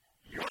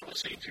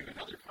listening to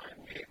another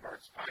Fine Game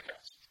Arts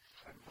podcast.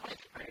 I'm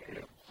Mike. I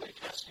am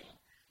playtesting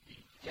the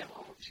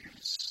demo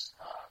juice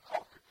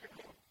called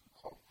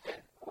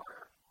Dead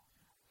Order.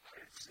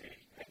 It's a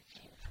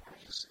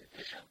 1920s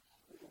edition.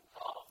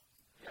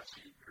 Yes,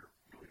 you're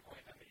really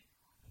playing in the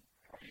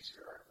 20s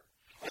here.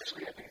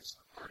 Actually, I think it's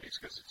the 30s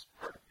because it's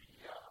part of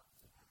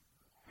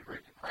the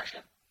Great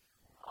Depression.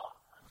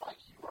 Mike,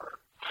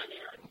 I'm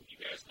Aaron. You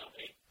guys know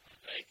me.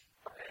 Mike.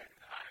 And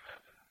I'm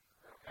Evan.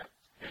 Okay.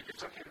 And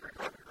it's okay to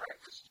record it, right?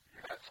 Because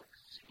you're not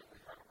secretly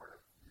unaware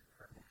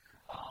of it.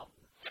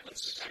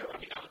 Evan's just kind of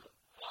running out of the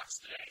box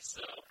today,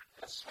 so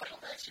that's special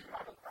thanks to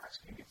out of the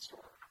box convenience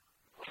store.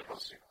 One of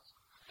those things.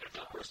 It's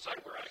the first time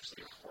we're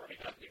actually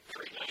recording on a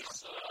very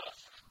nice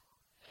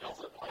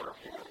velvet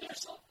waterfall or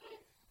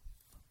something.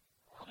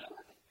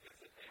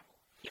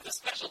 It's a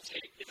special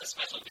tape. It's a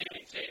special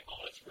gaming table.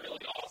 It's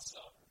really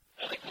awesome.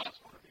 I think that's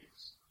one of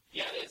these.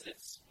 Yeah, it is.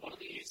 It's one of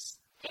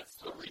these. That's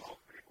the reason.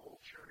 People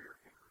share your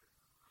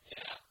history.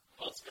 Yeah.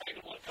 Well, it's great.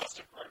 One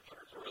custom part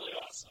parts are really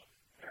awesome.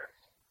 Very.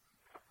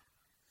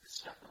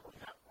 It's definitely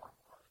not one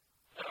part.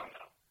 I don't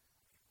know.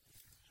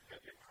 You got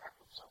to get track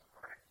of something,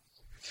 right?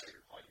 So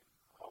you're playing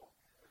a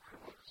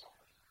criminal or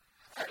something.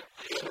 All right.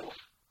 So,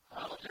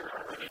 there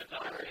are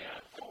another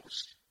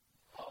host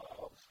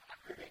of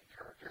creating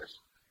characters.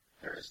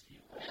 There is the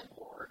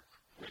landlord,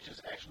 which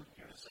is actually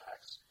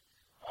unisex.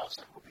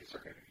 Some of these are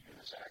going to be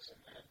unisex,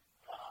 and then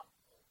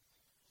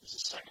there's a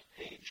second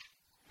page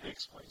that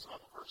explains on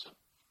the person.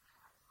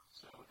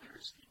 So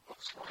there's the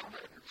bookstore owner,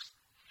 there's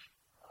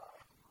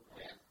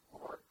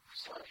landlord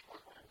 /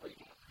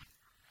 landlady.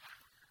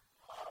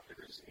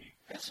 There's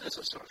a business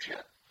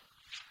associate.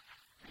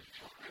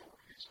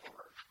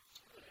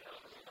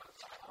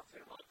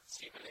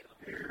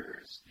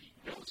 There's the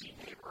nosy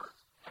neighbor.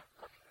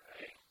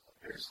 Okay.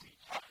 There's the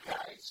tough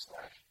guy /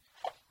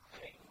 tough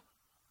thing.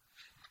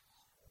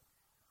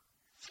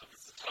 So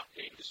it's the tough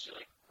thing is to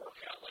work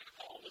out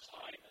all the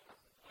time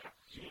and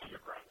do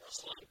underground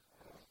wrestling.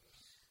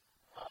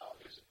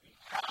 There's a big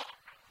cop.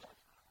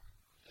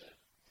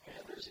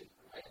 And there's a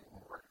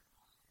landlord.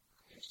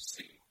 You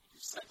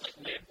said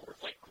landlord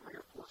 3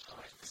 or 4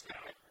 times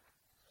now.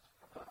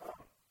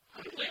 How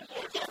many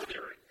landlords are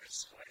there in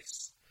this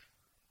place?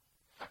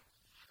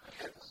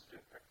 Okay, this is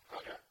different.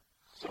 Okay.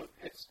 So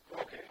it's,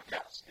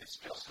 yes, it's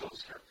just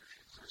those character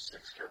sheets. There's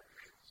 6 character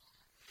sheets.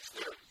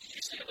 Did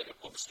you say a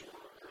bookstore?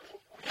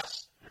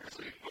 Yes, there's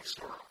a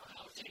bookstore.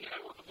 I was thinking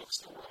I work a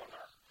bookstore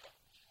owner.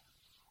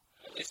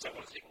 At least I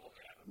want to take a look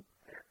at them.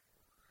 There.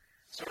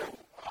 So,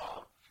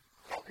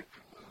 Falcon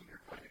Blue,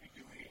 you're going to be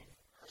doing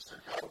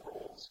percentile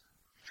rolls.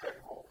 You try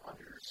to roll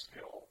under your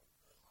skill.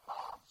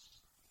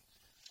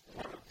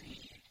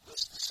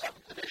 This is the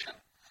 7th edition.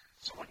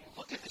 So when you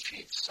look at the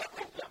sheets,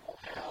 several of them will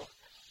have,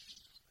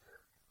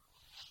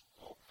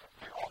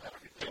 they all have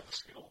a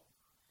skill.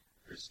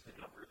 There's the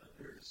number, then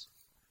there's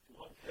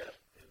 1 hit,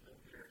 and then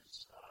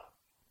there's,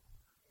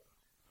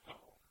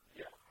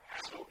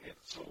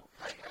 So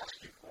I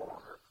asked you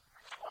for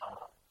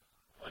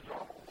a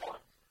normal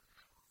one.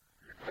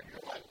 You're going to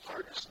get the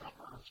largest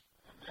number,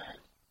 and then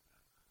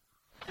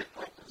hit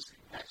point is the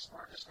next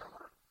largest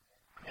number,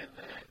 and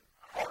then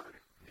hard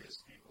is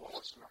the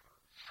lowest number.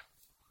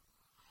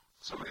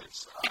 So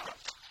it's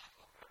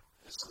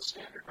the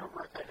standard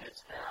number, then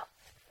it's half,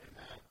 and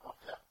then up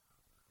that.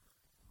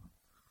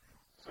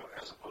 So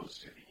as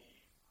opposed to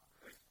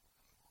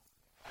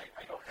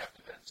I don't have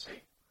to then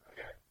say,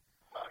 okay,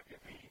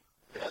 give me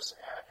this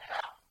at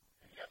half,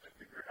 and you have to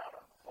figure it out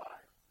on the fly.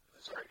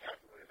 It's already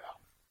calculated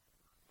out.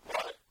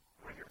 But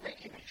when you're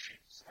making these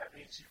sheets, that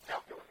means you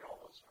calculate all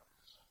those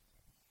numbers.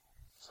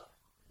 So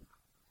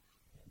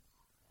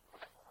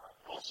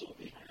also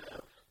we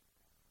have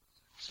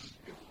some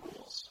new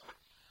rules.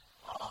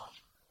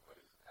 What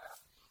is that?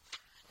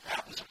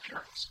 Math is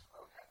appearance.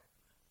 Okay.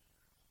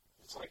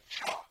 It's like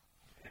chalk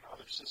in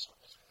other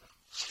systems.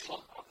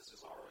 Well, this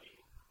is already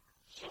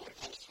showing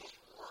most of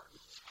the work.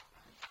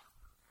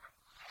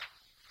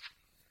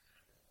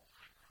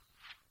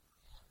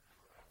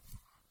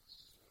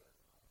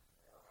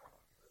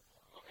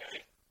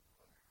 Okay.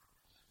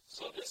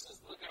 So this is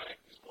the guy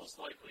who's most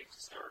likely to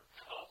start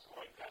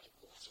throwing magic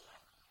balls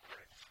around.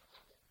 Right.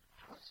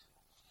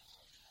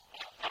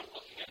 I'm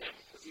looking at him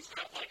because he's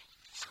got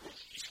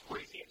he's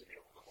crazy into the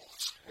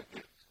alcohols.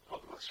 Oh,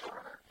 the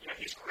bookstore? Yeah,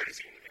 he's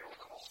crazy into the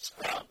alcohols.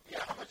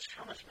 Yeah, how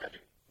much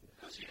magic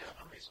does he have?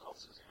 How many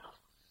spells does he have?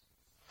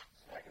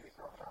 He's not going to be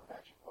throwing around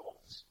magic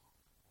bolts.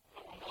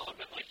 Well, I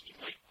meant you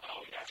might,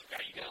 you gotta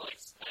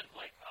spend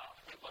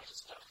a bunch of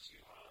stuff to,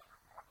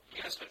 you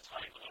gotta spend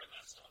time learning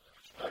that stuff.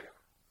 Oh, yeah.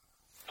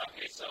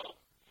 Okay, so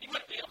he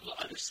might be able to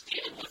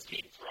understand what's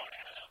being thrown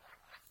at him.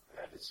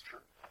 That is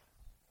true.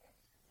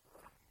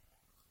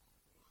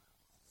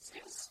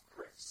 His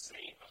grip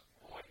save,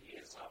 boy,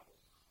 he's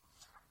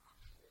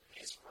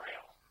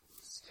frail.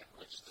 He's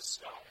just a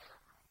skull.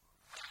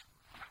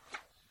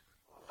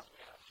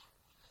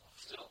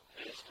 Still,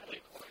 it's really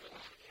important.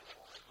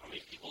 How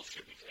many people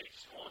should we take?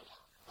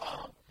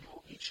 1? You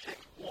will each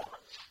take 1,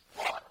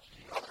 but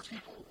the other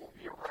people will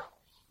be around.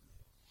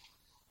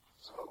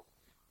 So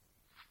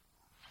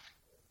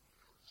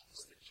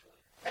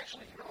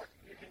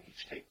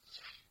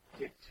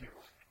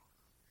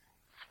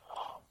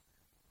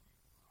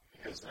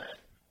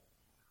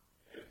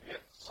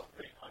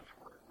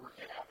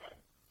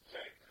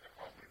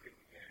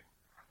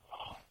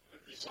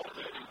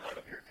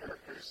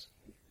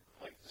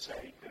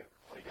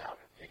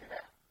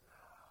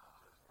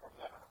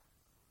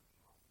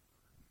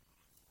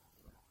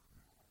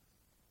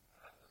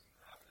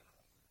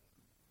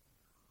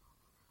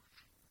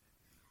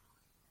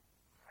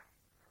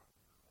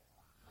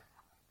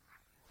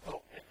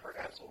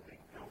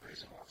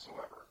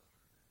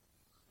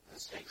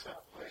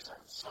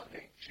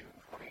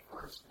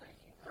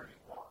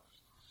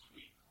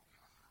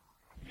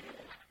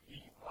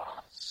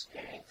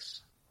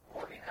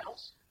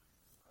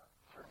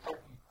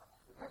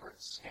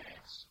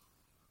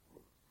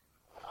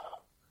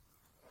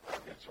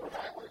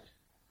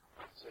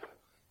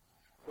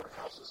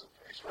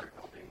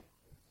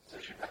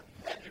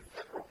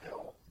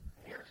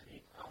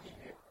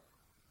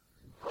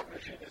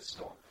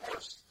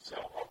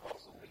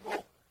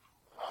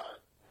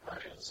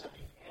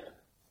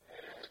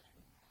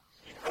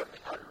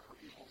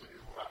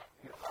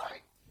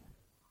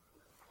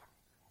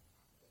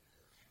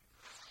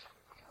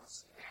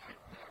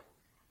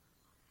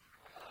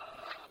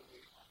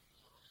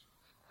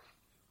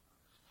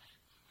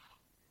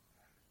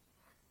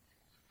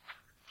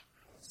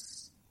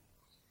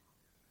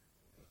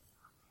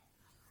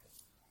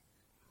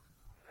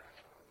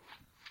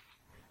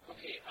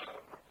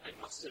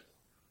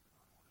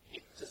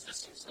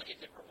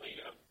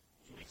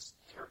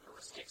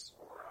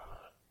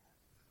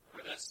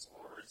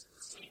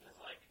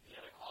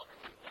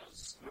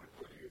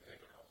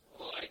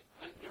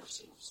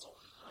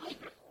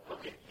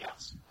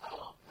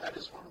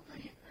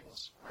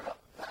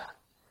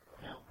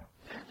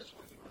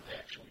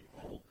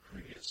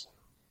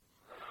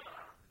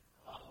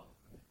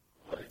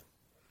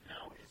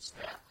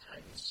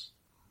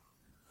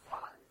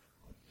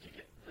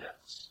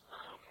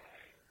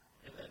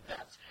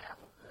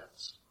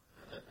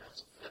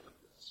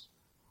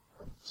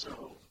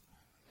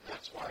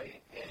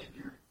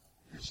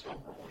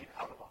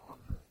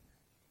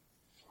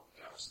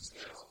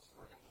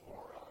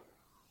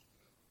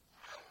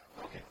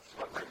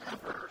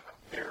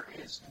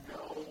is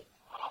no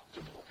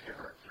optimal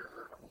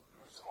character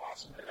who's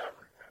awesome at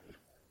everything.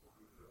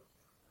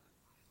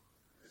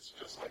 It's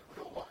just like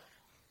real life.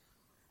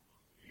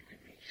 You can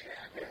be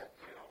Jack at,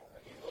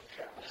 any little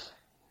chess,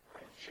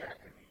 and Jack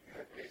can be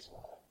good at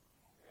baseball.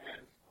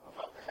 And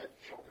about the head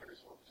and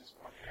shoulders will just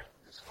one hand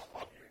just come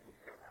up and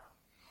move around.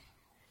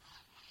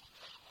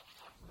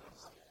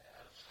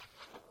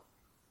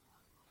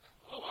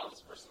 Oh, wow,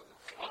 this person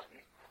is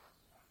flying.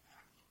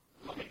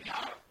 Let me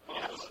count.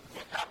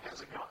 What count has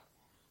a gun?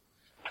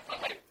 I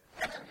thought you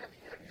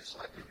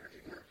selected your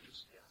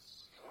characters.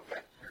 Yes.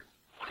 Okay.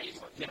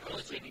 I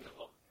was reading the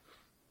book.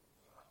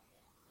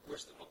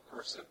 Where's the book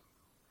person?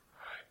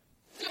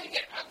 Dang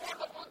it, I want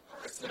the book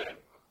person.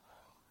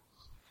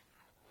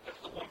 That's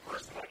the one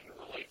person I can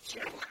relate to.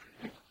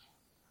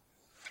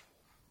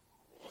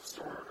 What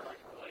story I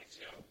can relate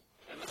to?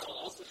 And then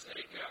I'll also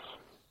take,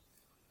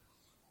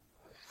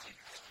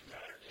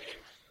 Matter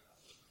Dave.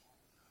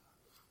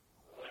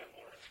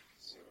 Landlord.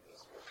 See what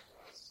this works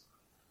was.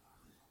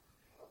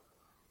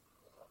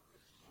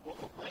 Well,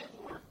 the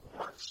landlord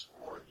works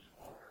for the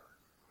owner.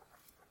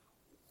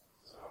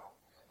 So,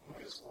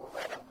 we just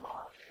let him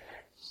mock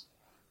things.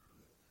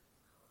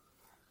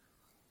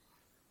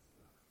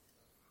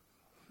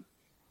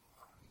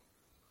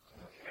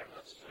 Okay,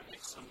 let's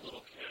make some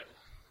little kid.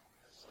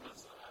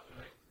 That's not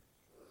happening.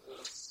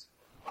 This.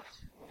 What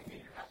do you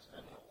mean you're not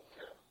spending a little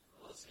kid?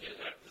 Let's get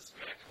that. This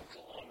guy comes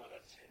along with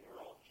a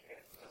 10-year-old kid,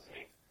 doesn't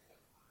he?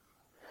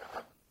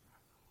 Yeah.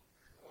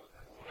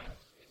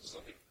 If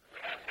something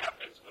bad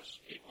happens, which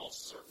it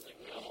most certainly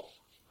will,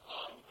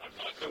 I'm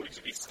not going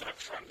to be stuck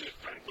trying to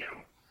defend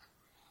him.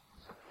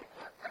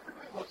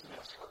 Everybody loves an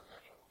escort.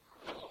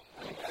 No,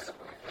 I think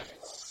everybody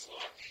doesn't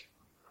suck.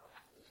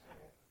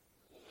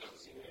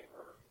 Nosy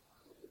neighbor.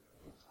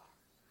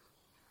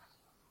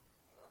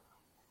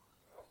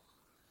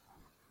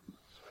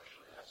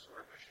 Especially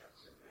escort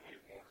missions in video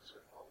games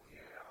with all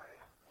the AI.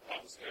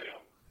 That's good.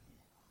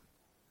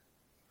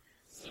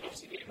 Is the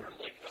nosy neighbor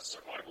like a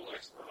survival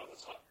expert on the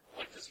top?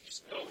 Like, does he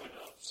just go and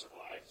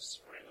survive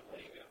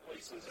randomly in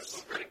places or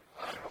something?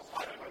 I don't know.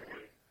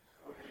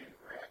 What are you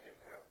reacting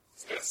to?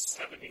 It's got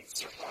 70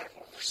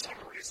 survival for some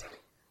reason.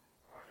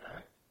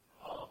 Okay.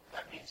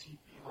 That means he'd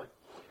be like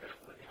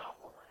living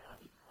off the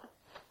land.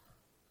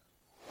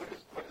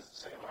 What does it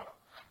say about him?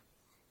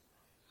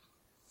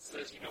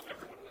 It says,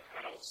 everyone in the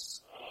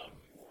house,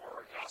 you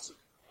are a gossip.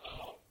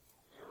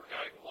 You're a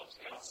guy who loves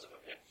gossip a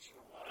bit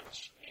too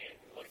much, and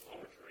you like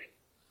poetry.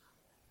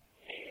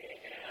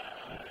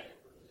 And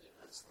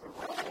it's the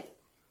row.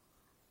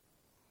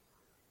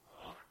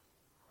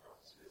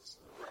 It's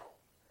the row.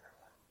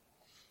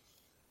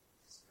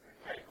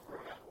 I grew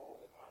up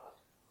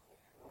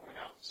moving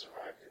out and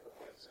survived in the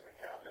woods in a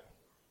cabin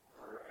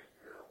for a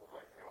year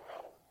with no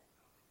help.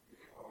 You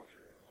can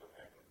poetry and live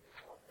in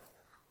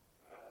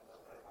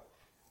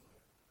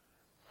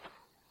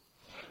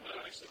and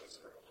actually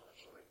was a real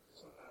actually.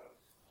 So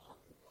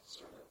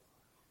sort of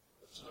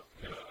a tough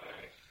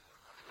guy.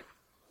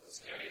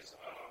 This guy's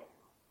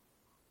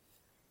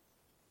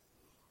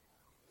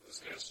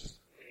just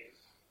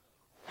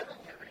I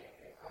don't have any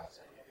thoughts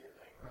on any of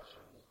the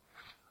questions.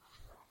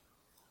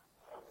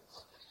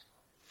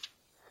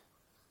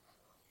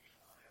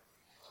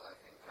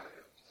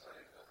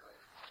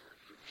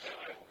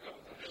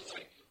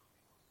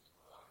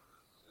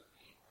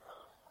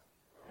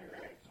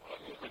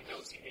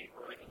 Nosy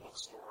neighbor in the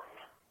bookstore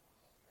owner.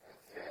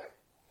 Yeah.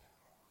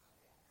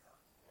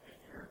 And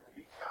you're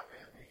the cop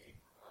and the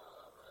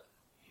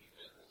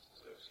business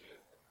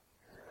associate.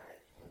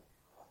 Right.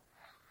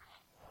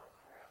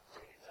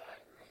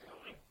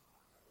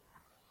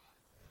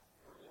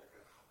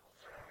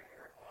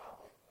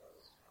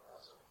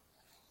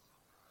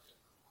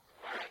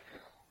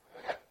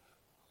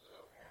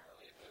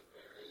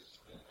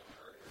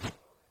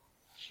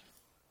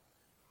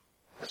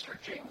 Mr.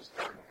 James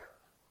Gardner,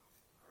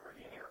 are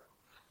you here?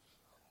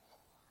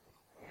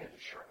 We had to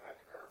shorten that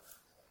curve.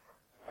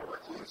 A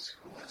recluse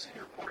who lives in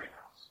your boarding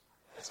house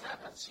has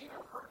not been seen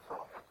or heard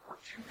from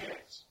for 2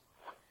 days.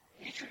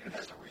 Each of you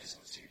has a reason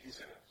to see these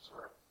in his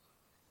room.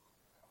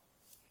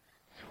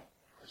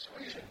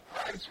 Persuasion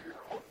rides through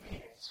your own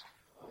means.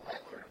 The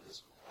landlord of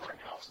this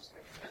boarding house has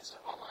been convinced to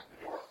unlock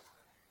the door.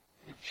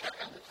 You check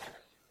on the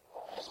tenant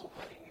while also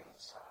letting you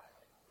inside.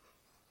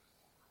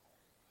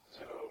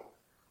 So,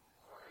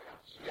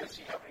 you guys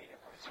see how many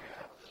inputs you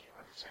have that you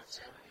understand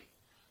sanity?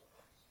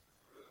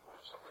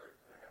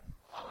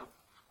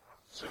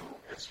 So,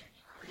 as you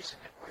decrease in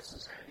inputs in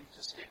sanity,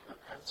 just take the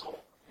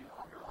pencil and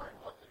underline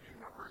what the new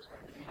number is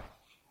going to be.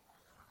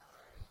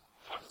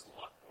 How does the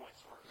luck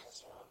points work and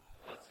so on?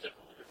 That's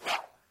definitely good.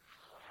 Wow.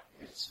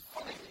 It's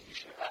funny that you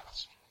should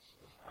ask.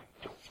 I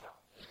don't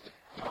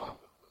know.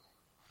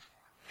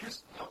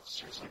 No,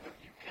 seriously, but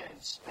you can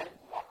spend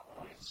luck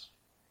points.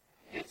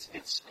 It's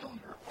still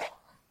your luck.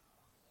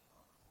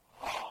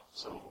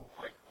 So,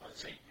 like,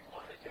 let's say you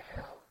wanted to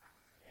have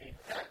a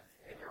pen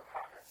in your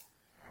pocket.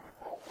 You would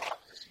roll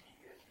luck to see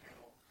if you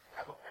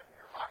have a pen in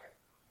your pocket.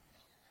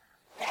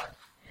 But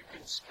you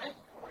can spend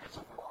points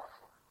of luck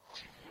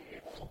to be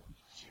able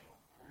to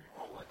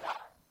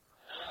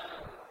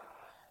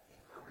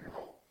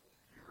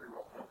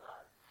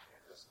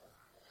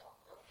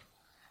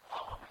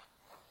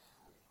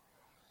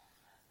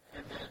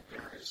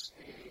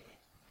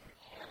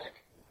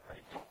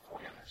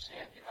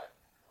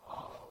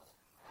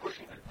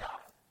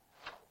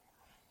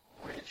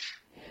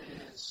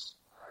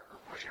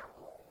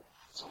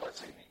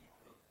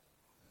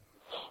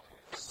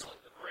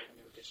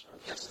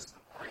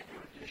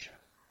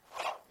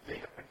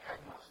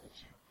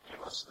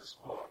us this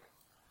book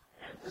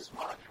and this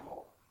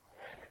module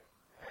and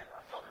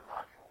another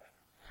module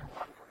to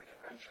run for the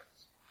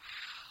conventions.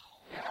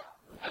 Yeah.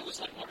 I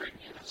was like wondering,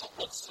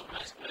 what's so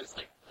nice about it is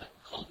like the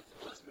content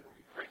has been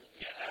breaking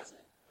it, hasn't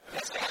it?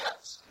 Yes, it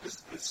has.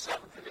 This is the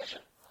 7th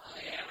edition. Oh,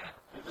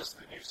 yeah. And this is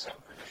the new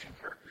 7th edition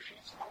character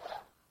sheets and all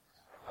that.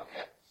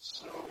 Okay,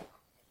 so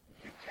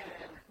you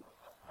can,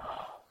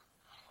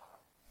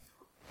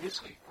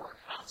 basically for a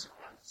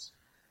consequence,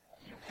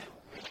 you can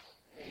make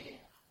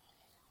an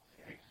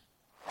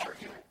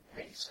argument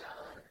based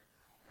on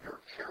your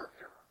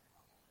character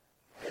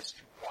as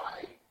to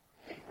why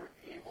they would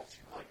be able to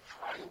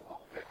try a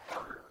little bit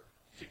harder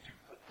to do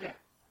the thing.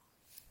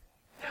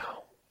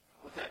 Now,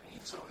 what that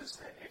means though is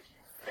that if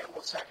you fail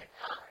a second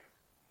time,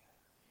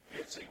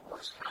 it's a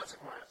worse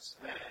consequence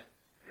than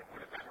it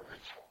would have been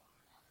original.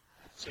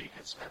 So you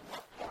can spend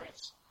luck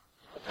points,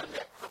 but then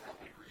that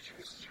permanently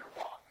reduces your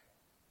luck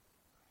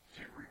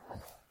to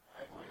reroll.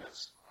 I believe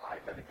it's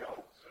 5 and a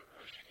go. So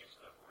pushing into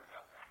the word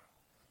out there.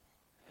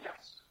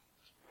 Yes.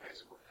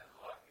 Basically, and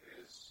luck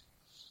is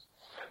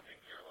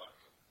spending your luck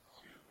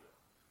to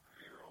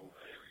reroll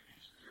a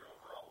reduce your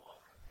overall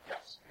luck.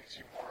 Yes, makes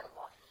you more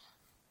unlucky.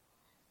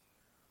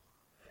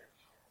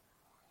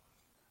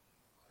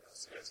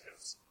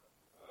 It's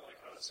I like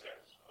how this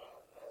goes.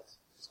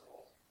 That's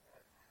cool.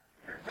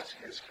 Your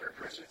investigator's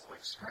characteristics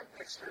like strength,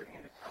 dexterity,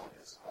 and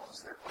intelligence, as well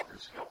as their other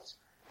skills,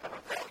 have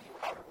a value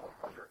out of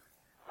 100.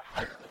 The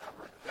higher the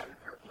number, the better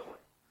their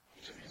ability.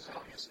 Each of these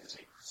values is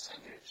a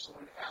percentage, so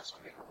when asked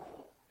to make a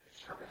roll to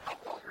determine how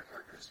well your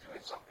character is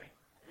doing something,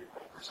 you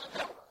roll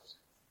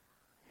percentiles.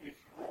 If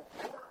you roll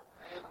more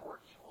than or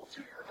equal to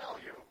your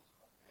value,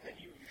 then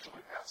you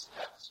usually pass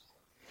the test.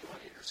 If you look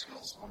at your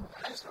skills, one of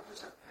the highest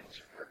numbers that things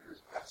your character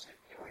is best at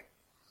doing.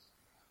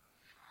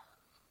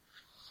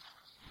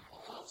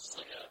 Well,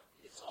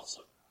 it's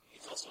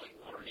also a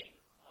learning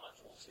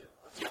module too.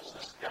 Yes,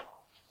 that's the demo.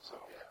 So,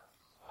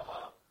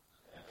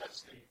 and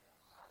that's the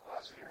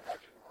last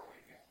introduction where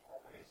we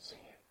already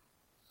seen it.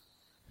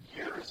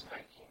 Year is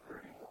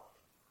 1931.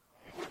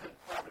 You live in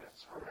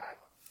Providence, Rhode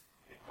Island.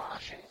 In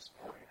Mache's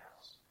boarding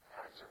house,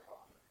 times are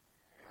tough.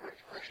 The Great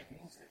Depression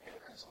means that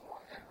immigrants and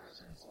long-time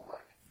residents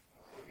alike,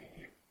 including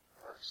you,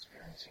 are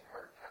experiencing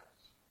hard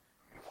times.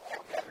 You've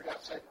all gathered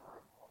outside the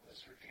room on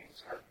Mr.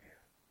 James Gardner.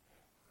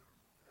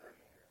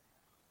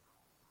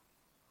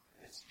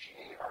 It's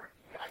Gardiner.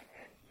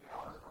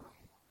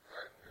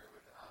 Gardner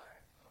with an I.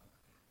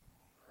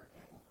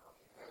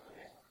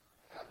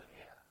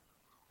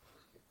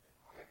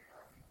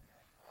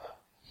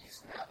 He's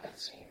not been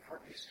seen for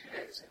at least 2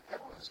 days, and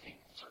everyone is getting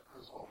concerned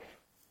for his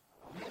well-being.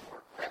 The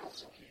landlord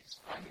rattles and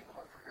keys, finding the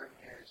unforgotten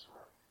Gary's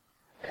room,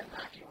 then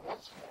knocking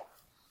once more,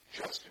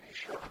 just to be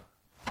sure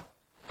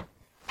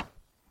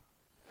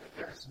that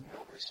there is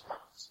no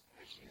response.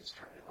 The key is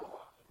turned in the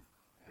lock.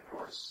 The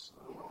door is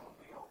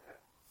slowly open.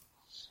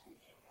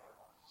 Squeaking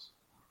noise.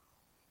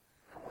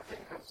 From within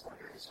comes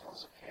lingering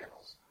smells of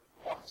candles,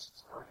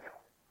 wasps burning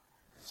out,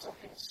 and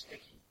something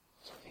sticky,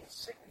 something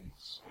sickly,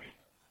 sweet,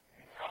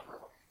 and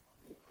copper-like.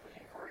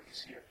 Looking for it, you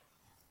see it,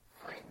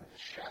 framed in the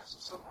shafts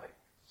of sunlight,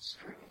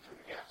 streaming through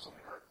the gaps on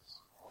the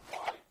curtains. A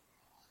body.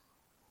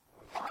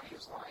 The body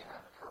is lying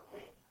on the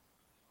curtain.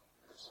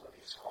 That's what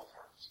these call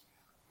terms.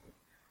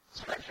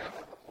 Stretched out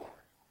on the floor,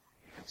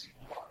 you can see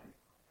blood.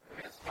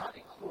 The man's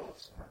body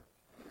clothes are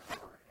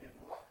covered in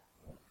blood.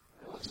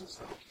 It looks as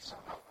though he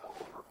somehow fell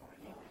over from a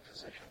kneeling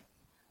position.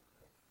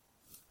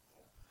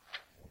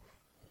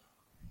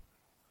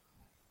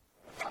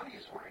 The body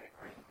is wearing a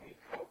green tweed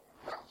coat and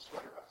brown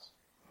sweater vest.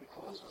 The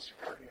clothes Mr.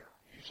 Gardner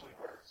usually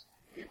wears.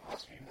 It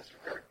must be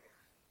Mr. Gardner.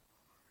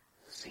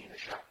 The scene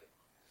is shocking.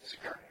 Mr.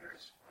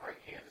 Gardner's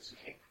right hand is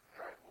caked with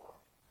dried blood.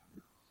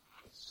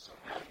 So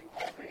now you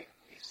all make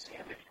a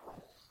sanity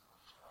roll.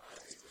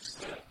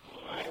 Instead of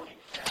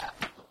rolling that,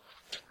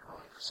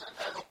 rolling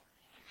percentile,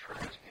 you try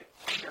to get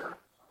clear.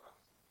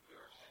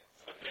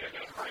 Okay, I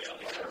got a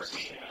failure. A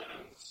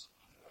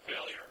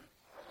failure.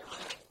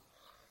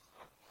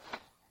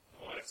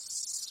 Well,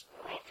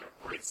 we're off to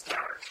a great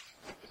start.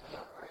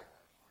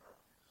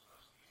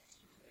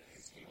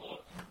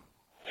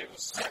 It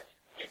was sick.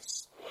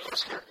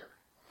 First character,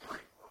 3.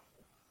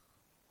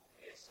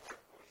 It's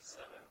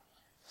 47.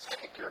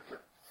 Second character,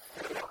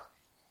 4.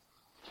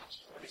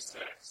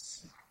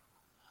 26.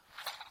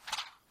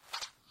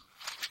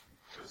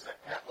 Shows that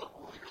at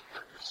level your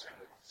character is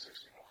standing at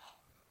 61.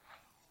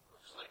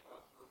 Looks like a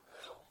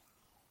middle.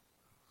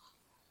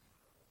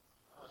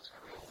 It's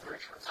going to be a very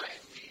short time.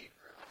 IMD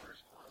for the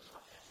first one.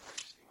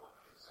 61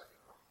 for the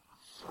second one.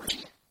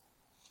 3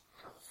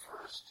 for the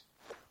first,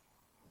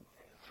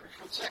 and 3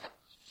 for the second.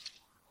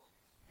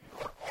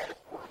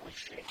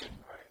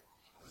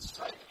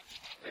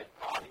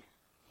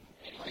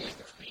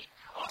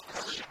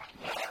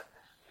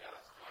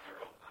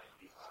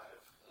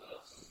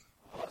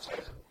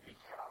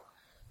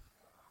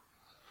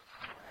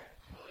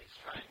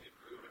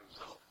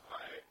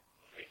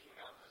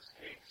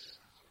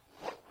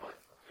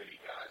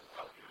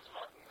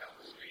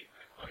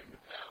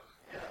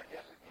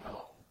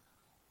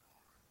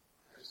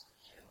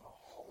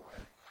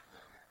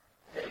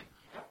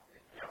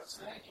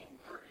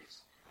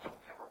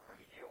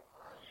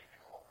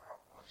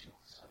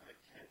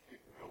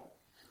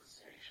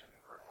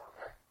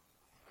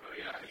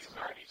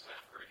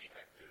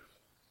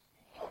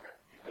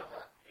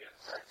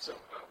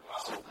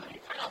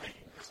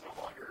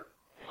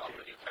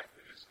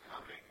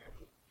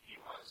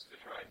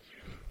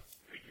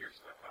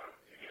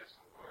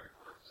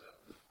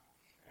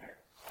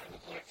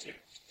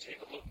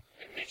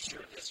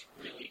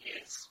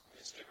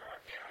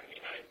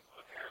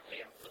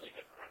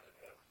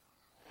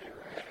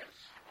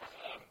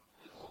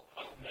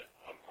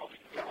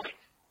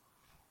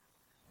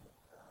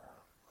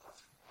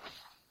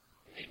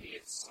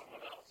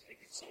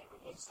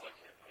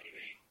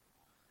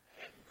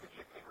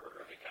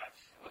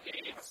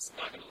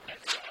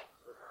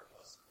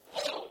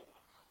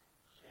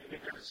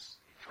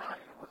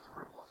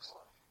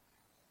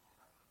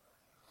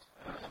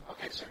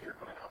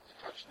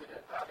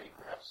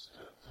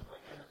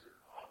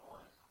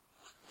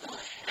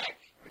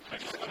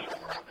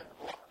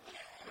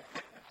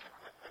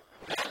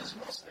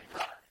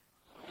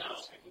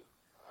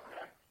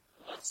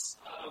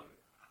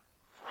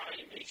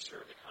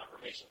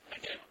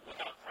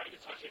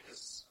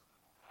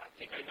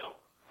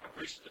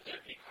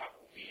 cop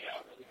will be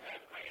really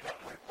mad at my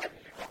Why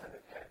did you call it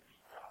a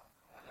deadbeat cop?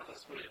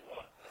 That's what it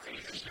was. So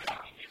you're just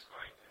thinking he's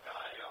going to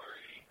die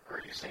already? Or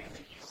are you saying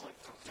that he's like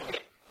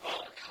Okay, a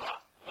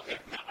cop. Okay,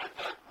 now I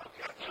thought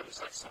it was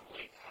like some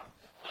late cop.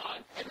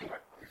 anyway,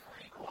 before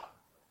you go on,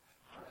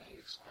 how do you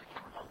explain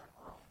another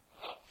room?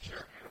 Oh,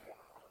 sure.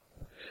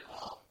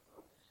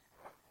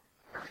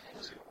 Everything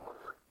is in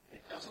order.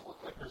 It doesn't look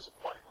like there's a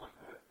fight. Like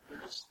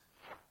there's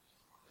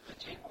the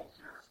table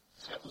here.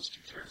 It's got those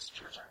two chairs. The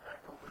chairs aren't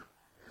back over.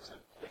 There's a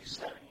place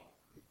setting.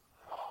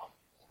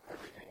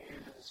 Everything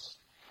is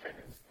kind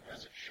of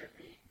as it should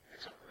be,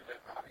 except for the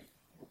dead body.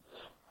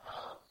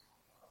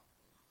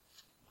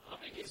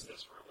 I guess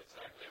this room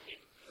exactly. I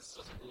mean, this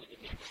doesn't really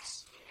give me a good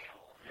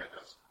scale. Yeah,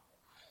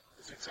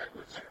 it's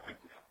exactly the same.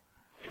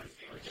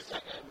 Everything like it's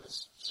like I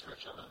was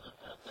stretched out on the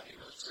bed. That he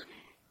was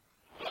pretty.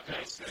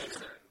 Okay, so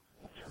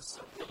It's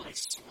a really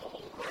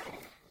small room.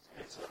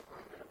 It's a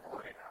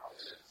boarding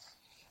house.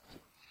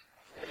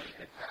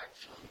 And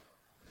actually,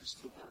 there's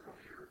the window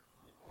here,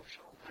 the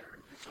emotional there,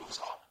 it goes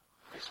up.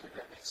 Basically,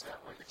 that makes that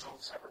like its own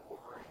separate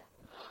room.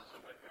 There's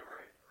a window,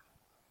 right?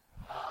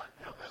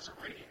 No, that's a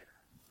radiator.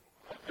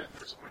 And then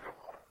there's a window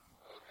on it.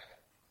 Okay.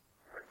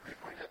 Right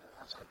point at the,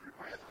 that's right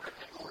point at the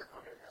rectangle.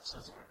 Okay, yes,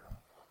 that's a window.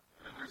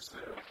 And there's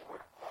the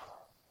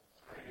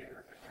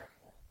radiator thing there.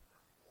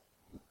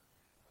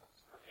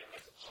 okay,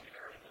 there's a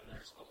chair, and then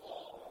there's the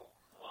wall.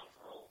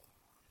 Control.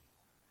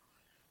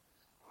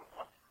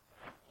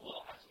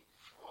 Well,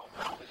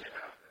 Now that you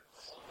have it.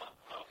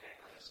 okay,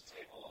 there's a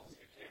table,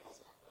 two tables.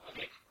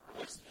 Okay,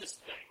 what's this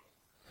thing?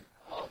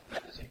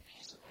 That is a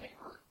piece of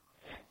paper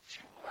and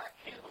two black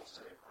candles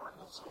that have burned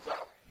themselves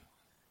out.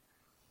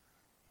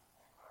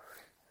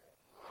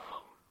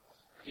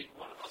 Did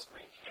one of us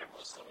bring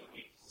cameras so when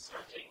we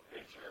start taking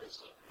pictures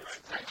of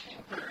I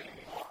can't hear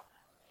anymore.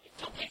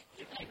 Don't they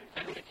even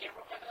have a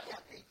camera by that?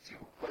 Yeah, they do,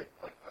 but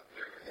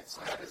it's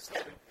not as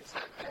bad. It's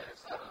not bad.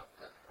 It's not up.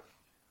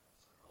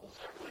 It's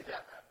not really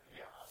that bad, to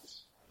be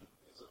honest.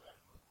 It's okay.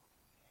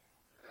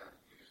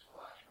 Use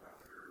flash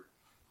mode.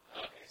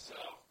 Okay, so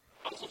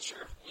I wasn't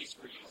sure if police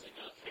were using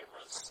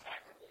cameras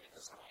actively at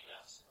this point,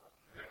 yes.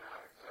 They're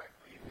not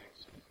exactly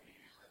things that can be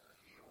used in the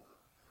field.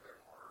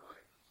 They're more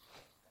like,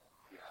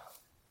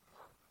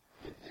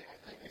 I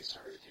think they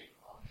started taking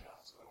long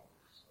shots, though.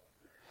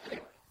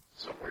 Anyway,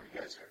 so where do you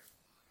guys go?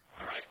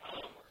 All right, I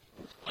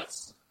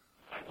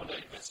want to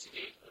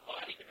investigate the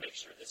body to make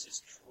sure this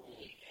is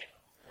truly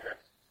him.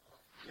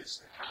 Is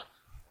the cop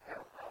have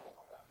a problem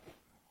with that?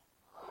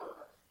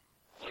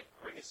 Like,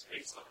 bring his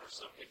face up or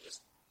something,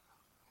 just,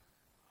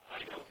 I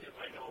know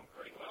him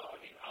pretty well. I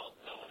mean, I'll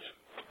know him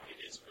if it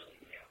is really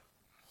him,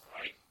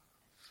 right?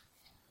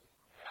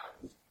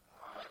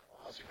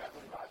 Unless you got the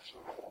vibes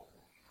from the whole.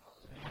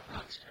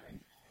 I'm just kidding.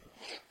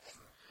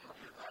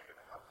 you're not going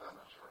to have that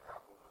much of a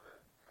problem with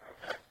it.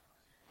 Okay.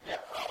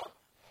 Yeah,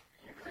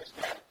 you guys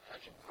got it. I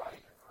can body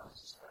across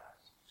his back.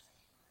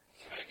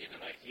 Can I get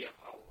an idea of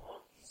how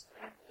long he's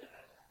been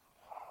dead?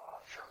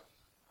 Sure.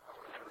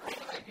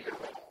 An idea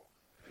of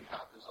the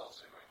cop is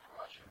also going to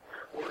question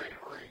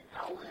or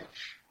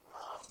acknowledge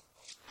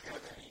kind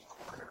of any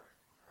corner.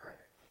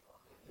 Right.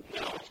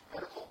 No,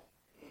 Medical.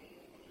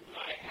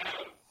 I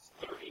have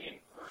 30 in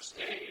first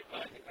aid,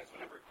 but I think that's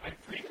whenever I'm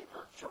treating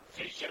for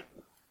interpretation.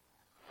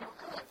 Oh,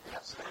 God,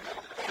 yes. Very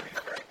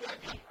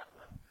good.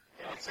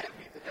 Yeah,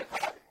 examine the dead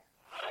body.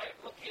 I'm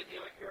looking at the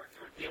other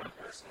character, the other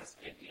person is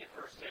 50 in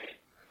first aid.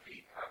 The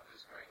cop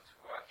is going to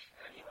watch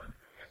anyone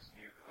who gets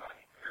near the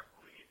body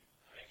carefully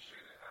to make sure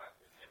they're not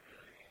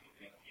manipulating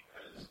anything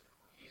because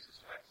he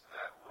suspects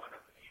that one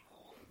of the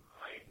people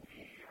might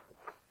be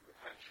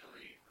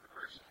potentially the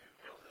person who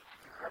killed him.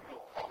 The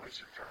criminal always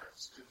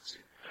returns to the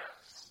scene.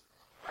 Yes.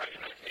 Right,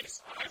 in that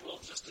case, I will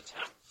just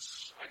attempt,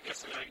 I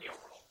guess, an idea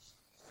roll.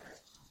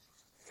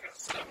 I got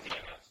 70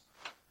 and a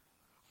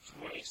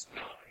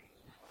 29.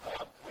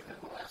 Within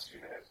the last few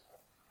days.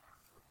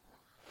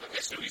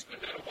 Okay, so he's been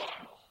dead a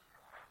while.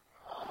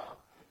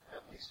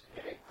 At least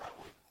a day,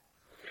 probably.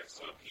 Okay,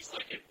 so he's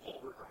like in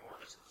full rigor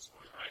mortis at this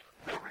point, right?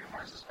 No,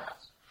 remorse is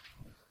past.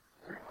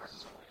 Remorse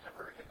is only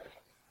temporary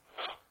condition.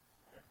 Oh,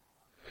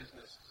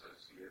 Business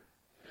associate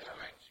is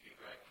going to be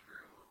going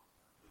through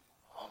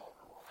all of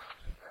the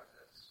Washington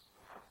methods.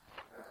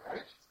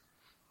 Right?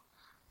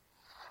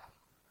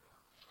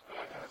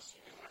 so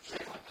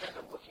I'm kind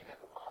of looking at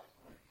the body.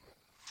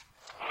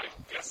 I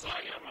guess I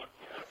am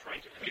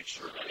trying to make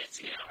sure that it's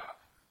him.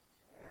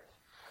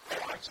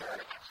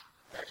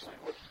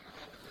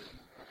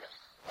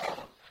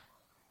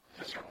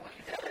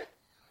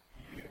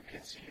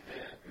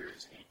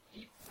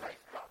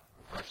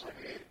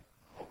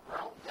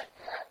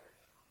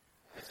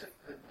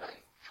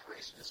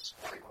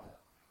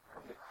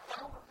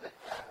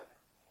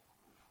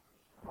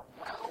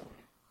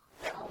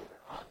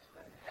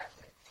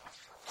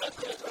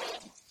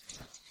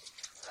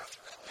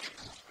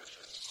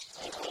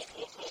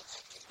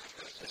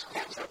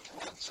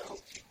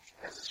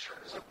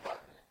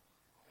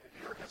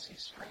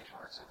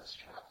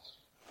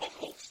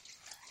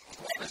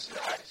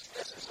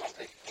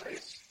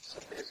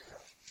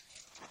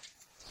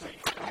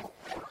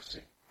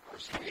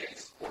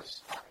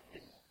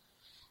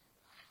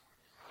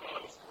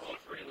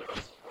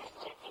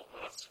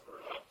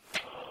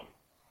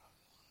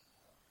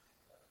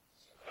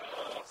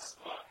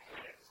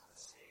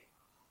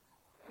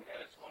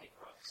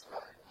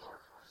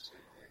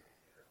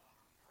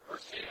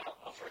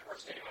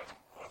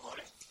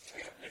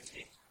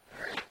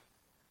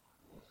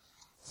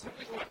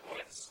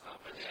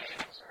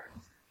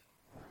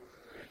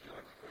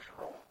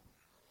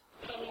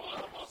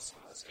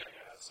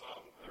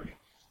 30.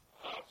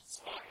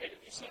 Spot hidden,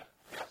 you said?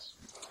 Yes.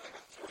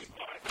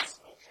 45 is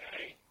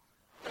okay.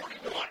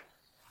 41.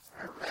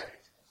 All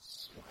right.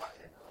 Spot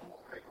hidden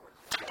hole regular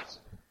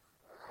cousin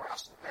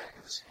across the back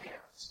of his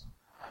hands,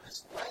 on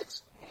his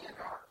legs and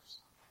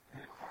arms,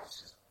 and across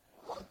his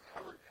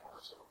blood-covered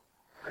torso.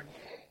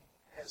 Grenier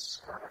has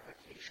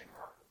scarification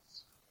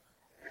markings.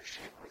 They're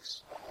shaped like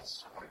small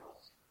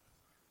spirals.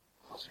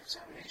 Closer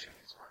examination of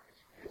these markings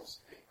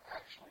reveals they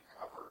actually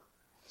cover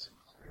some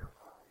clear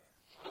body.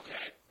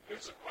 Okay,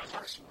 here's a question.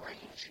 Mark's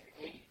range and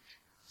age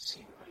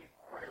seem to be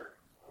acquired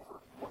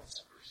over months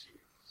of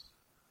proceedings.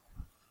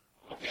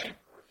 Okay.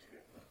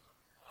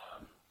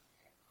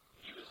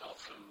 He was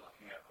also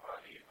looking at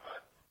body,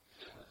 but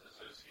business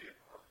associate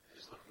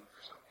is looking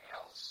for something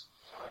else.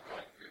 So I'm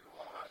going through the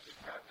logic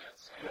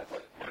cabinets and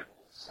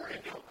We're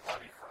going to do a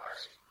body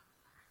first.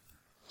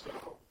 So,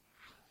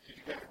 did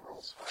you get a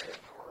roll spy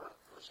for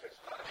space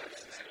body?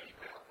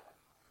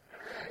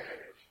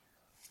 Alright.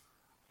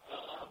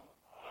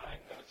 I'm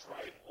going to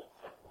try and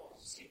we'll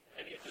see if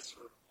any of this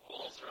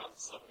revolves around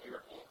some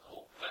weird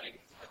whole thing.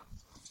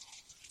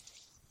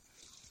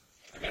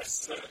 I got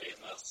 70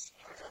 in this.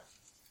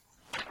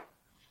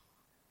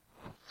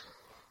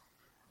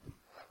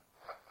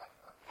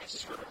 I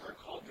just remember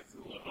Call of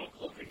Cthulhu and Oak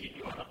looking at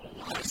you on a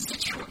lot of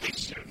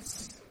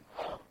situations.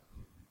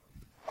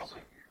 Also,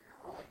 you're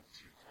rolling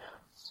 2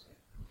 10s.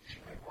 You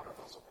should make one of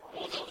those a 1.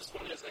 Well, no, this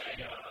one is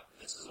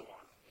this is a 1.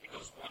 It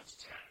goes 1 to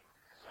 10.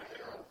 I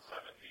think I rolled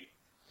 70.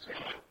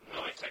 No,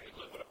 I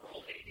technically would have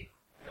rolled 80.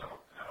 No,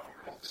 you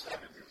rolled 70.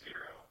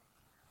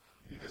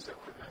 Because that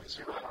would have been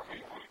 0. 2, 3,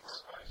 4,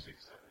 5,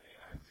 6, 7,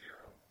 8, 9,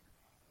 0.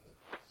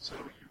 So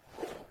you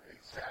roll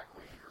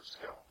exactly your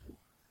skill.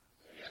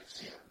 You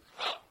succeed.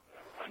 Oh,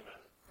 never mind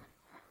then.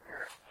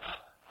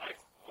 I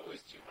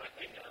always do my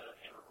thing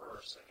in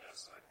reverse, I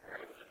guess. I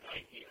with a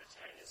 90 and a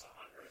 10 is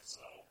 100,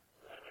 so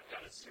then I've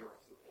got a 0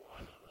 through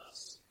 1 on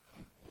this.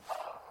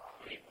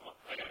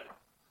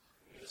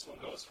 This one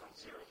goes from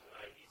 0 to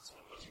 90, this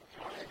one goes from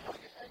 0 to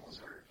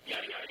 100.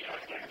 Yeah,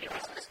 give me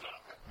some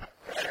stuff.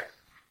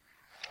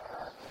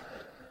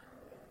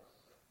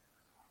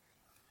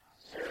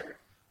 Sir,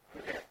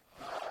 okay.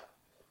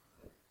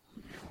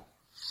 You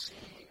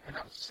see an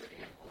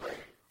obsidian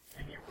blade,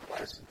 and you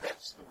realize that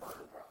that's the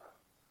murder weapon.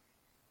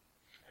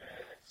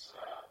 And it's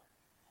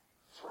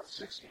worth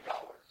 $60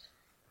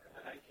 in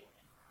the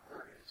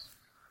 1930s.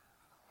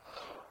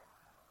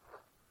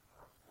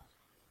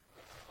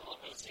 Well,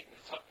 I was thinking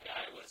the tough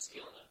guy would have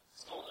stolen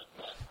it,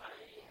 but I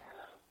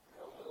have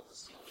no will to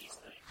steal these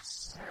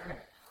things.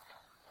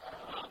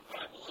 But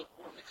I will look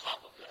more in the cup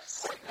of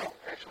this. No,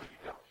 actually you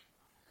don't.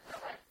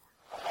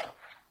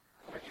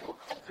 When you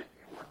occulted,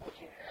 you were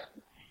looking at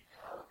the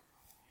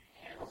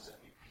candles and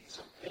the piece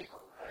of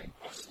paper, right?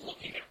 I was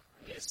looking at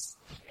this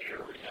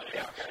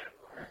area,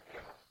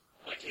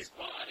 like his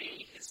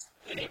body, his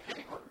thing.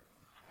 Paper,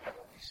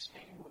 heavily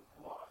stained with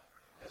blood,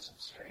 has some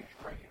strange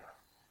writing on it.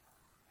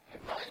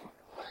 Combined with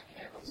the black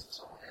candles, this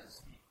all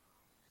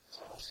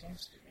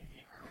seems to be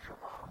the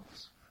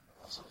accoutrements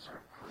of some sort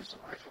of gruesome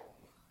ritual,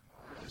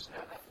 where there's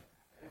not enough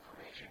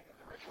information in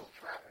the ritual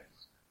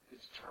trappings to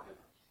determine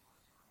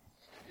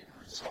the end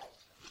result.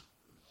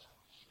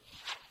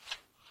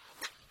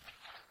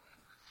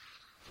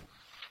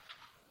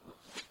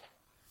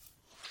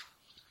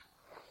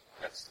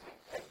 That's the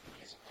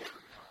piece of paper.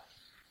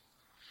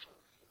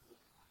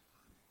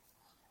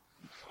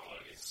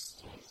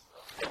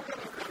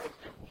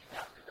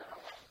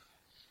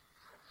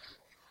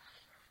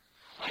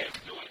 I have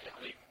no idea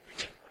how we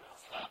can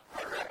pronounce that.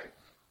 Alright.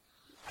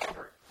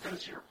 However,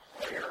 does your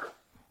player,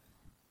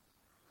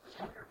 is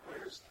one of your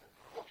players the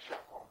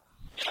bookshop one?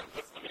 Yeah,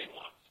 that's the main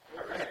one.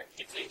 Alright.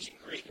 It's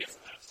ancient Greek,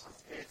 isn't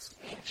it? It's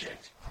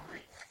ancient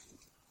Greek.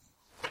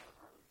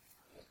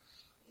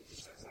 He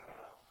says,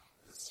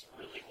 it's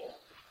really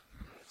old.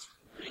 It's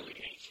really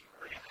ancient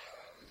Greek.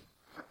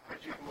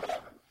 Would you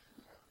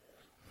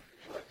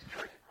like to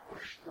try to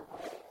push the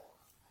roll?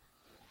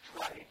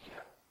 Try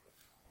again.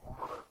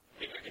 Or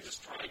Maybe I can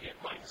just try again.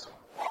 find some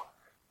luck.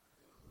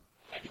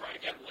 I try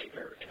again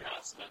later and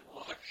not spend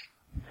luck.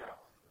 Yeah.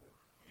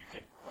 You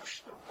can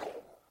push the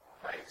roll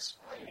by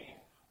explaining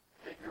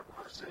that your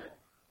person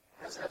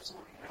has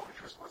absolutely no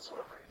interest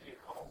whatsoever in the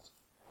occult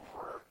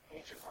or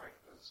ancient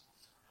practices.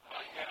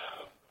 I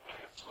have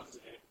tons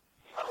of it.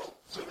 Oh,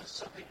 so this is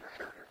something your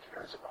character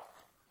cares about.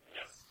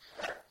 Yes.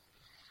 There.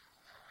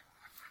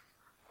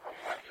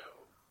 I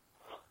go.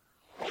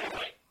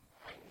 Yeah,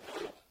 I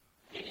know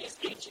it is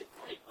ancient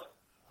Greek, but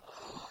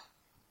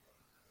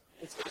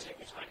it's going to take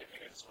me time to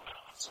figure this one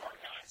out. I'm sorry,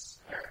 guys.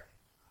 There.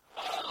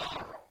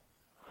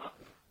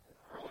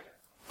 Roll it.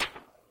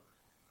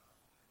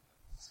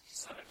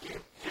 17.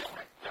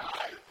 I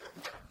died.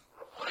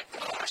 Oh my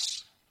gosh.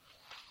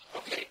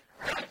 Okay,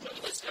 I've been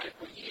with this guy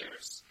for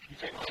years. You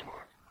take one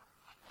more.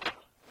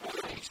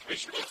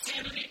 Visual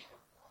sanity.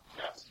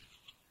 Yes.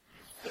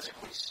 You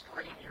physically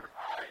strain your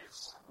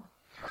eyes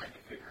trying to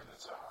figure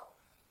this out.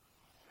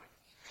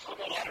 Come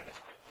on.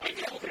 I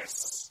know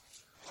this.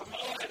 Come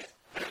on.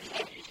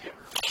 You can't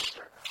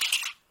remember.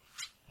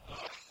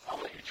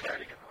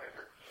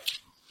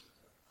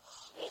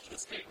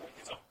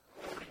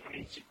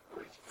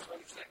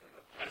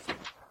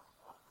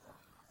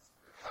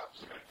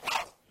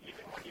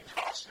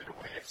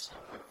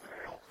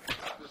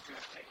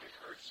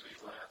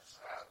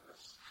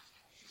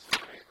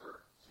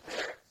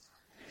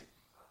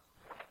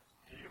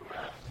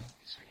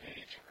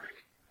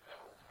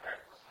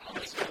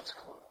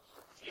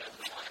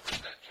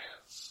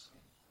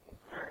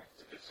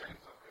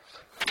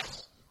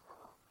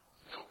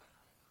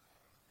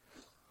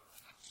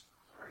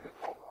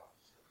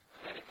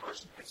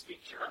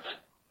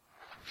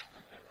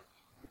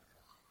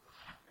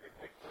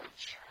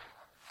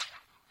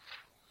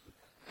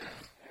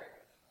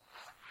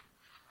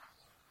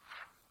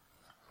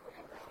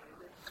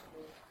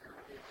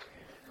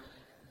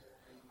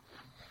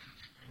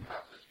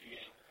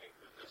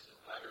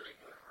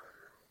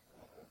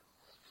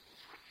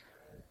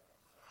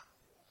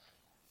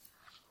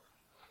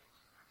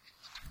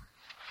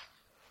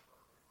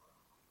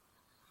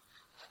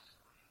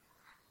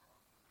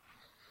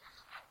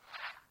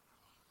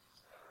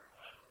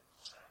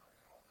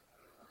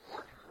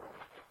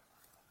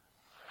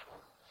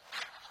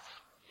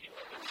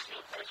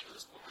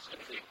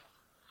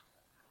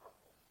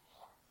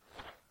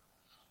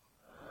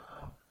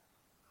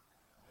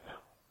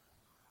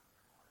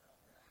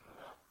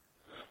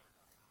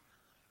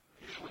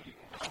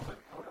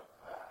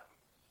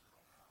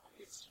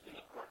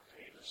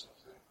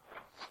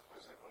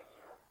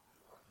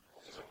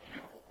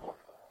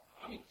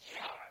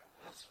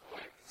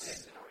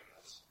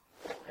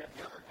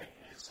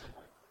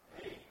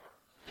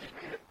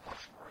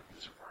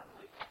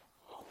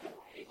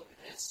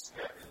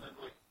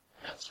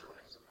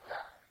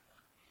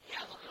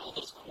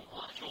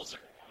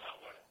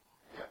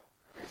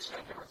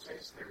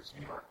 there's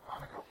New York,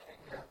 Monaco,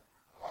 Kenya,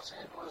 Los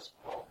Angeles.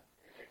 Well,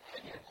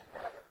 Kenya can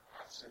have it,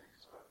 not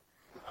cities, but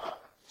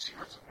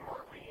Secrets of New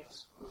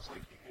Orleans looks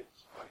like you could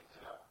fight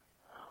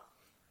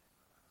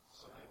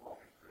something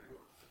walking through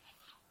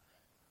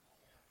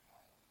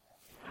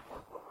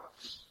more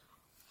books.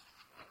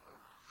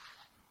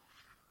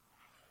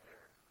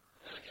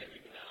 Okay,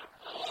 maybe not.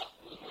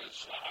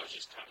 I was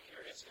just kind of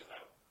curious because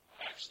I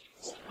actually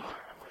considered.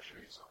 I'm going to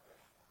show you something.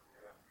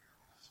 Yeah,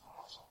 it's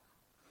awesome.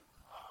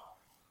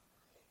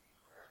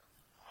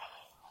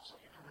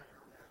 So you can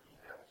remember your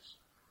emails.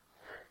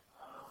 Okay.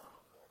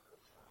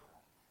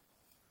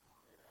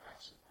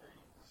 That's the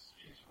thing. This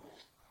is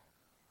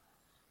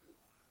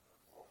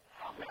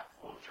combat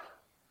flowchart.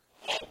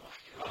 Oh my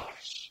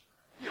gosh!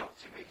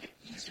 To make it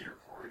easier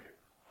for you.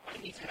 I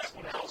need to have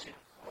one of those.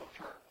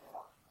 Flowchart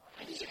form.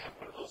 I need to have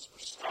one of those for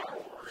Star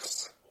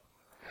Wars.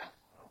 Yeah.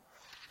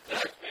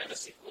 Dark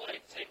Fantasy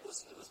Flight,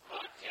 listen to this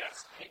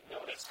podcast. Take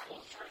notice,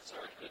 flowcharts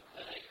are a good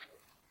thing.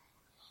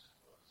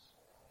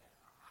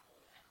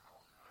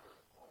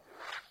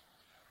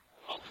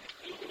 How long has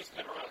Cthulhu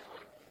been around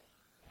for?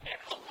 And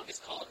how long has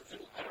Call of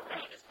Cthulhu been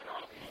around? It's been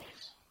around for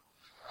years.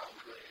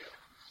 Probably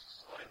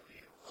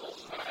slightly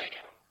Older than I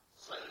am.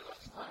 slightly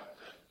less time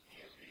than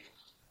D&D.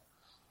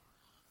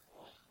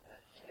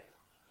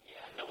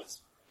 Yeah, I know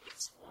it's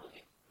one of the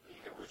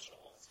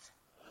originals.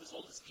 As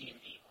old as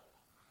D&D.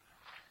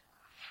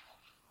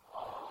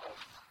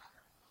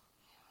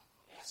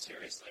 Yeah,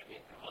 seriously, I mean,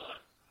 come on.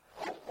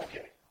 Oh,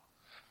 okay.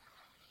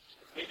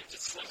 Made it to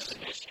 7th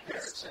edition. There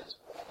it says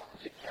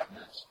the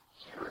cabinets.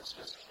 Here it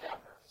says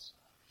cabinets.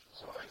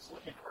 So I was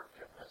looking for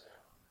cabinets.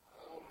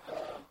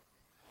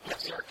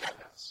 Yes, there are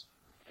cabinets.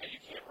 And you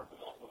can't rip them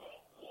off the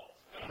wall.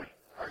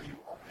 Are you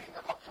opening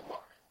them up to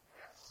look?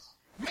 Yes.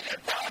 Make a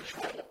dodge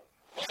roll.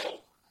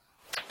 Oh!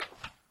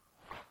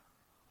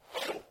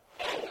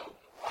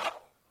 Wow.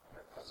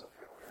 That doesn't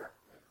feel weird.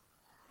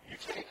 You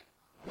take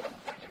 1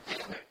 point of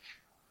damage.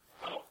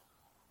 Oh.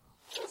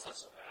 That's not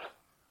so bad.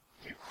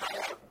 You cry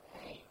out in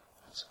pain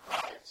and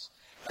surprise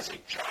as a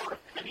jar of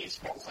pennies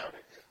falls out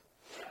at you.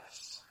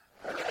 Yes.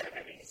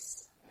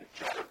 Pennies. The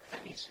jar of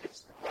pennies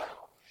hits the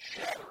ground,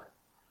 shattering.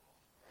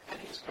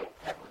 Pennies go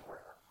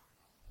everywhere.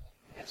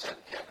 Inside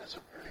the cabinets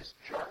are various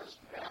jars,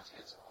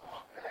 baskets, and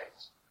long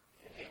bags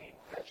containing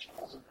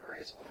vegetables and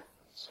various other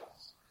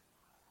foodstuffs.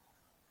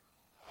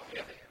 Oh,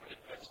 yeah, they haven't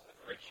invented the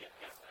fridge yet,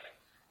 have they?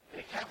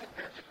 They have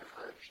invented the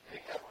fridge.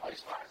 They have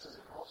ice boxes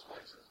in most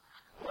places,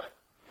 but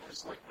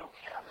there's like no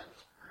cabin.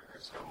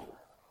 There's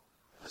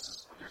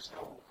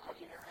no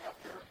cooking area up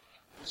here.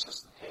 There's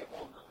just the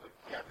table and the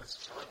cabinets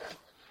to store them.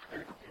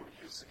 You would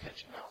use the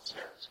kitchen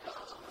downstairs because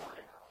it's a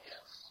boarding house.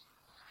 Yes.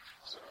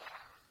 So,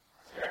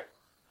 okay.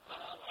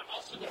 I'm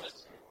also going to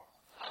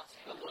I'll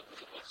take a look at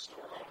the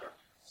bookstore owner.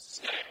 This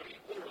guy, I mean,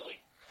 literally,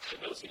 the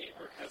nosy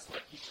neighbor has,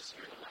 like, he's just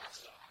here to look at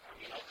stuff. I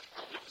mean, I'll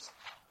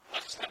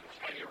just have him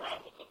carry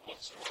around with the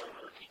bookstore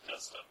owner. He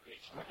does stuff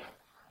occasionally.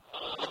 I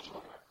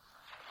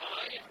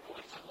am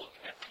going to look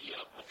at the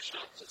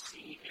bookshop to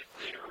see if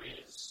there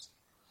is,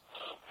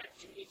 I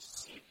do need to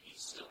see if he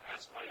still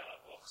has my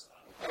books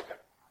on. Okay.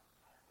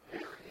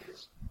 There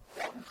is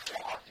one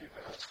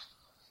archivist,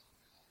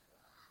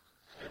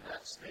 and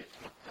that's it.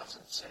 It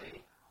doesn't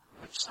say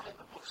which side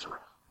the books are on.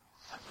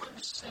 I'm going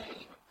to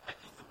say, I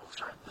think the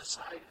books are on this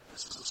side, and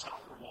this is a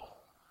solid wall.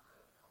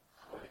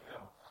 There you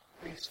go.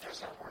 These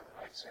just are where the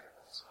night center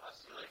is. I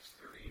see like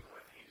 3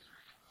 when he's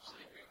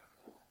sleeping.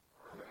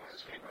 All right.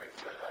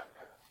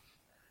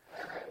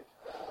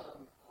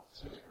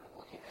 So you're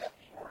looking at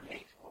the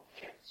ornate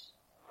bookcase.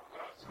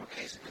 The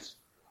bookcase is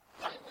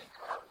finely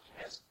carved.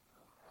 It has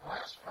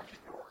glass fronted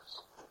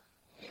doors,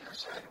 either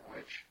side of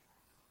which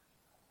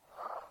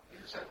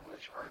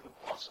are the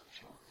butts of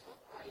 2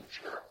 flying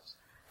cherubs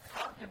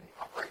carved in the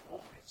upright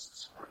openings that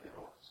support the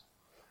doors.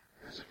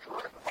 There's a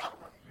drawer at the bottom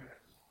of the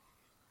unit.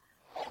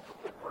 All the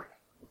woodwork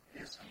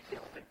is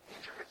detailed in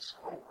intricate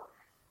scrollwork.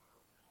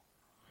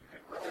 You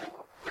can really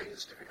look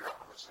praise to figure out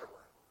how much they're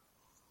worth.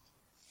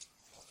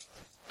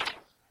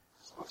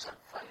 This looks like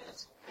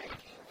finance and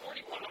banking.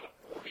 41 out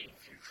of 40. A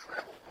few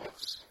travel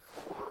books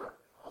for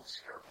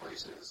obscure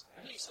places.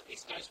 And he said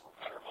these guys were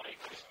better money.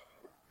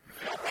 You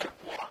feel like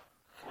what?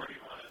 41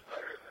 is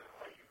better than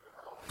what you could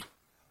call.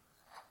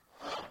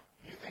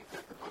 You think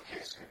that the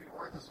bookcase could be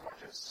worth as much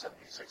as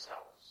 $76?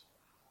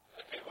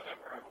 Okay,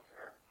 whatever, I don't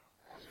care.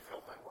 Because you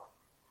felt like what?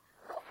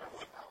 Rough and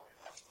what now?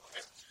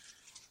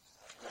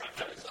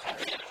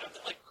 I'm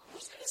like,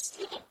 who's going to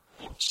steal a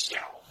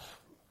bookshelf?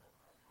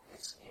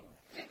 It's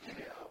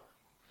indicative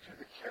to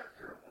the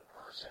character of the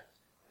person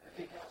that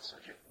they have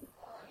such a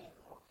fine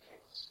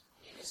bookcase.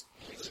 It's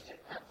to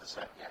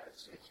emphasize, yeah,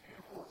 it's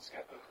beautiful. It's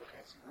got the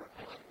fancy wood.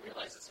 I didn't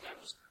realize this guy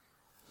was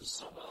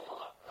so well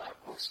off.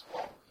 Books,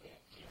 well,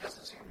 he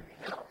doesn't seem to be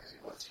now because he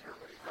lives here,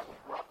 but he probably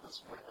brought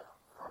this with him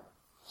from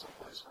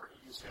someplace where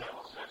he used to have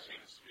Also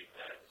seems to be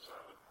dead, so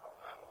I would call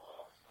that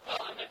off.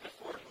 Well, I meant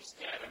before he was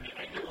dead. I mean,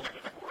 I knew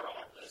him before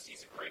all this.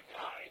 He's a great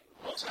guy.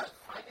 Books on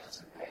finance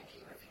and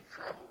banking, a few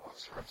travel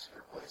books for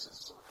obscure places,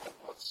 so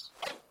what's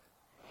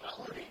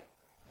including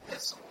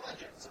myths and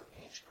legends.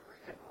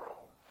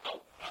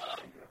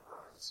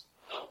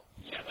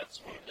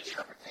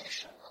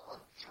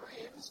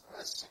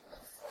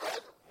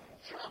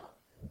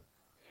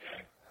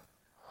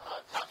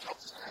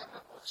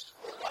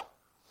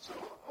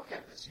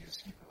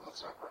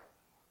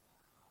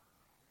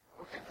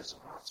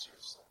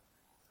 monsters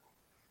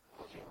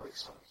looking like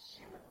some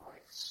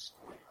human-like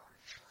squid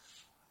creature.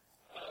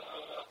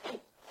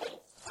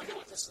 I know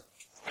what this is.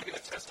 I'm going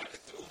to test out the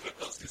Cthulhu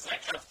Mythos because I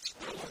have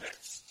no limit.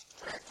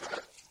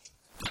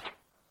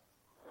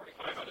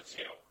 45 out of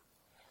 2.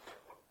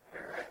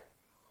 Alright.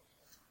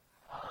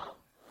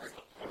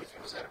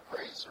 Was that a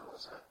praise or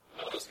was that?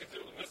 No, it was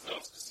Cthulhu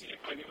Mythos to see if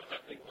I knew what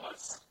that thing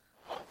was.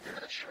 You're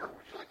not sure.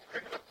 Would you like to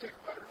pick it up, take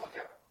a better look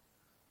at it?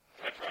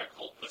 Can I try a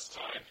cult this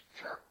time?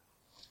 Sure.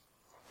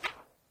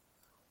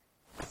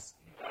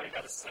 Now I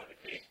got a 70.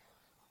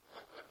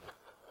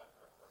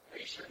 Are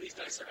you sure these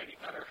dice are any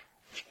better?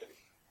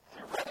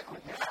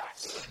 Theoretically,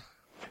 yes.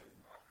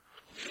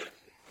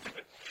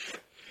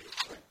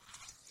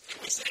 Can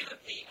we say that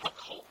the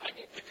occult, I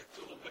think the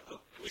Cthulhu Mythos,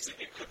 can we say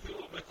the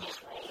Cthulhu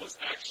Mythos roll was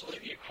actually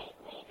the occult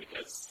roll?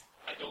 Because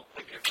I don't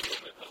think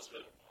Cthulhu Mythos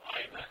would apply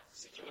in that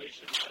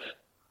situation, would it?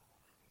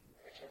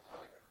 I can't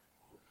tell you.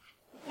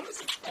 What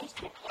is it supposed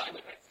to apply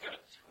when it's got a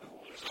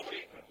tool? There's no way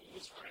it can be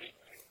used for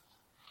anything.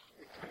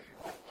 It could be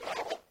one.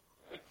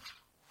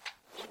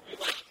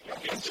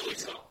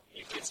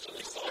 You can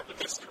instantly solve the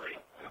mystery.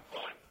 Have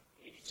fun.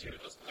 82,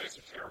 those dice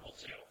are terrible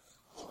too.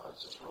 Well,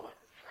 it's just really.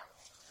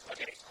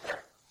 Okay.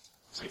 Alright.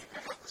 So you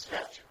pick up the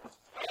statue. No,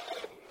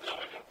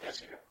 I don't.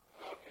 Yes, you do.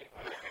 Okay,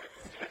 but I got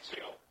a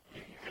statue.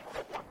 You can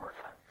roll one more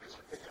time because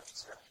we're picking up the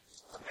statue.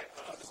 Okay,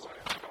 this one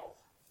is a gold.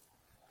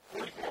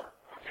 44.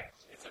 Okay,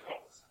 it's a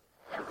gold.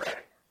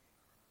 Alright.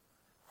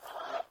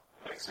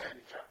 Make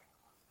sanity check.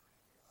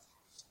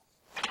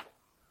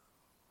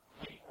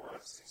 84,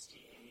 60,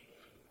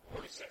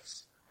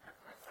 46.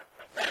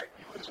 Alright,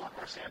 you lose one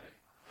more sanity.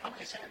 How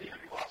many sanity have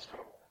you lost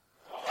total?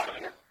 Oh,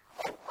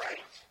 right.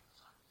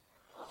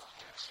 Oh,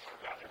 gosh, I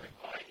forgot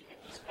everybody. You can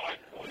lose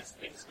 5 points,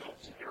 things go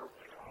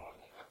terribly wrong.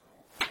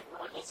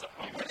 Regardless of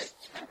how You much. get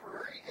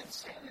temporary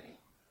insanity.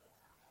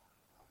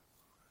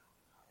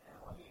 And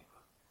let me,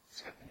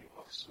 it's got the new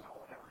book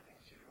smell and everything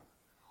too.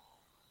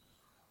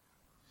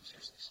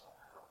 Seriously, smell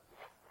that.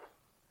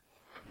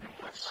 New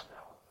book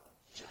smell.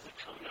 Does it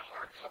come in a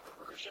hardcover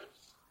version?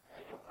 I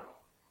don't know.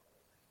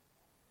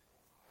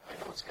 I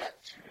know it's got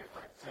two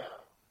different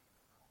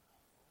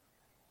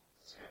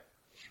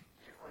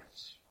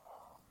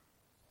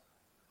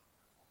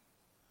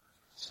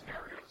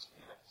scenarios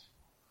in it.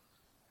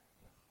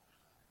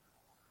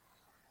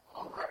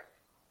 All right.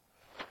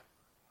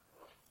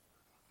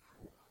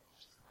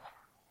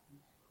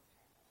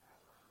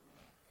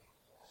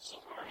 So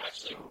far, I'm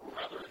actually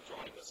rather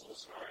enjoying this little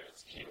story.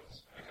 It's cute.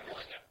 I kind of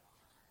like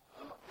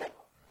it.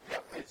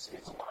 Yeah, it's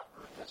a lot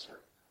for a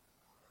mystery.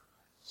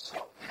 So,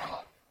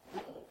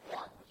 roll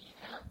one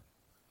d10.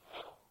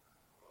 Oh,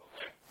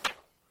 okay.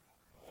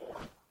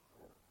 4.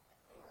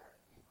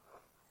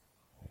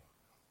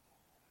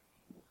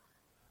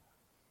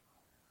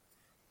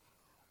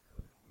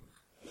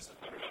 This is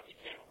better not be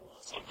cannibal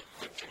or something.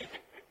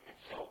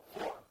 So,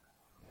 4.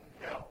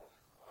 No.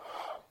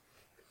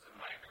 It's a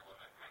minor one,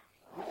 I think.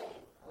 Roll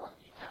one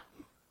d10.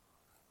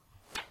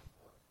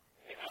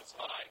 Hey, that's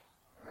 5.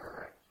 All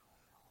right.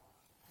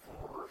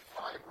 For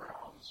 5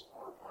 rounds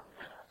or 1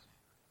 minute,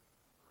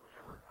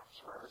 whatever comes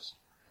first,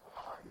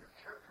 your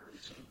character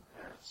is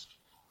convinced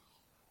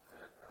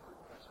that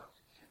everyone is up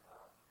to keep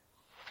up.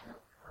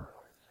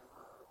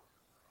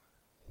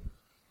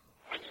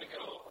 I'm going to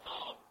go,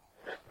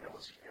 That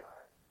nosy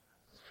guy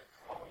is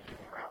following you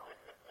around.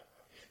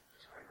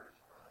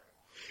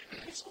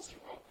 he's supposed to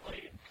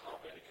role-play in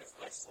combat against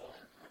myself.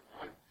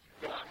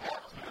 You're not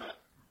half that,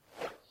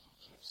 but he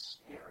keeps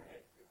staring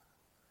at you.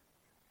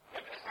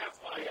 I'm going to have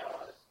my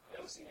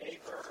nosy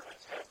neighbor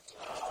attempt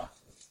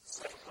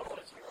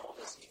psychology roll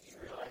to see if he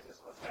realizes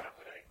what's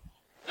happening.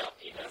 No,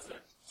 he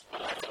doesn't.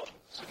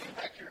 So get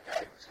back to your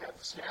guy who's got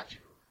the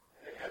statue,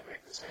 and they had to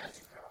make the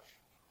sanity touch.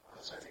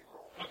 What does that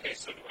roll? Okay,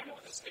 so do I know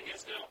what this thing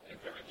is now? At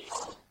the very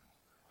least.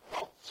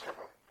 Well, sort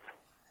of.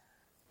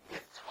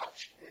 It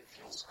touched, it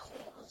feels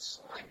cold and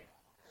slimy.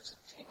 There's a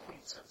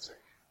tingling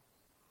sensation.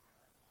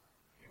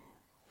 You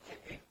get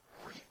a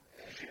brief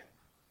vision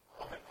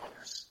of an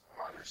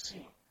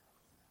underseen,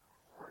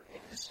 where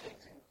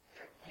indistinct and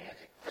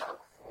gigantic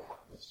dark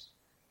forms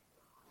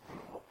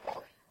loom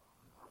above you,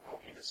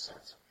 provoking a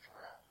sense of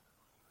dread.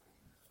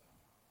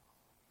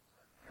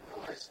 You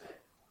realize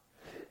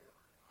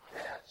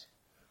that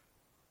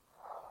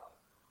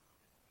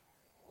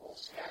little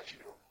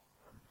statue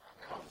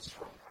comes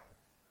from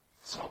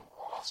some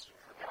lost and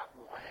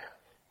forgotten land.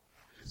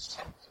 It is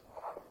sunk to the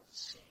bottom of the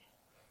sea,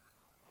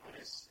 but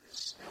is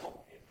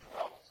still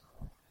indwelt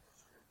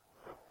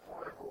the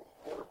horrible,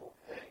 horrible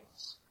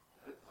things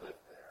that live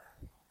there.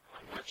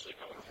 I'm actually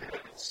going They've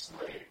through been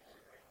enslaved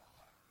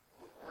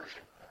with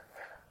worship like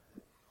that.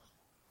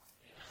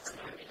 It's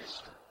not a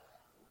history.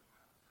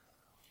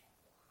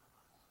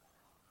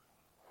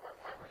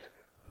 Why would it?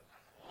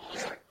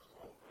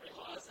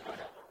 realize that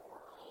another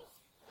world.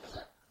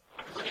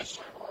 I'm pretty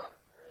sure.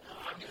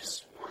 I'm going to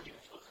swear you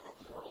to go through a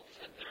portal to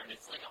get there, and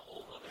it's like a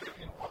whole other.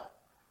 In what?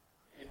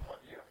 In what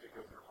do you have to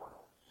go through a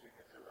portal to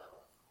get through that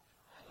one?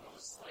 I don't know,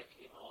 it's like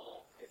in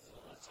all.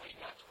 That's how you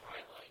got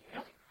Twilight.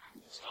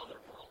 There's other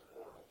world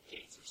portal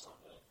gates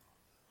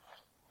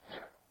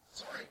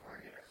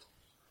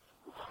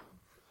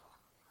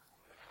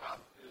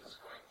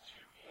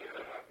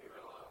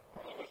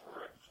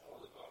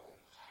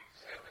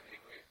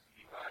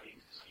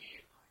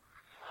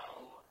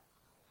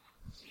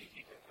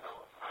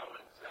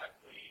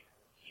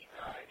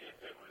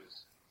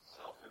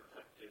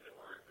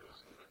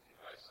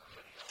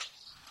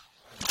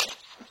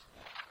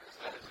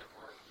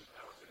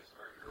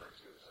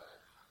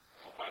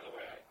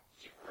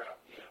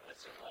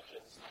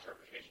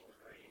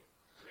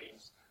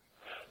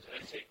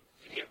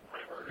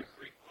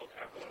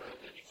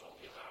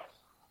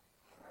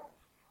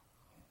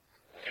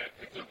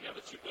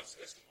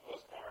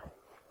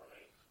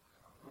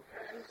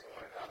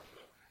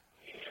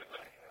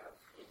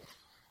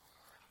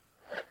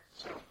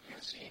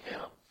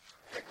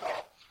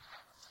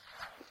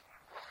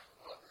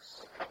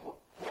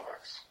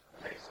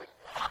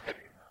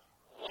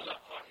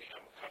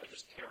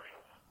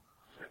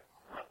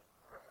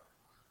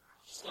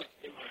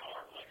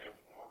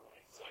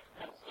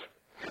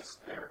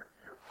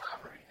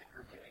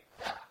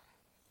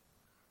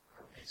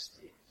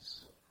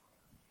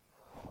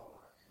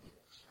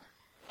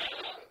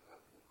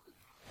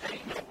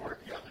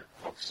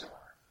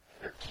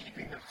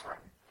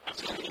I'm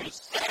still going to do a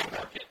stock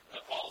market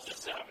that falls to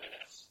 7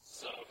 minutes.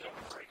 So don't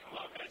worry, come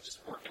on, man. Just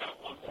work it out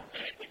one more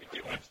minute. You can do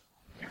it.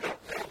 You don't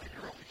know that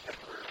you're only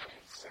temporarily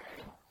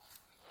insane.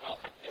 Well,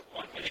 if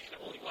 1 minute can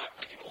only last,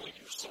 I can only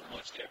do so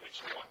much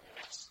damage in 1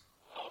 minute.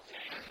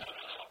 Okay, no.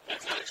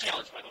 That's not a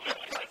challenge, by the way.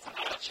 That's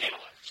not a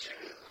challenge.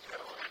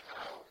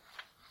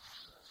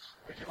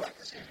 Would you like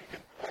to see if you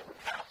can pull the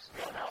caps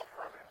gun out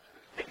from it?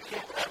 It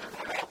can't ever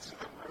get out to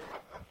the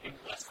moon. In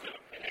less than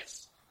a minute.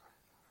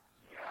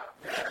 Yeah,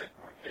 very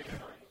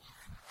ridiculous.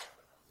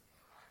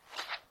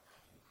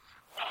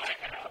 I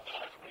have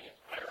 20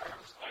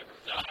 firearms. I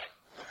would die.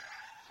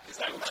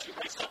 Because I would shoot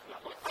myself with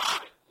one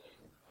bullet.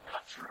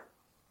 Not true.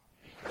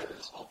 Because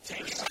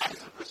the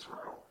size of this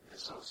room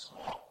is so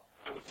small.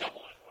 I would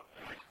double it.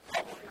 You would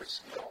double your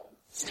skill.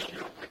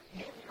 Still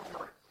within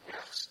your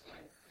dex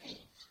in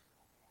feet.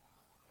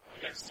 My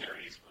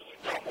dexterity is really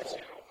double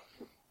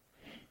too.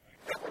 You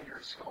double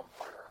your skill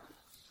fire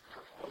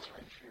for close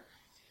range here.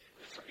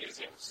 For me, it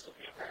would still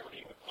be a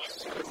parody with my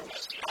So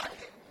it's time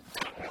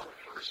for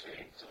first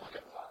aid to look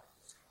at that.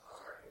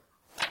 All right.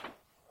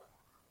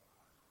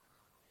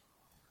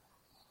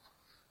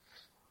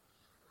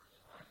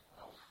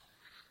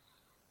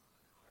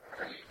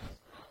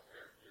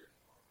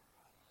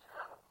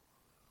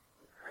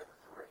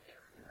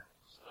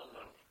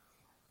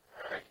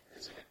 Alright,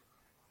 is it?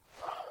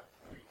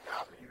 We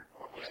copy your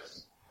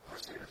yes.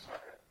 First aid or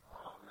second?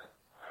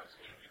 I was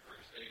going to do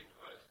first aid,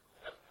 but it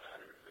doesn't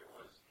matter if it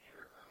was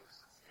either of those.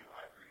 It's too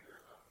high for either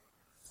of them.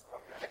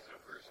 Okay. So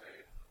first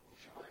aid.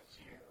 Would you like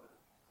to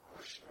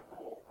push the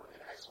rule with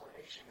an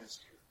explanation as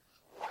to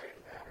why it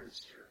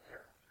matters to your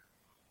character?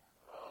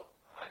 Well,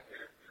 my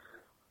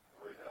character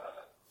would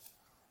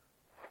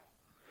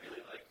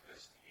really like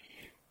this to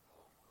be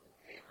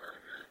a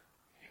murder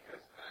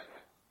because then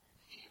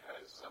he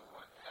has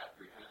someone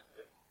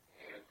apprehended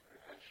and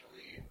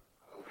potentially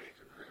a way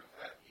to prove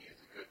that he is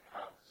a good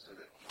cop so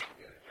that he can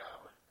get a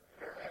job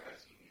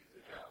because he needs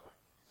a job.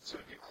 So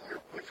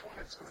declare which one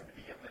it's going to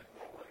be and then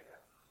roll it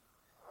in.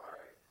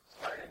 Alright.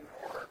 Starting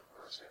or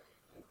first aid.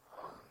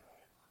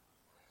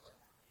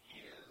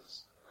 He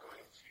is going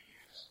to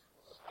use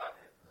spot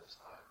hit this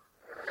time.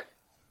 Alright.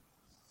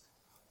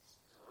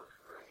 To look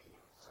for any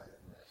inside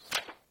of this.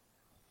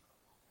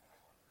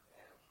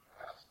 And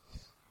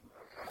passes.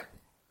 Okay.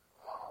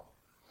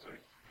 So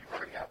you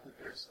already have that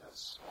there's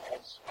those small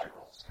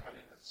spirals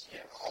coming in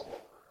skin all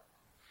over.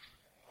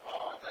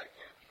 That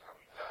can't be how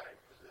he died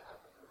because it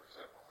happened over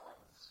several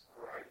months.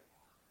 Right.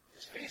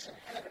 His face and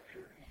head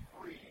appear to be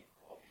free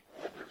of the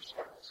older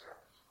spiral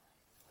scars.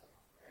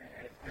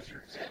 And as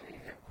you're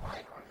examining him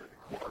right under the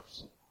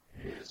corpse,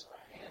 is a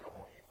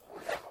handle he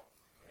pulled out.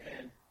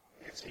 And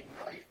it's a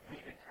knife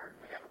made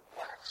entirely out of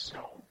black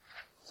stone.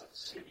 It's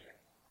obsidian.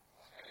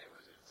 And it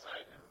was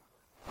inside him.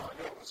 No,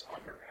 it was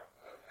under him.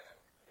 Okay.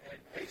 And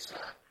based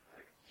on,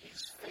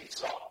 he's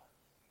face off.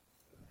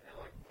 And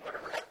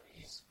whatever happened,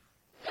 he's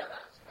dead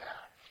on his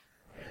back.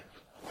 And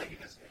the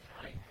blade is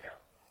behind him.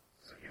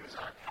 So he was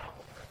on top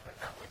of it, but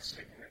not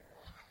sticking it.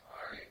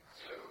 Alright.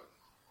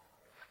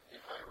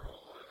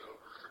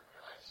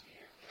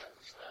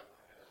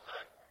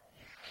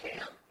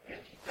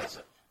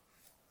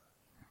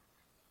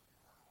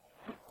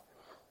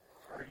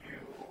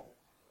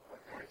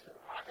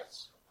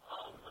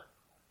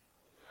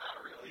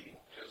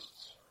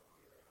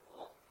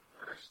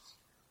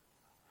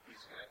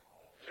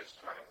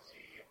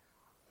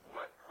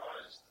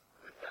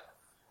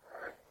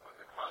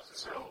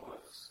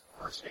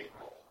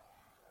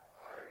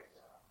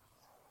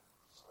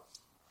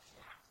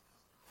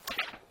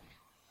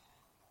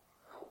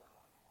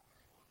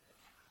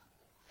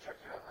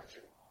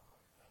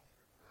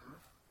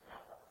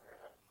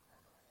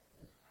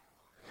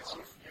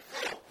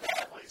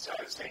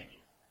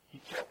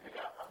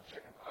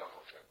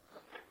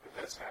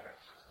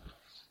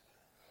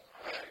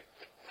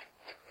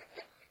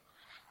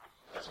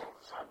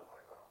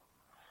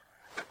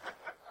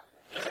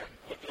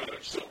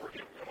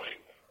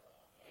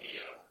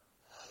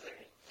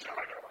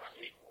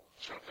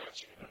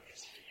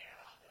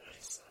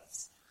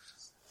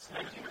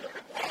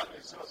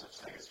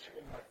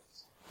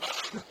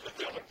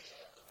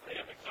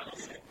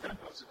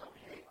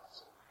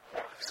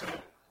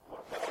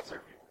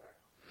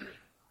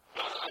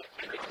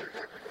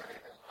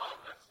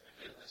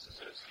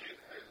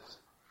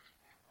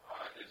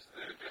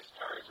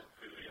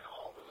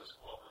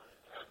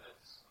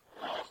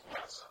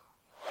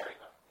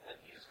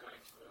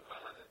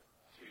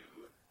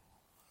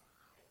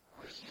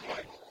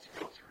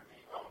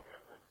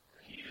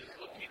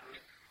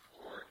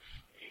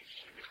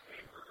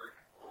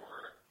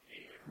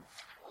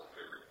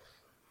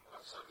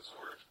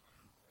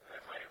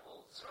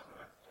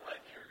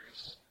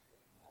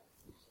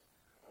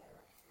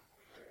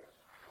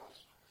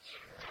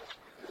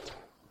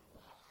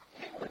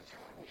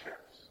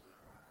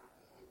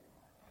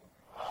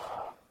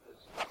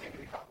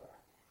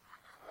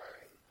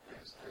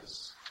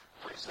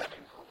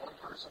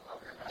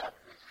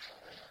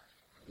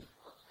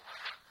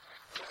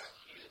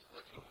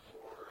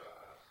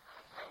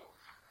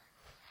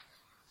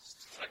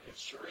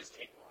 sure is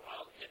taking a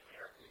while to get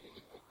there.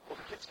 Well,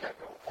 the kids got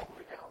to go all the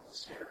way down the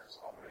stairs,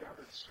 all the way down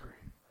to the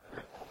street,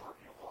 and then over a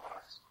few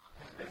blocks,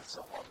 and then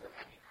someone that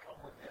can come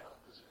with them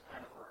because it's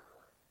kind of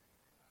burglary.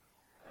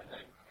 And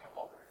then come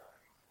all the way down.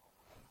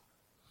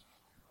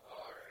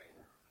 All right.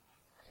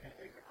 And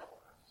take a couple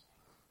minutes.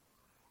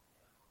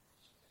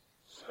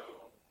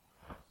 So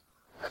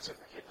That's if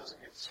the kid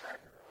doesn't get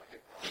distracted.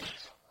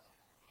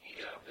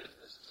 the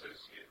business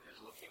associate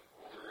is looking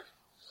for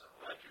some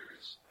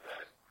ledgers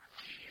that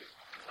he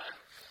lent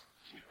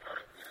to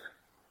Gardner.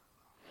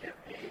 Give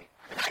me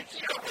an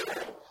idea.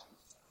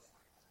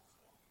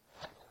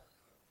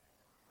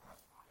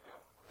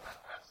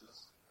 Passes.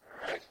 All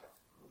right.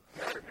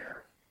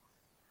 Gardner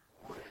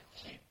would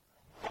keep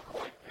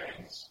book-like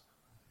things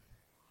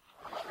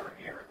under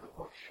near the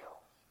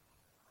bookshelf.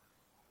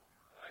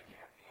 I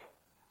can't be.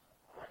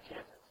 Why can't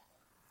it?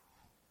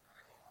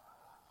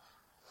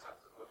 It's not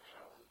the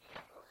bookshelf. We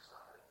can't focus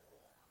on it.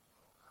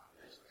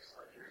 Business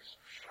ledgers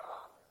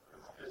shop.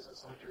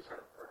 Business ledgers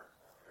are for.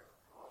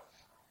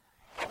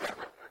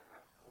 However,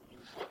 when you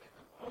look at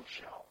the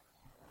bookshelf,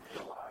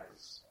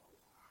 realize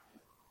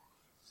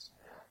it's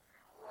not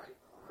quite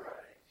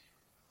right.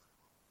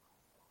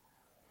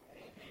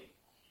 Maybe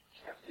he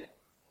kept it.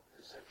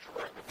 There's a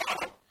drawer at the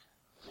bottom.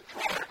 There's a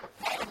drawer at the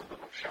bottom of the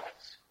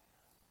bookshelves.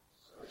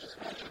 So just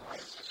imagine why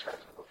it's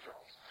described the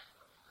bookshelves.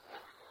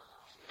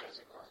 You guys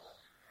ignore that.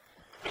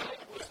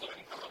 I was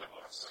looking for other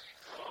books.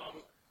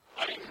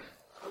 I'm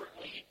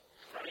currently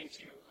trying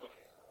to,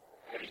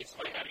 it's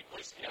my happy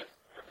place yet.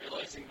 I'm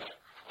realizing that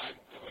I'm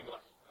going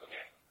like,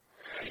 okay,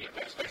 I get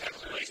back to my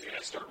happy place and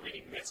I start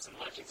reading myths and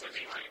legends. I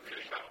mean, I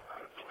really don't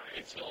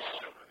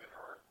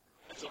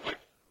until my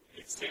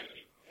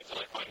insanity, until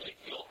I finally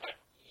feel at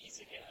ease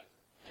again.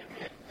 Give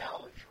me a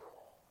knowledge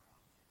roll.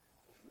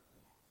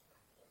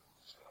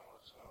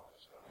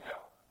 Yeah.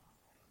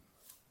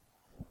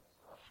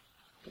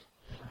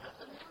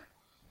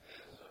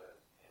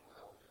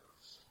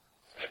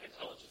 I have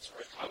intelligence,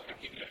 right? How can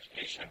I give you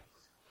education?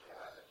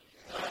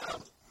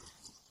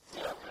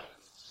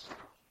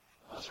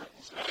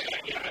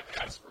 Yeah, I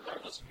pass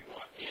regardless if you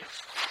want it.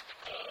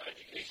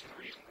 Education,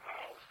 reason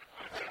how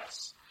I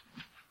pass.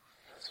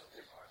 That's what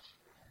they want you.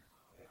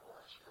 They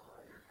want you to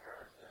run your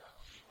card down.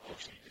 Oh,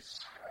 Jesus.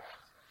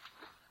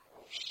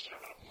 Oh,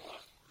 shut up.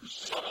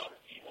 Shut up,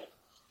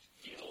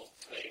 evil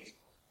thing.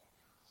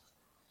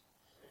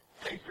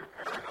 Think you're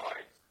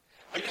paranoid.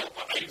 I know,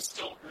 but I am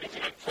still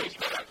reading. I'm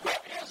pointing at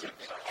What has it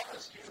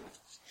caused you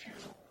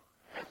to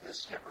have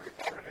this temporary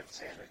part of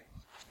insanity?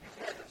 You've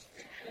had this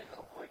vision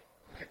of like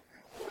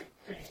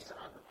things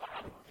on the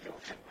bottom of the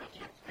ocean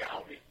looking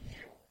down at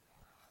you.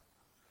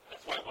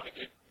 That's why I want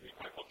to read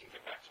my book and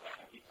get back to my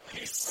happy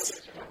place.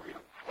 Because you're going to read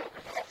a book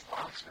about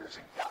monsters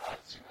and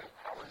gods who have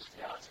powers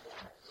beyond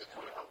humans. It's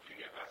going to help you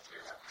get back to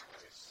your happy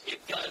place.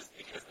 It does,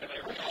 because then I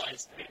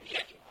realized maybe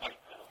I can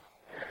fight them.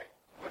 Alright,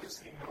 what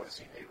is the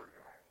nosy neighbor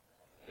doing?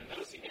 The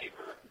nosy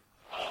neighbor,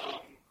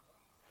 I'm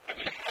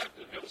going to have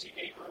the nosy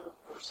neighbor,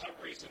 for some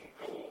reason,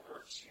 go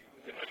over to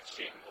the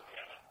nightstand and look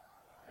at it.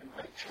 And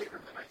nightshade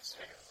or the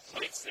nightstand?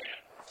 Nightstand.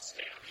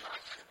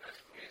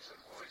 Investigation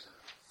poison.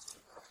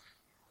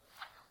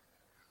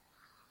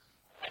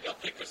 I don't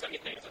think there's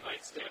anything at the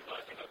nightstand, but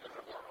I think I'll give it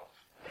a whirl.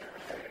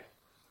 Okay.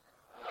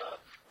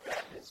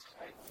 That is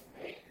tightly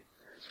made.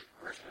 There's a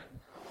griffin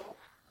pillow.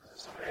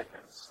 Somebody had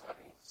been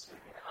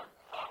sleeping on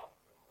top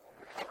of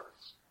the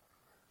covers.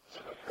 So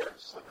a pair of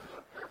slippers and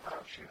a pair of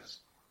brown shoes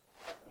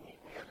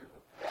neatly under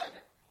the bed.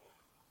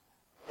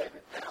 And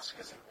the desk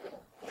is an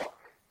old book.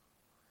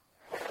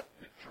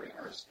 The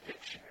Dreamer's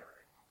Dictionary.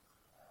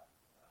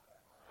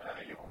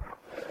 You open up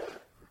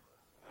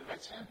the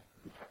nightstand.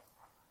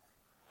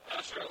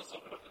 Sure, let's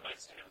open up the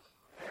nightstand.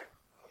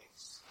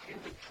 In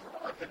the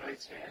drawer of the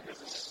nightstand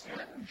is a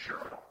Stanton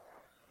journal.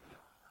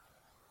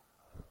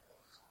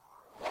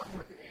 Along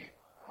with a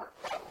quart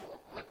bottle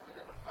of liquid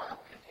and a vial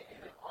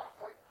containing an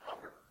off-white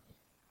powder.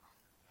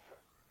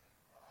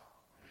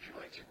 Would you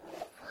like to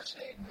roll first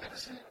aid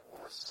medicine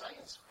or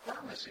science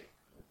pharmacy?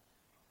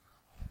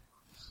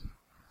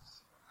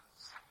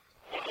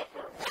 No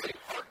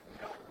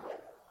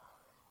roll.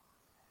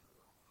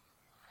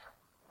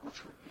 Which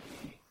would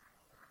be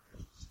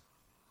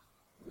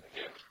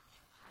Again,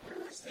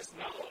 where is this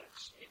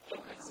knowledge? It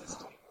don't exist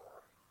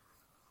anymore.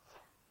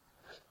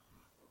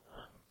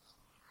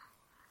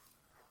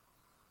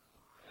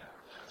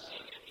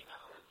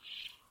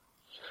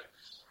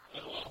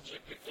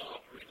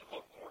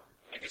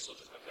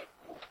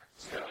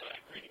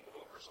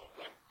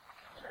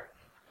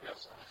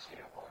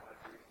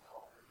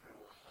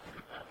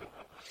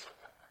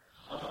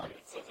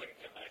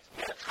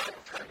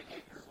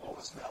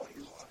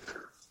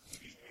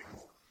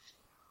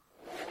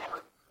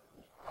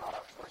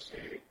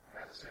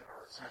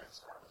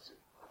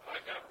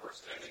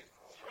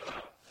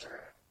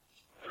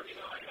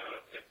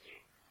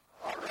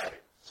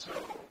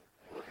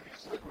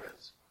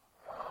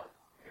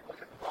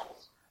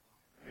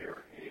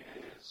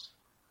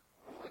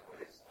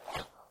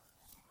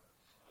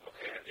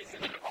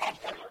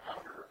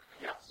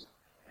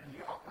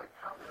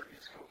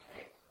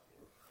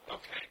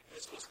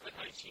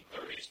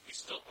 1930s, we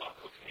still thought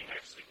cocaine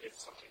actually did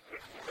something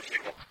good for you.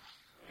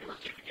 We were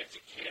giving it to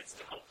kids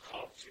to help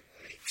calm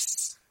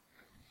things.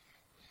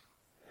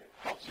 It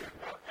helps you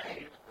about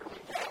pain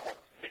really well.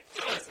 It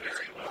does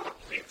very well.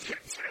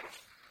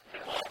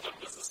 And all of them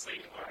was the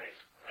same way.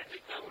 I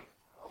think that one.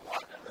 A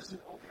lot of them is an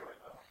opioid,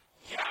 though.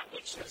 Yeah,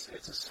 which is.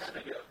 It's a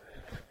sedative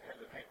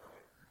and a pain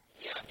relief.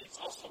 Yeah, it's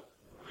also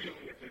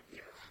really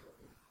addictive.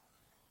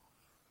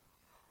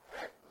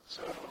 Right.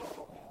 So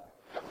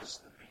that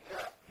was the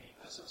BF, the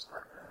business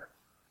partner.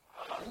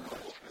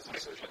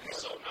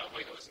 So now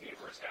Michael is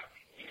neighbors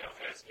happy. He now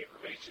has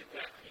information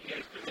that he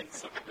has been in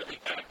some really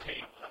bad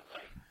pain one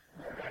night.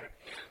 Right.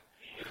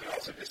 And he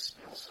also just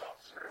steals stuff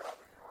straight out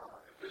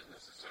of the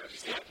business association.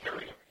 He's not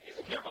carrying him. He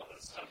doesn't care about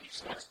this stuff. He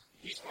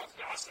just wants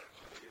gossip.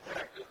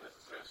 That business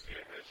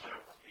associate that showed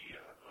the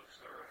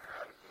bookstore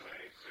out of the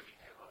way so he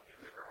can look in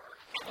the drawer.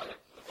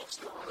 The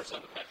bookstore is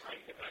on the bed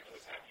trying to get back to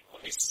his happy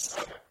place.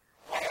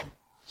 Okay.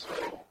 So,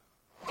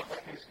 what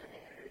that is going to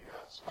be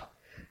a spot.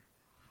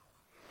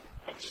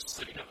 I'm just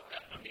sitting on the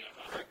bed. I mean, I'm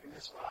not Right in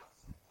this spot.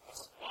 a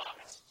spot.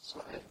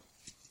 So then,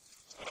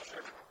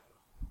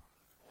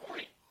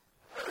 Morning.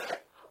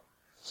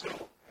 so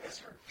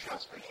as you're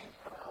just waking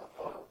out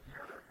of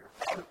your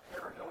bout of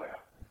paranoia,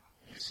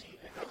 you see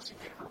the nosy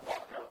neighbor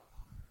walk up,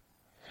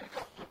 pick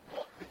up the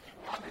book that you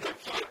wanted to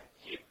find.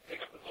 He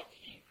picked up the book.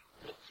 He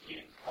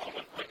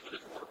went right to the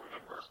drawer,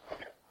 remember?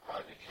 Okay.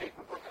 Did you take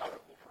the book out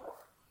of the drawer?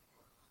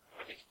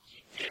 I think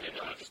he did, and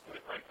I just put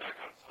it right back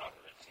on top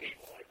of the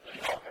table, I think.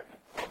 Okay.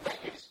 In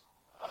that case,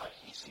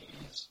 he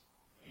sees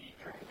the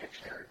Drinking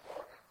Dictionary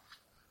book.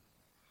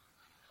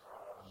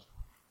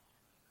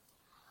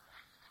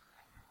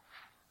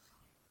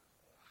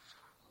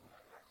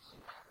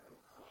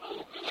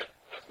 Oh, good.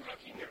 That's what I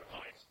came here to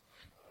find.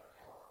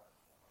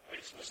 I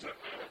just wish that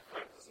my old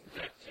friend wasn't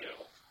dead, too.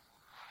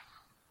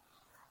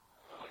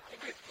 Oh, I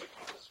think I clicked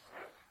on this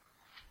friend.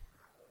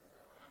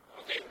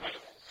 Okay, my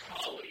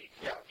colleague.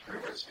 Yeah,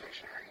 through his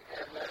dictionary,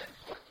 and then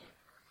he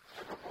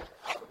took a book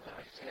out of the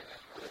nightstand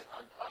and put it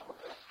on top of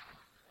it.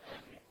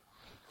 And the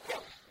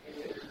book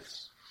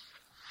is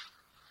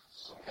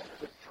some kind of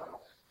a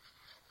journal.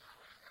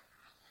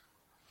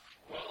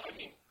 Well, I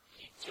mean,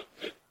 he took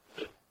the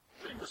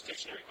Dreamer's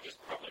Dictionary, he just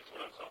probably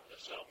put on top of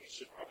the shelf. He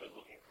should probably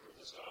looking through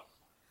the stuff.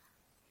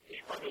 He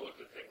probably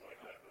looked at things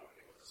like that. I don't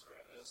know what this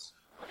crap is.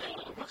 Okay,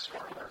 the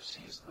bookstore owner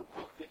sees the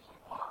book that he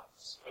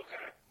wants.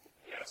 Okay.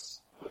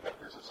 Yes. But then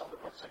there's some other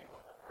books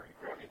anyway. Are you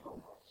grabbing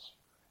notebooks?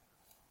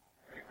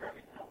 Are you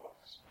grabbing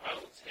notebooks?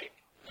 I'll take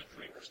the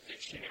Dreamer's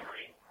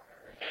Dictionary,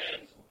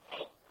 and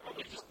I'll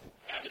probably just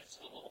add it to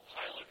the little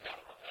pile I've got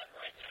on the bed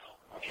right now.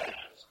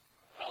 And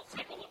I'll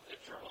take a look at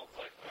the journal,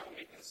 like,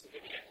 maybe this will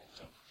give me a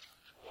hint of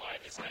why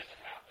this had to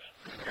happen.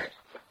 Okay.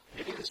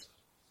 It is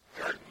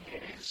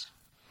Gardnier's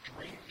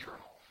Dream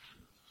Journal.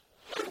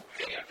 Oh,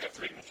 hey, I've got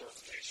dream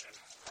interpretation.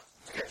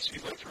 Okay, so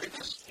you'd like to read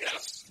this?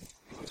 Yes.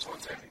 This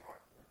one's anyway.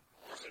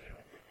 Of course I do.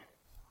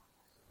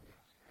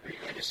 Are you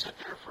going to sit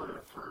there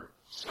for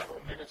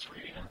several minutes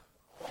reading it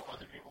while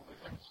other people do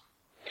things?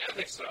 Yeah, I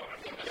think so. I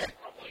mean, that's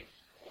probably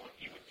what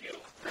you would do.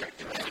 Great.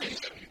 In that case,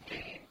 you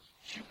gain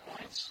 2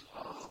 points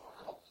of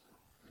occult.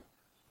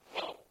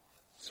 Well,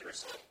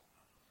 seriously.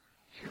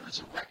 Here is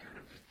a record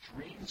of the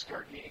dreams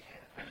Gardnier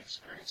had been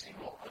experiencing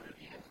while under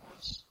the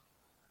influence.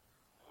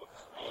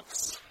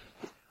 Books.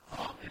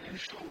 An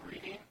initial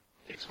reading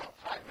takes about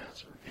 5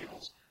 minutes and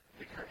reveals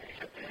that Gardnier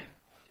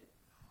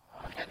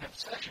had an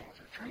obsession with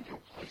returning to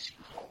a place he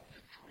called the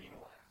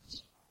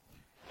Dreamlands.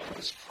 He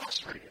was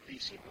frustrated that he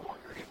seemed no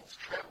longer able to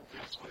travel to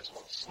his place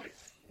while asleep.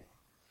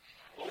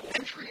 Well,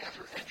 entry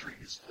after entry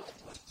is filled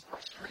with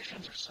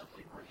frustrations or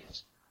simply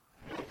reads,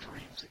 "No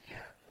dreams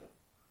again."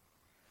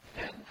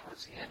 Then,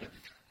 towards the end of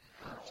the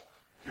journal,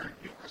 there are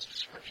numerous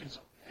descriptions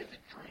of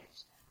vivid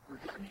dreams where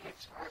Gardnier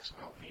talks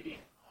about meeting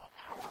a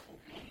powerful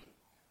being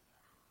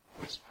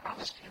who has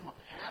promised him a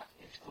path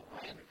into the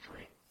land of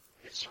dream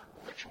if certain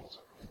rituals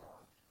are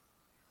performed.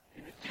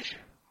 In addition,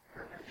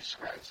 Gardner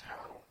describes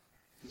how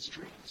his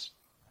dreams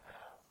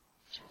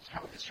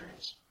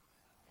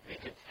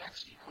make a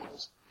text he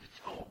calls the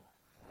tome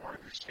more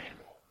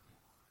understandable.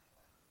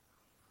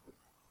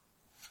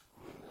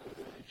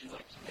 Would you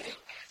like to make?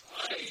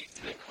 I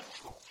think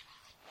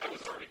I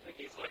was already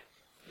thinking, like,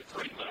 the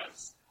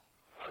Dreamlands.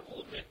 I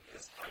will admit,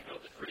 because I know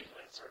the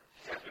Dreamlands are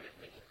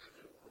definitely in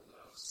canoe with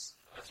those.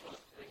 That's one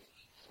of the things.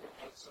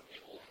 One of some of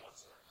the old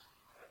ones,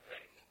 I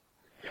think.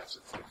 Yes,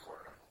 it's in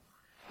Florida.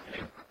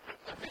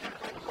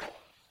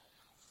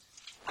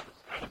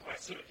 Out of my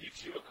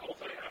 72 occult,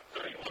 I have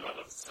 31 out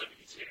of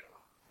 72.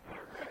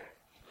 Okay.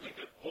 I think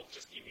the book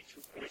just gave me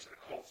 2 points in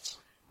occult.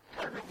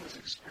 Gardner was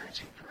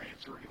experiencing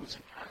dreams where he was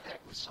in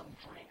contact with some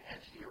dream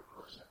entity or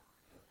person,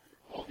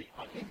 while the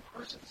unnamed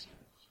person seemed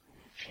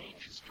to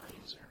change his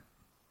dreams or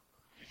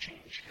to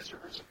change his or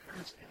her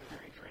appearance in the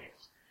very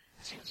dreams.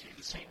 It seems to be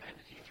the same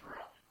entity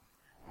throughout.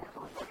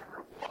 However,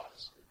 whatever it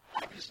was,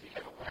 obviously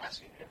had a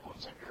lasting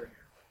influence on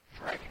Gardner,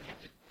 driving him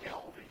to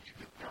delve into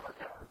the dark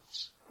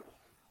arts.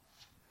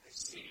 I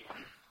see.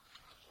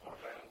 Oh,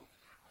 man.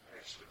 I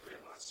actually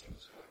realized he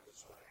was going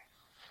this way.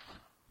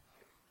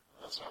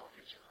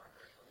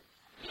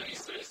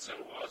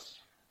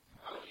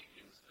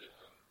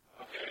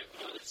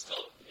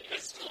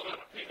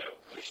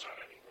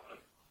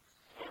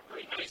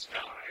 nice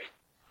guy.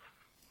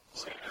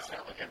 So it's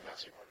not like I'm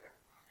messing with him.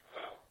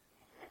 Well,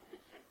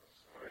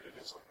 Or it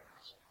is like I'm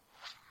messing.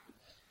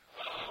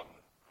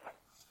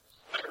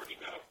 I already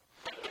know.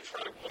 I'm going to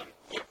try one.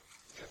 I'm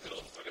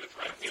going to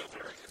try a Hail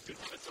Mary because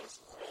people have done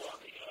some roll on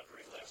the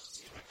green list to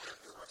see if my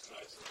character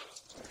recognizes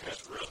it.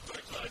 Just real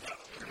quick, I got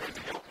it. You're going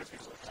to help if you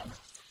look at it.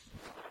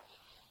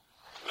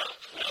 No,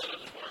 it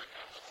doesn't work.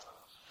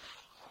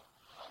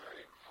 All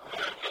right.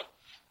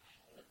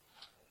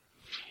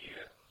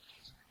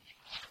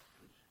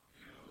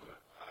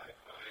 I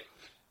find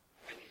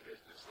any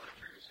business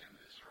ledgers in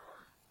this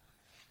drawer.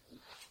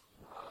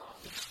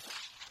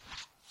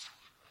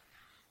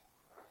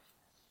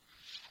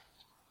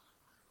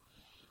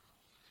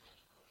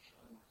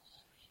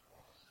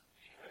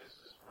 Because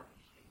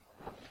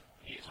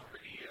he's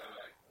pretty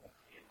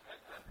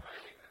intent on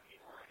finding them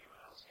before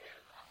anyone else can,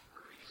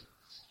 for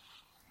reasons.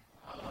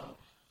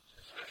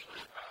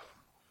 Especially about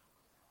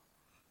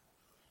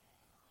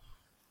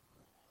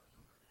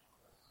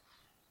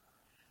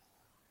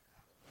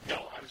No,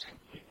 I was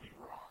completely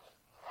wrong.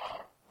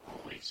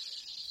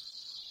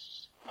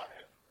 Police got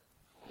it.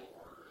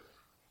 Or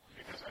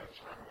because I was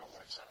wrong about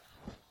myself.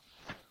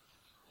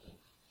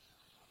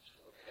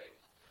 okay.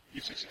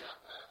 You succeeded.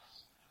 Not that.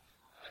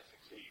 I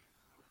succeed.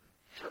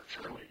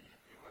 Surely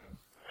you would have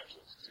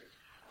eventually succeeded.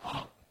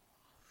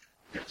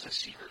 There's a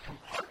secret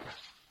compartment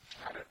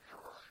at a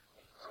drawer.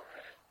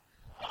 Okay.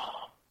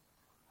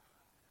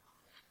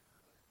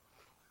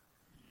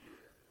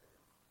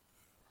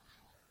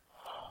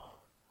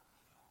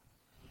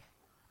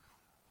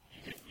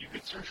 You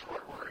could search for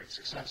it where a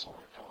successful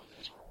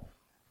intelligence roll.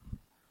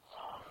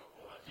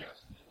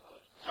 Yes.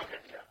 Okay,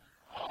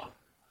 yeah.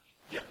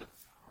 Yeah,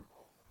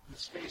 the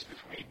space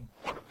between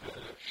one of the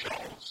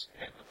shelves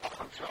and the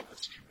bottom shelf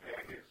that's too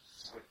big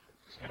is like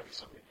there's got to be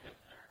something in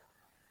there.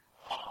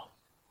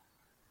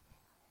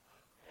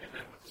 And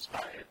then with the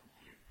spy,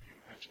 you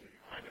eventually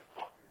find a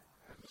button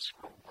and the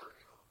scroll work.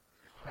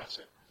 You press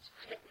it, it's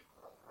click.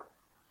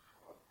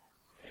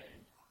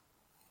 And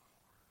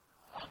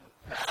on the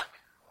back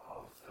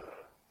of the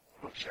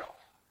bookshelf,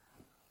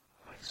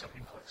 like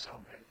something clicks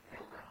on and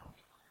you go around.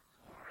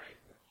 All right.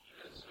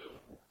 And so,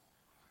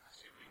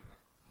 assuming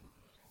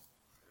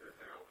that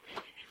there will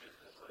maybe be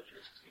business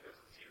ledgers because he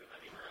doesn't see them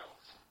anywhere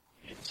else.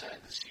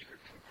 Inside the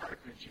secret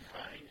compartment, you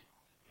find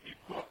a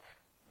book,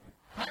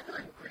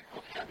 primary and great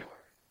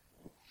vocabulary,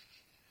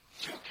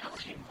 2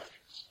 accounting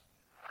ledgers,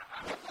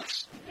 one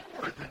that's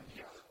newer than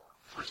the other one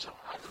for some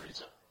odd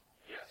reason,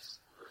 Yes.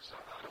 For some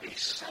a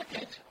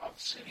second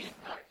obsidian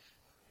knife,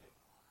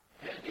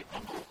 and a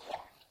bundle of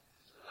cloth.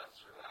 So that's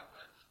where that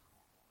went.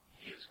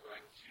 He is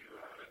going to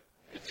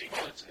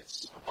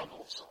It's a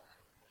bundle of silk.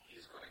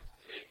 he's going to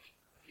take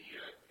the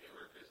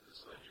newer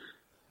business ledger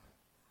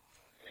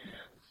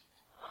and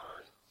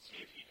see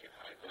if he can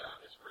hide down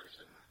this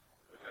person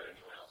without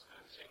anyone else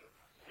noticing.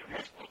 The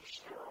actual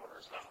store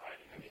owner's not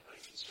hiding anything.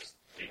 He's just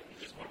taking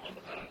this one on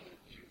the back.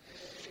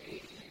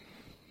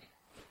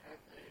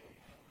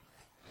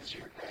 Does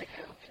your bag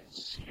have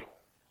conceal?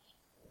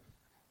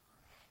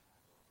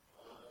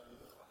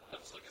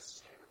 That's like a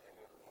standard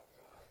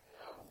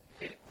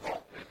thing.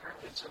 Well,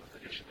 apparently in some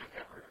edition they've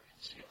got rid of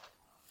conceal.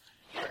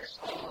 Yes.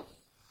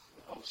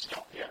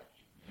 Stealth, yeah.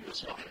 You do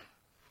stealth.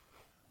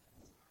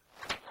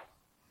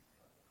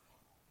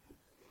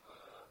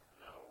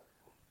 No.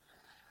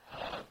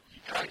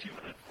 You try to,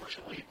 and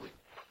unfortunately, we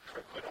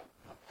try to put it on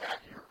the back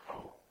of your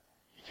coat.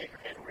 You take your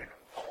hand away and it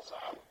falls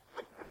out.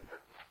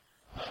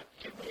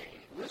 Give me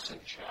a listen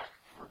check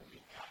for the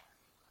meat.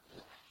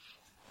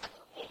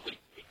 Well, the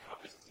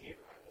cop isn't here.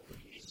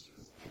 He's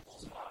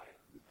people's spy.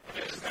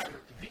 It doesn't matter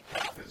if the meat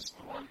cop is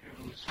the one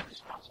who's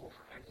responsible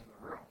for things in the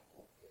room.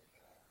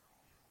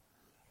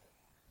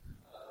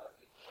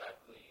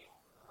 Exactly.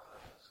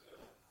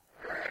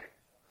 Right.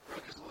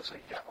 Because it looks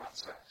like you got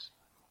lots of sex.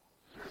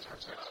 There's our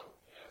sex.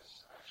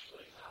 Yes,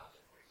 actually not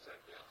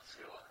exactly on the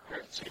skill.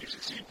 Right, so you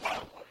succeed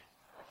wildly.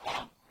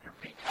 Your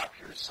meat cop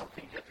hears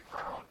something hit the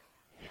ground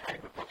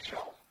behind the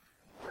bookshelf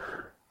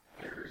where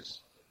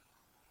there's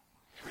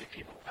 3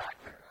 people back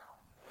there now.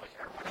 Like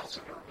everyone else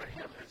in the room but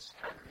him is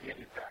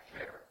congregated back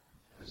there.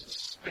 There's a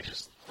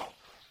suspicious thump.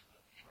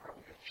 Should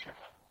probably go check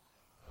it.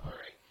 All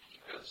right. He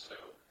does so,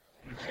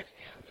 Right.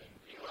 and then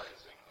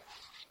realizing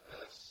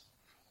this,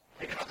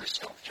 Make another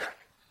stealth check.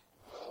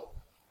 well,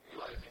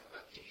 realizing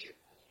that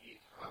the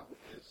cop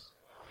is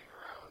coming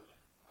around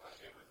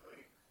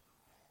assumedly,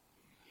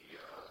 he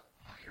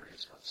Here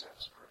is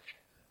footsteps approaching.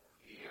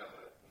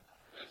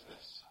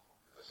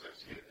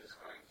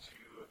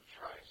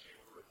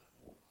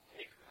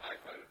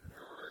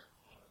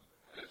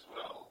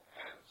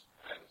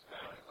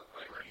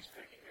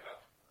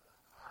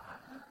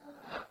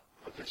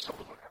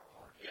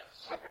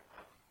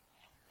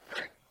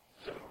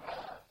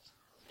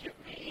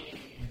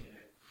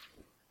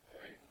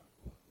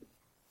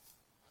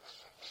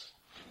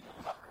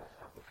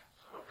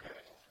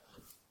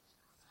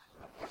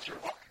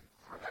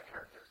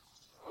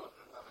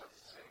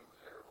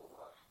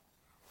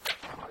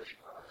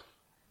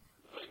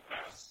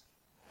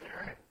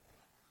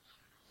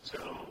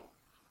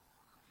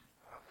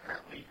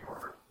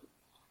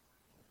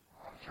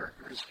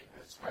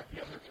 right,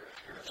 the other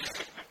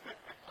character.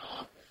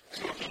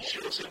 So if he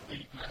shows him the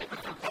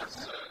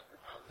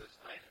this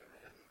knife in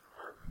the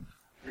apartment.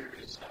 there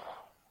is a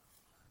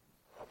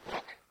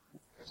book,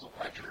 there's a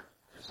ledger,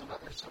 there's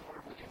another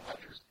similar looking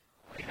ledgers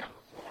laying on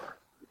the floor.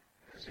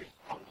 There's a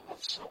bundle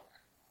of silk.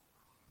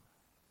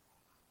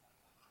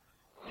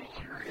 Are you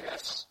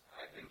curious?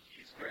 I think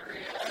he's very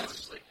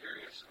honestly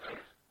curious about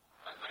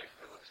a knife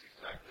that looks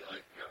exactly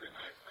like the other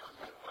knife found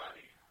in the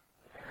body.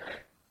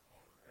 Alright.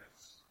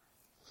 It's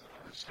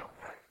another stone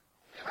knife.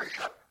 Very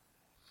sharp.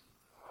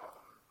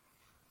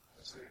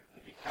 Is the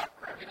cop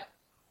grabbing it?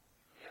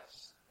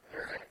 Yes.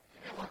 Alright.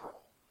 Give me a look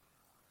roll.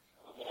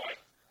 Oh boy.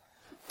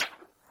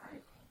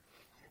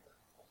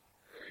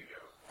 There you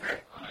go.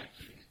 Alright.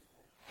 He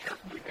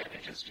carefully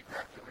manages to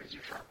grab the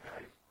razor sharp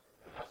knife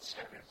without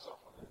stabbing himself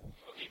with it.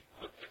 Okay,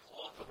 put the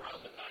cloth around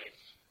the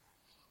knife.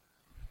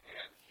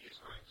 And he's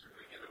going to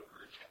bring it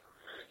over to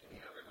compare it to the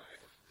other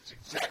knife. It's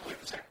exactly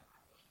the same.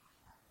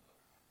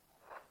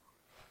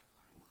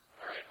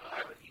 All right, Why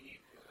would he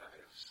need two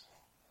knives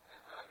and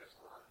not just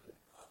one?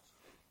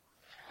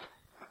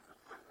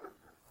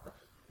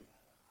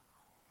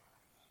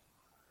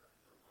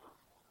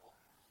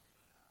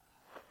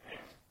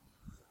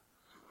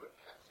 Who would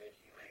have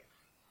taken like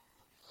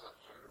some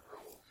sort of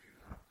role to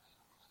come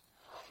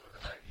up with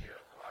an idea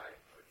of why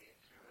he would need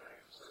two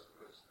knives as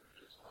opposed to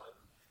just one?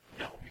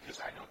 No, because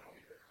I don't know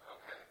either.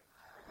 Okay.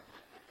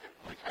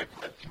 Like, I've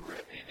read through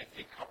it, and if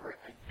they cover it,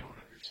 I don't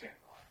understand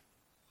why.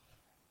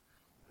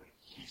 Like,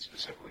 he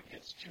specifically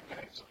gets two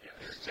knives of it.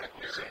 They're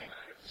exactly the same.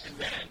 And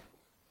then,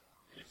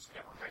 it's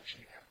never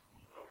mentioned again.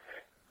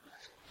 Okay.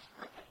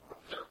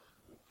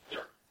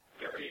 they're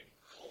very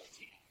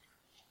culty.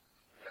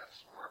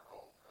 Yes,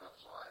 Markle.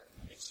 That's why.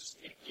 It's just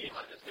it gave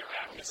it their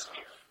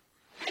atmosphere.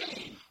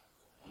 Hey!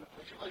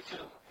 Would you like to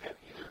have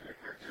either of your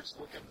characters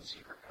look in the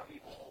secret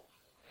cubbyhole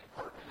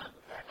compartment on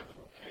the back of the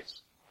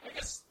bookcase? I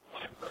guess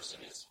my person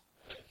is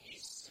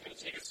he's going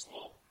to take a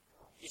slow.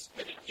 He's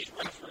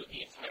run through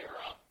the entire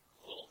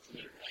little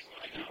clean thing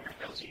right now. Your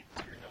nosy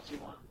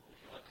one, would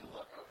you like to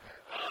look?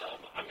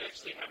 I'm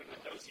actually having a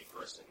nosy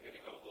person going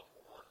to go look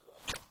for one.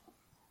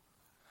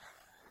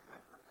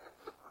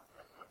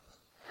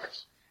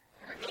 Yes.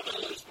 No,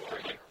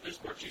 there's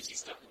more juicy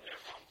stuff in there.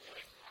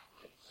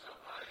 So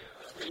my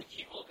Let's really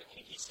keep all the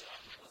kinky stuff.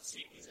 Let's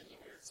see if he's any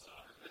weird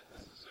stuff.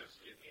 business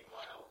associate,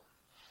 meanwhile,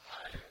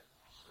 I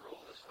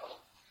rolled a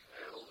spell,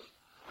 failed,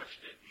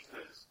 pushed it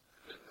because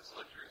the business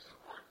ledger is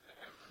important to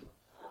him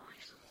for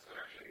reasons that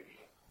are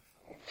shady,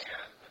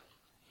 and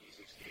he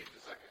succeeded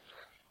the second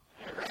check.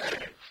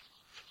 Alright.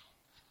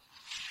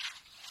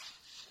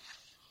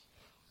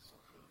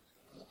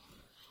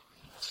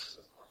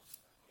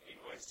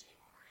 Anyways,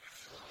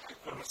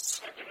 for a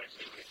second, I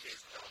think it is.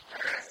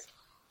 Alright.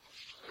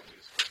 So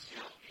he's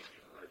concealed in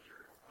the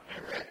ledger.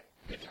 Alright.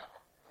 Good job.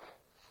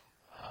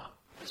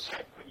 This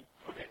time, when you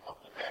put it up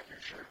the back of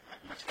your shirt,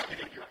 you tuck it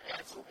in your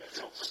pants a little bit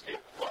so it'll stay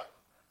put.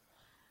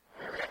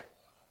 Alright.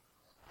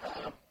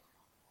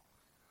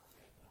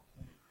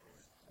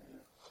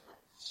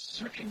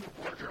 Searching the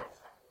wardrobe.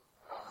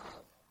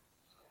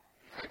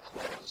 You got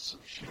clothes, some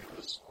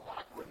shoes, a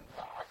locked wooden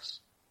box.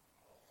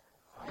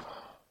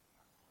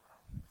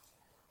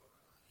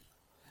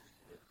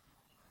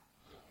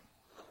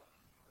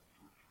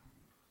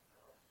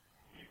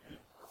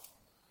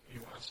 You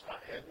want to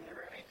spot hidden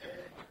or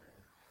anything?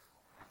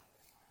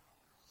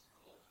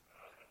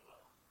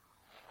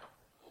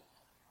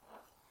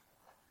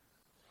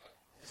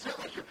 It's not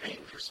like you're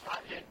paying for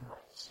spot hidden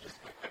rolls. Just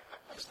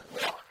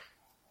look.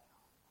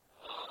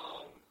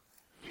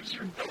 Use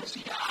your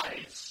nosy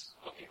eyes.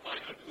 Okay, fine.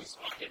 I'm doing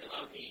spot hidden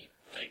on the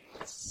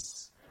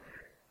things.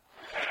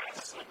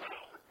 Pass somehow.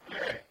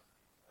 Alright.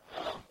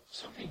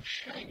 Something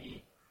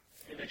shiny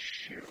in a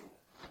shoe.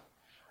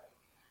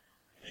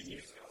 And you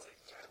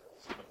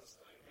I'm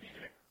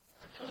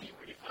telling you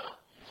what you found.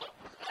 You look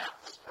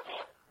fast.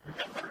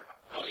 Remember?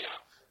 Oh,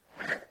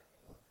 yeah. Alright.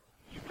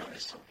 You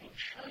notice something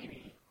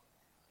shiny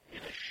in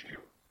a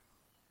shoe.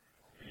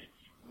 And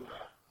you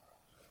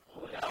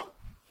pull it out,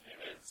 and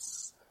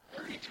it's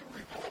 32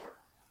 revolver.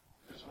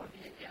 There's 1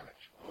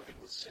 damage, loaded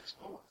with 6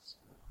 bullets.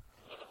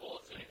 Are the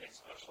bullets anything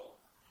special?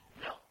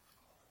 No.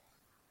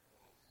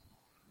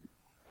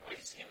 I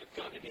just have a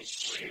gun in his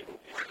shoe.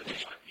 Where do they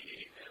not be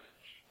 8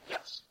 damage?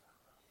 Yes.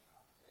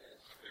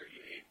 It's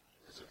 38.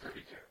 It's a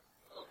 32.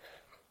 Okay.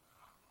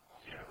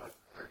 You have a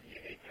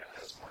 38, yeah,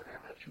 that's more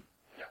damage.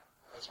 Yeah,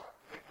 that's right.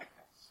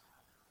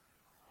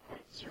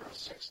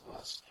 0.06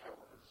 less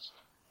calories.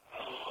 I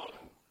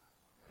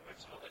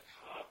tell the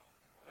cop.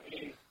 I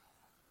mean,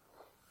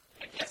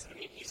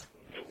 he's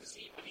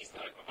nosy, but he's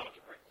not about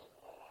to break the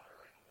law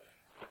or anything.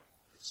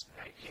 It's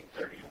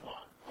 1931.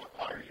 What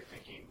law are you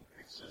thinking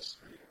exists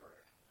for you?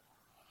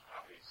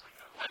 Obviously,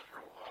 no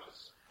natural laws.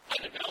 I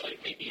don't know, like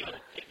maybe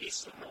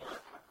some more,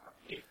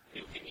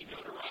 it'll give me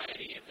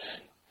notoriety, and then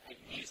I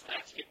can use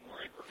that to get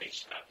more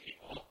information out of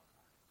people.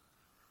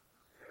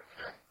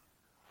 Okay.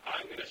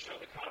 I'm going to show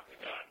the cop the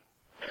gun.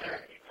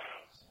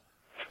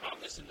 I found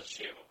this in the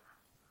shoe.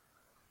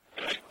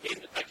 And I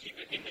keep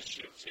it in the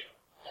shoe, too.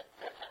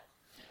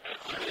 And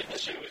it's usually the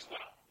shoe as well.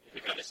 If the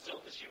gun is still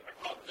in the shoe, I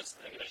call this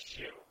thing in a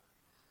shoe.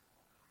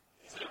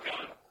 Is it a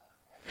gun?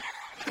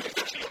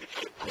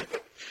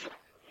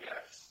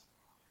 Yes.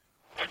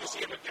 I just see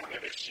him a gun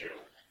in a shoe.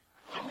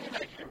 How many I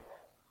do?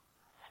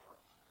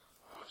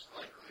 Most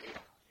likely,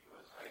 he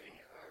was hiding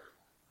in our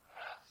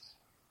ass.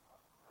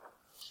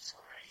 He's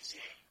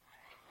crazy.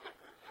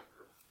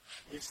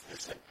 Is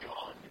this a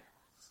gun?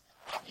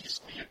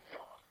 Obviously a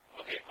gun.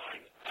 Okay,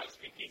 fine. I was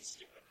being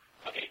stupid.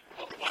 Okay,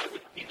 but why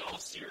would, in all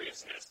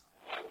seriousness,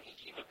 why would he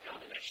keep a gun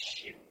in a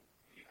shoe?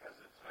 Because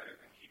it's better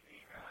than keeping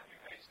a gun on your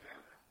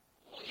nightstand.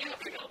 Well, yeah,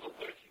 but no, but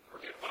what if you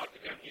forget about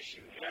the gun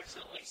issue and you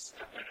accidentally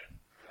step in it?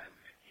 And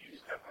if you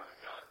step on a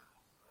gun,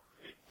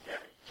 it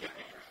can't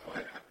be your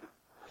foot.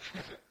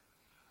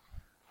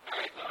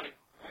 Alright, fine.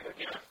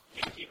 Yeah,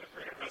 you can keep it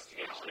for your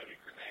investigation. Maybe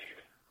grenade.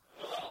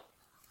 Well,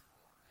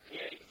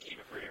 yeah, you can keep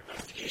it for your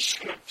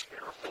investigation. I'm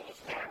terrible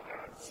with my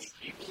guns.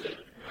 People do.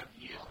 But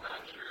he is not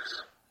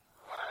sure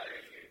why.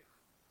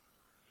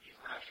 He's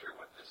not sure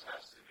what this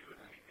has to do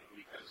with anything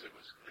because it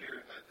was clear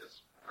that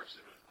this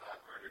person was not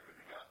murdered with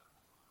a gun.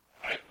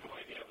 I have no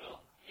idea, Bill.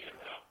 You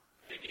don't know.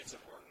 Maybe it's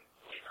important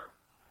later.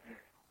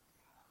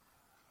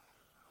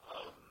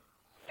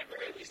 At the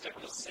very least, I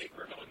feel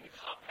safer knowing the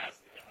cop has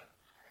the gun.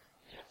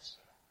 Yes.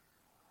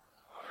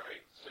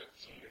 Alright, so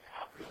See, the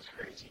cop goes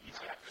crazy. He's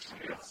after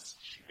somebody else.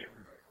 Shoot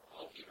everybody.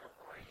 Oh, you're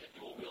right. The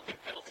dual wielding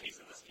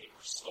penalties in this game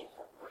are so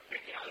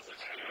horrific as a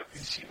Have you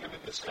chance. seen them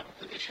in this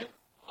seventh edition?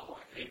 Oh,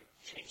 they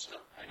changed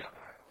them. I know.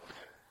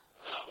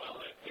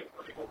 Well, they were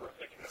pretty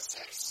horrific in this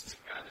case. the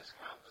gun is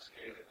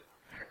confiscated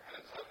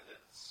as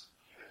evidence.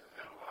 He doesn't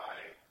know why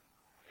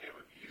it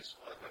would be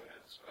useful as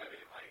evidence, but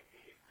it might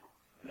be.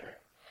 There.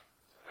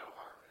 No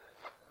harm in it.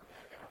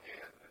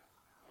 And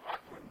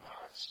Awkward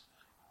box.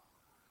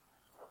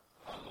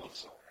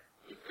 So,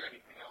 is there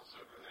anything else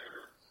over there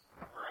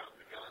around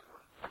the gun?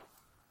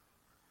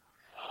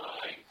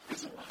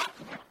 there's a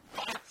awkward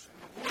box in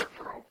the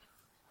wardrobe.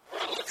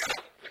 Well, let's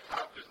see. The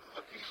cop isn't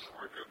looking in the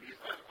wardrobe, he's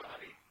got a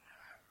body.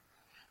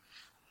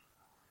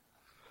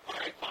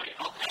 Alright, fine.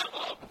 I'll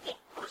have a book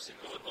person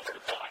go and look at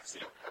the box.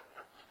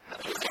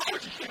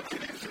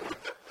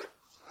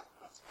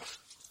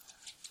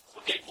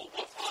 Okay, well,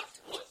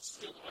 what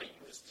skill do I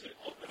use to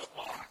open a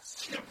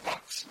box? The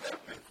box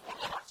open.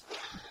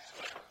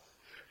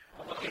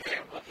 Okay,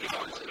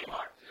 how is it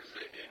locked?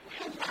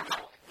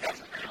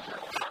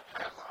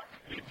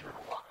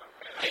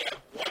 I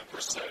have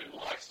 1% who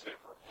likes to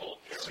for full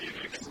So you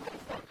can roll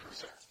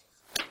 1%.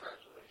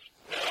 Congratulations.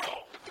 No.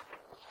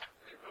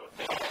 They both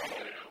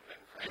get it open.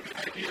 Make an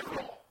idea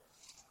roll.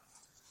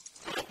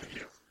 Both of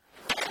you.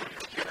 Roll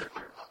your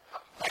character.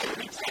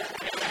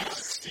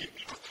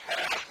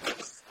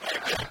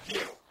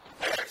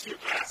 I got two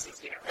passes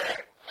here.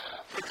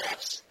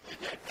 Perhaps the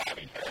dead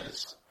body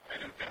has, I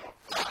don't know,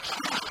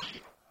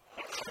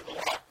 the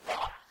locked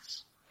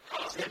box.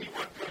 Is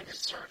anyone going to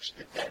search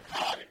the dead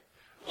body?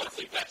 Let's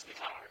leave that to the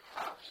cop.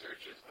 Cop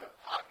searches the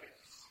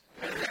pockets.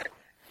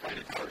 Find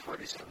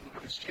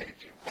 $1.47 loose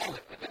change in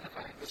wallet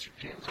identifying Mr.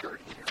 James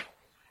Gurdy here.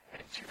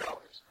 And $2.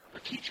 A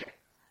keychain.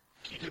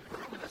 Key to the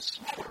room and a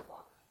smaller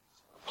one.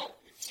 Oh,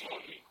 it's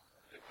me.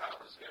 The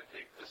cop is going to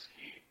take this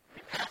key.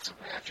 A pack of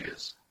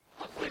matches.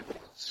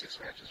 Unlabeled. 6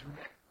 matches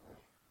remain.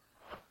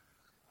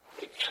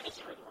 The candles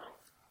are in the room.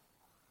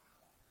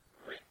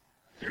 Great.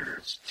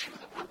 There's 2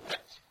 that were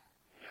lit.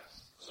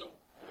 Yes. So,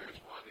 There's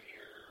one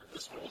here.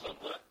 this one was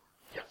unlit.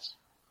 Yes.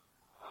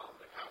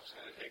 The cop's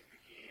going to take the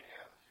key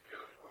and go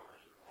over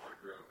to the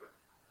wardrobe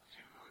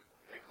to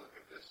take a look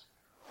at this.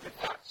 The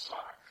hot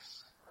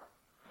socks.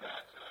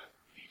 That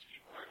these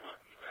people are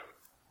talking about.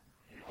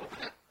 You open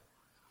it.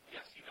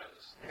 Yes, he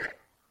does. Here.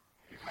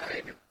 You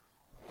find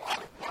a lot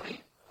of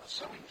money, a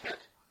sewing kit,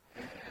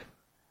 and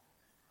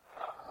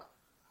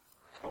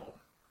comb,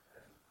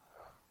 and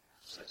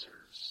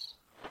scissors,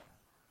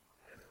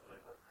 and a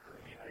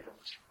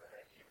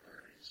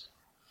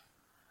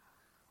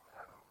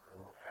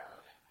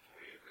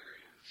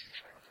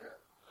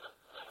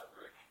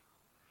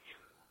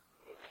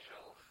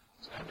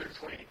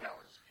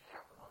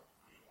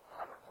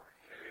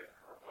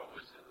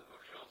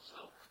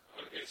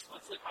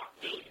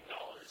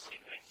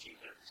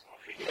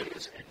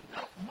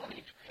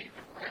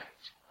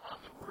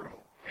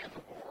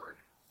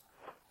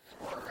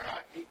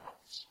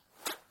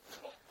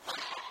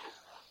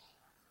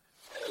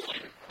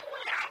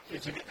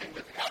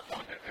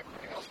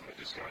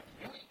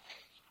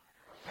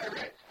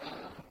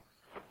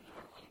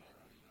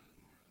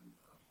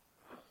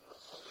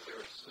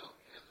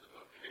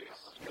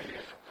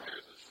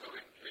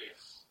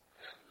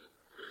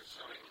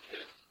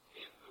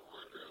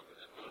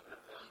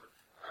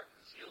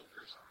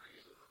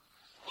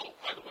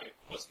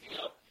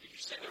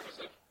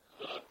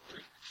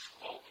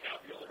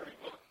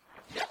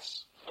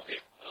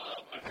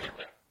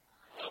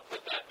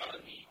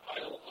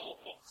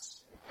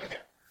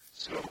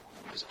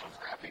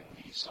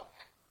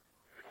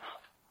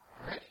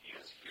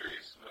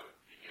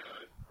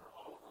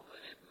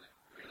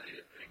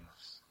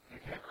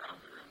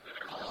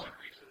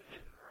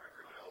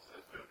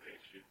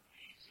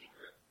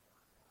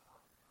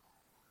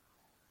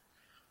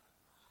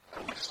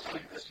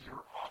because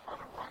you're off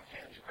on a wrong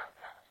tangent about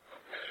that.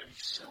 Okay.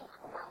 The silk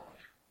around,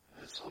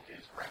 the silk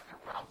is wrapped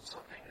around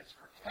something that's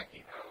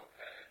protecting it.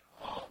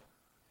 Okay.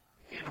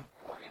 In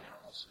boarding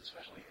house,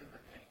 especially in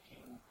the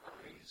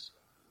 1930s,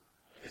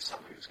 if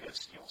somebody was going to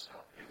steal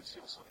stuff, they would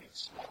steal something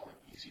small and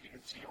easy to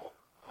conceal,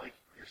 like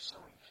your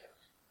sewing kit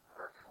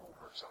or a comb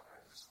or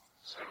something.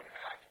 Sewing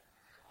hack.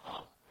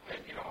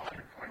 And, $120,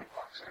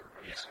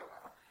 everybody sew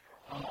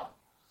that.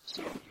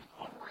 So you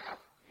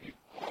unwrap a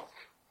book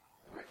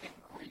written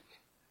in Greek,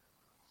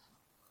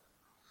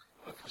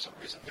 but for some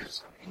reason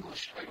there's an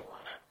English title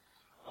on it,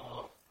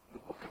 The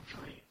Book of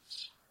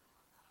Dreams.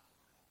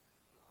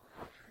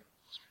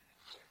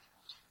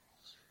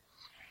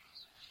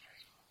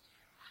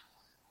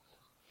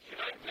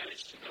 I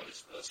managed to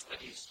notice this,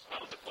 that he's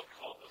found a book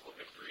called The Book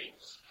of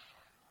Dreams.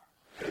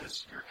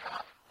 Because your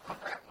cop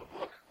unwrapped the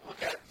book, look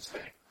at it and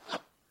say, The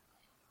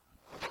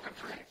Book of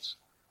Dreams.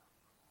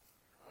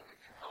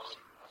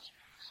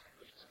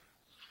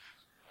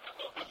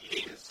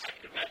 I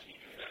can imagine you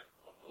doing that.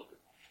 A Book of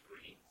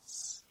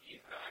Dreams.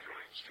 He's not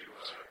going to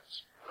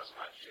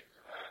respond shit to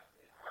that.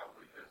 It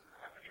probably doesn't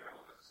have any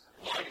relevance.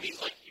 Well, I mean,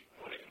 like, you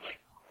put it in, like,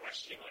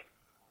 questioning, like,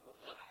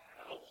 what the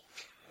hell?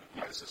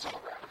 Yes, it's all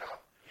wrapped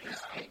up.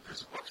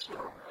 There's a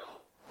bookstore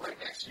right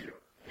next to you.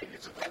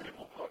 It's a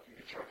valuable book. You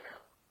can check it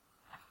out.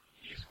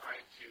 He's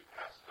going to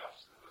pass it off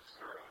to the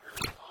bookstore owner.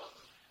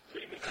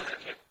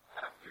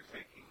 After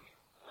taking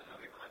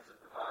another glance at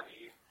the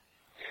body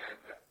and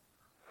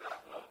that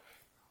book,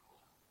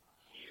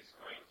 he is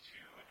going to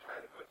try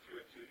to put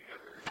two and two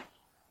together.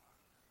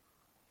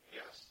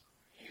 Yes,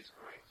 he's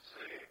going to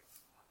say,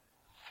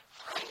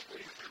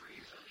 probably the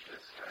reason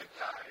this guy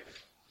died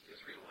is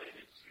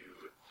related to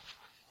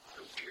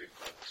the weird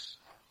books,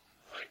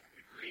 like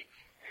the Greek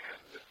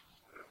and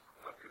the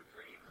Book of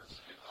Dreams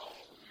and all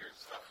the weird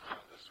stuff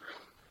around this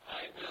room.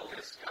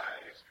 This guy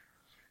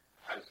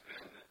has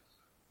been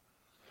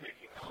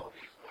taking all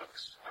these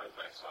books, as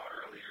I saw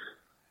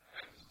earlier,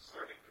 and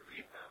starting to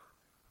read them.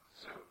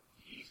 So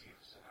he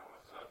seems to know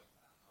what's up.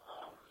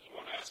 You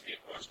want to ask me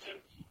a question?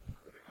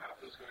 The cop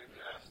is going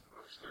to ask the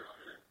bookstore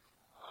owner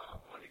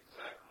what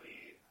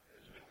exactly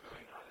has been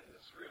going on in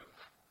this room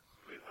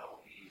with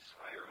all these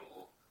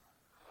spiral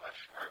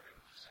flesh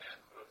carvings and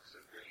books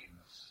of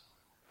dreams.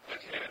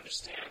 Okay, I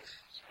understand.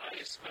 I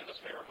spent a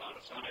fair amount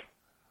of time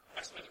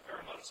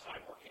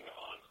working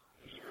on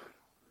weird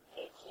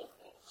occult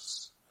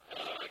books. I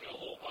got a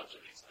whole bunch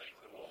of these things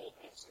in the whole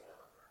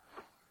bookstore.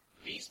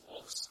 These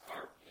books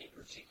are, in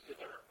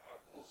particular, are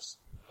books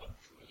of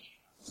dreams.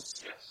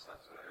 Yes,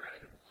 that's what I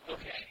read.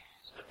 Okay,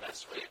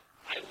 that's right.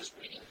 I was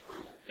reading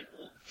through an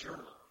old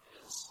journal.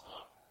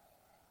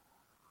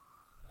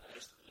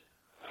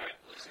 Alright,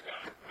 let's go.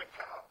 The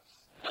cops.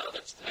 No,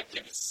 that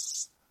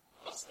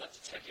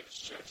detective is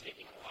sure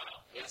taking a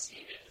while. Yes,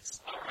 he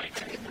is. Alright.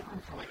 I'm in the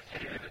room for like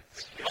 10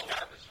 minutes. He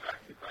got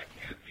distracted by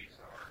candy,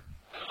 sorry.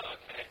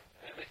 Okay.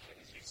 And that kid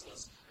is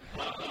useless.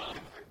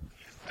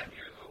 He's 10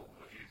 years old.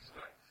 What do you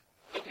expect?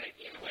 Okay,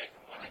 anyway,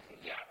 from what I can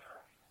gather,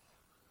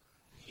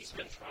 he's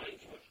been trying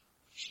to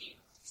achieve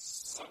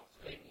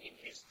something in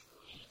his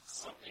dream,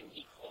 something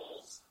he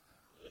calls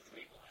the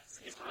dream life.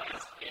 His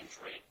last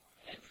entry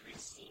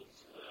seemed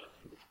to have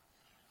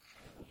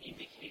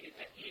indicated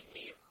that he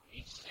may have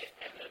reached it,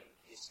 and then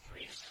his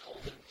dreams told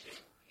him to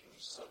do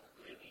some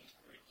really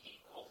freaky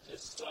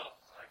cultist stuff.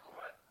 Like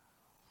what?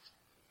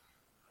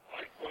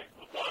 My point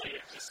would lie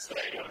to say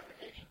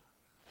is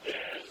He did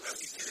it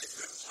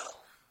to himself.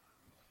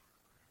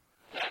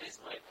 that is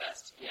my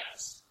best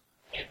guess.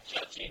 And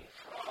judging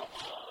from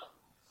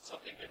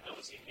something that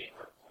Nosy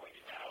Neighbor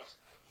pointed out,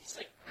 he's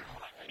like,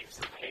 God, he was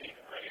like painting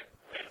and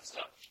random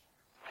stuff.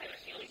 I had a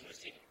feeling he was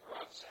taking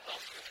drugs to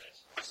help with it.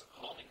 So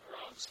calming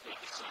drugs,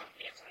 maybe some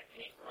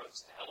anti-pain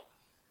drugs to help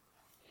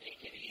make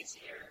it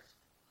easier.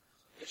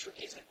 The trick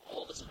is that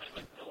all the time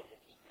I've known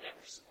him, he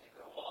never seemed to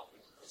go off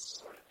into this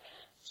sort of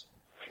end.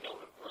 I know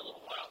him for a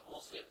little while,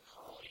 mostly as a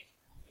colleague.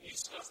 We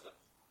discussed the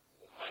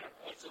finer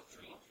points of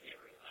dream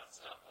theory and that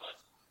stuff, but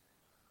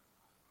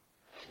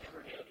I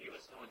never knew he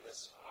was going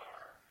this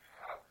far.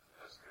 Cop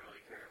doesn't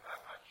really care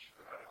that much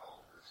about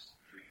all this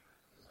dream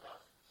stuff.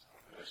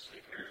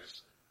 Mostly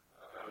cares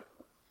about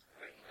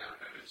making out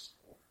notice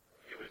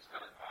it was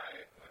done by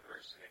the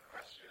person in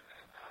question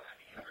and not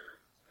any other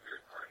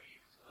third party.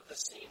 At the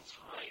same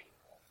time,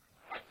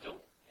 I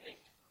don't think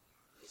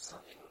if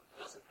something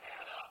doesn't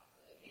add up,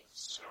 I mean,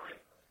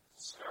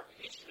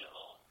 starvation and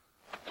all,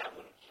 that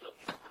wouldn't kill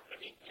you. I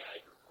mean, yeah,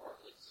 your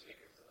correlates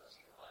figures the rest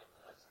of your life,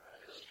 but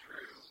that's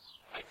true.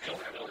 I don't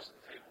know.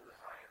 Wasn't able to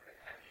find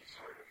any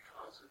sort of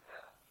cause of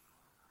death.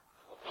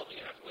 We're probably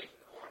going to have to wait for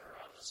the coroner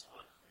on this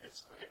one.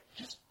 It's okay.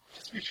 Just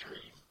be sure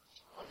you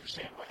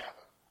understand what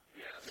happened.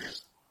 Yeah,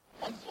 There's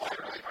one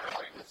bladder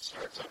that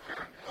starts up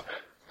here and up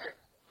there.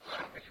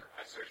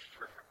 I searched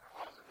for a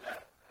cause of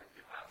death and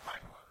did not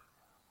find one.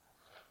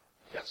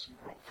 Yes, you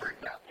rolled very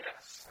badly.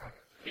 Yes.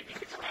 Maybe you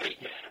could try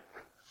again.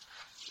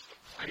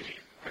 I mean,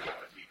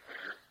 to be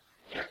fair.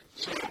 Yeah.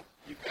 So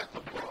you've got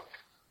the book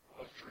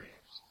of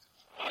dreams.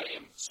 I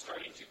am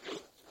starting to go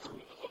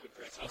through the book of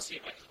dreams. I'll see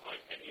if I can find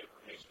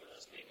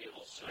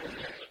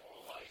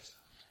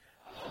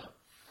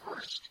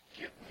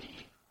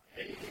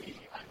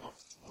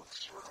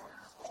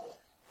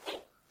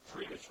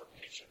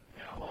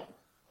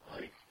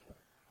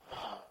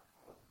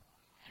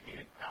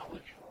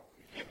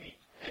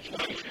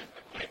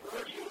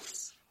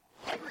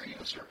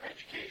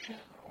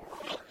education or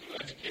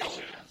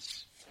education.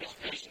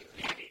 Education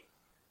is easy.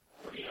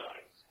 49.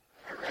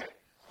 All right.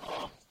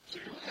 So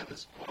you're looking at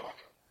this book.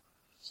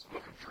 It's the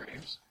Book of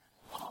Dreams.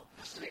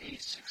 This is a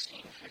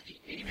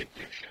 1658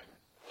 edition.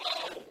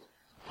 Wow.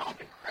 Bound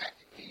in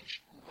cracked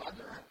aged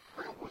leather and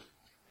frail with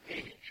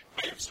age.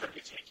 I am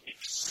starting to take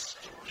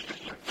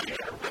extreme care.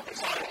 It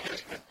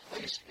has been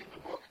placed in the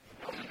book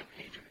on a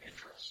page of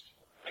interest.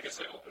 I guess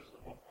I opened the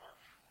bookmark.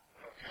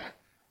 Okay.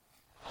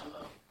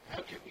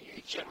 Now give me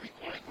a generic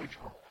language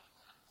roll.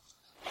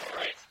 All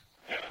right.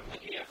 And I'm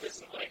looking at this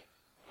and like,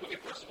 okay,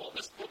 first of all,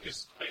 this book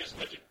is, I just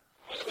mentioned,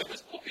 by the way,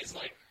 this book is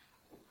like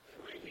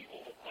really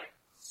old, like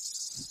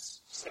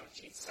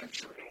 17th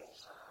century old.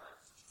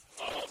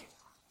 I'm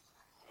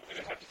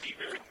going to have to be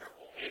very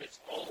careful. And it's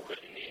all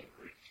written in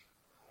Greek.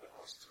 Of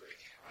course it's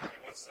Greek. All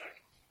right, one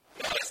sec.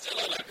 No, I still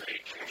don't like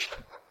Greek.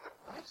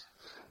 What?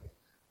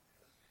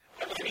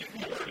 I need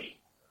 40.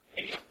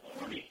 I need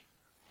 40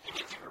 to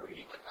get to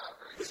reading.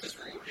 This is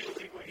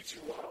really way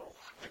too low.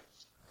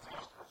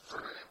 For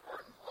an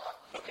important plot.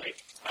 Okay,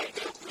 I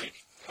know Greek.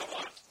 Come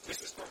on. This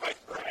is for my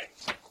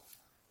friends.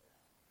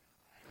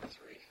 3.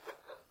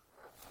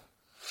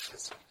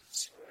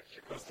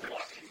 Here goes the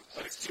luck.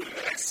 Let's do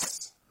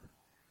this.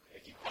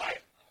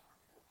 55.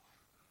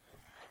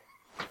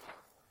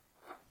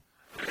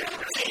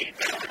 Hey,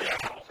 there we go.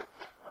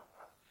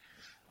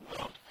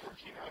 Well,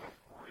 14 out of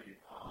 40.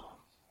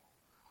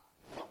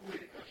 What would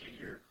okay,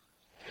 your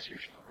guess your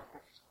number?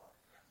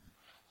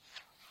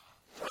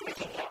 With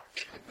the luck.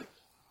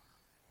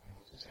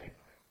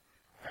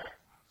 Alright,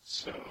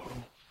 so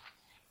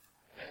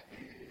that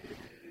is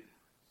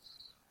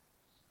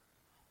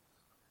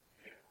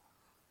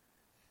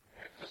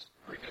that's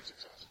pretty good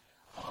success.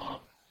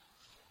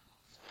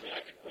 Yeah,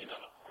 I can win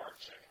on a hard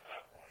check at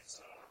that point,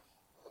 so.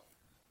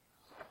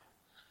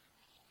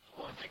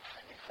 Well, I think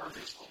hard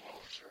is the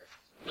lowest, right?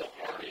 No,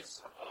 hard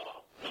is,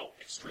 no,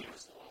 extreme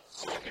is the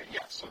lowest. Okay,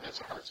 yeah, so that's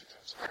a hard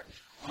success. All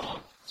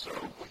right. So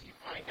what you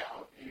find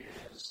out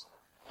is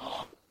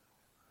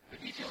the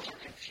details are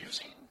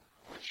confusing,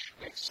 which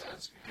makes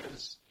sense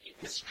because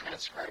this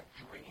transcribed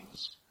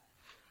dreams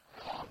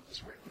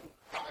is written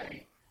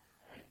by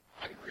an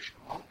Irish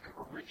monk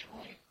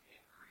originally.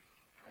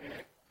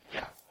 And,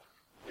 yeah,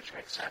 which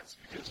makes sense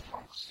because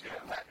monks,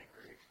 Latin and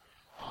Greek.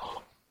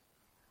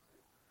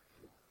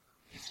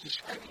 He's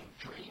describing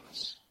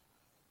dreams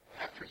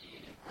after he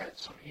read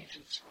some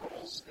ancient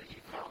scrolls that he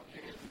found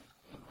in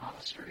the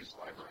monastery's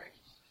library.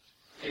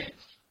 And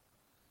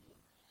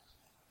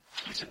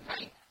he's a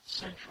 9th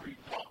century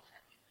monk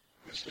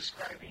who's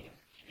describing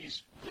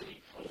these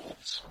really old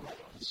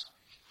scrolls.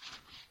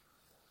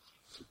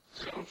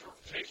 So,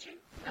 interpretation?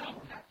 No,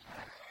 not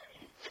that.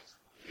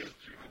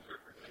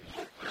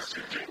 There's a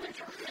dream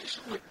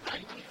interpretation with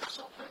 90 or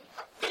something?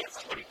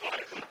 That's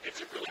 25.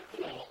 It's really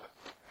cool.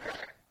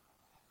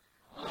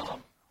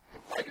 The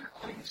writer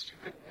claims to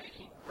have been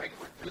making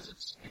regular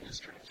visits in his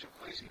dreams to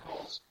a place he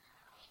calls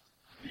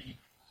the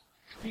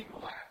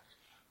Dreamland.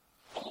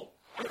 Oh,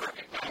 I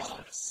recognize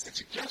this. It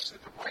suggests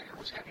that the writer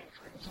was having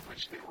dreams in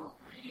which they were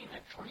reading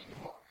a dream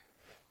book.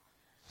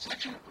 A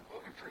section of the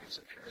Book of Dreams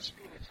appears to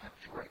be an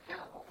attempt to write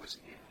down what was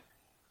in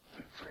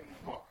the dream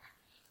book.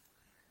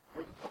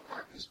 Where the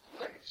bookmark is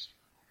placed,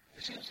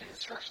 there seems to be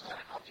instructions on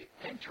how to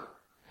enter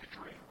the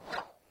dream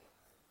realm.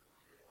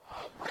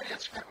 The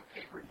right-hand scrap of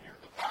paper near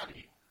the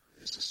body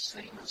is the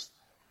same as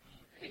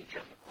the page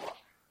on the book.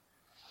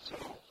 So,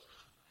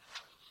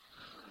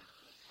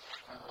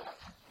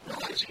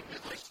 realizing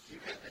that, like, you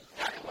get the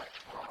dialect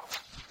wrong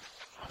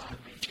on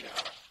the,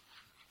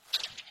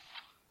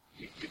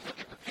 you look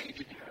at the page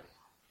again,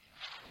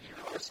 and you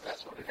realize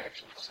that's what it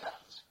actually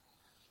says.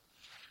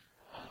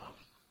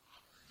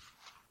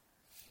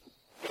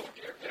 Oh,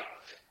 dear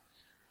God.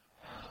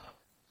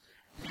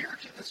 Near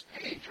to this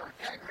page are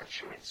diagrams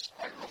showing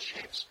spiral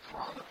shapes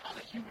drawn upon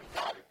a human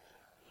body.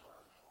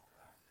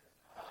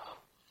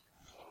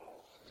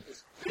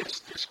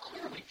 There's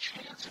clearly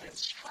chants and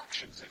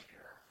instructions in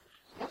here.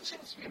 One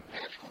seems to be a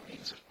magical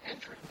means of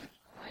entering the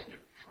land of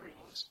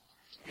dreams.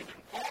 It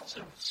involves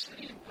him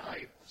sitting at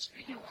night and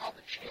speaking aloud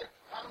the chant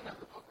found on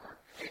the bookmark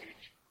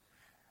page,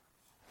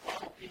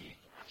 while the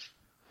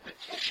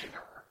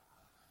petitioner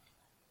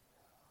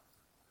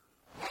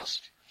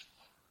must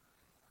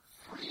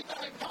free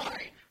thy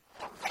mind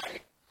from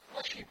thy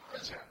fleshy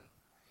prison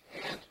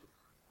and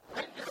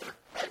render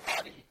thy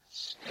body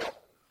still.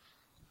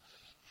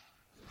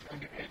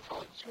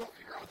 You won't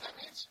figure out what that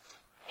means.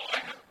 Well, I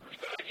have a pretty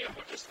good idea of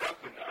what just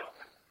happened now.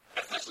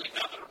 Especially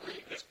now that I'm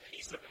reading this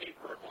piece of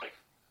paper, I'm like,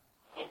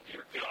 oh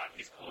dear God,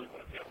 he's calling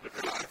one of the other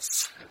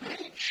gods. The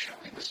page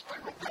showing the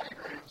spiral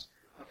diagrams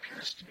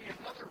appears to be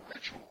another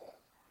ritual,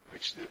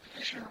 which the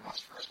petitioner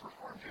must first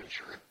perform to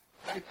ensure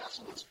thy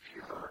vessel is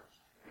pure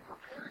and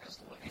prepared as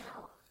the living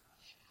herb.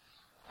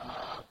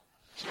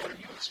 So are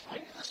you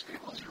explaining this to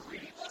people as you're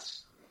reading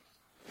this?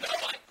 No,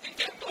 I think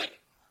I'm like,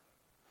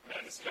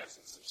 man, this guy's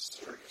in some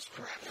serious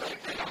crap right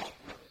now.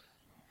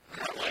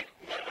 And I'm like,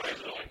 my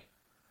eyes are like,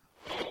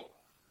 oh,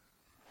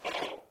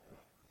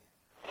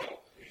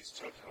 please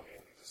don't tell me any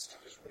of this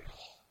stuff is real.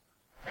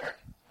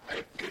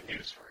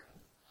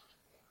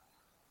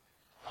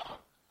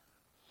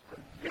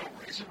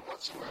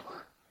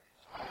 whatsoever,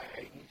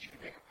 I need you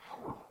to make a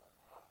power roll.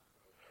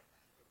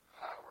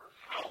 Power.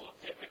 How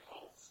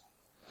difficult?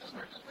 Doesn't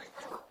matter, just make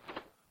a power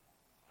roll.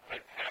 I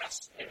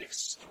passed an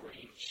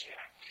extreme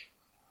check.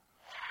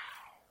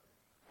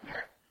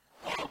 Alright.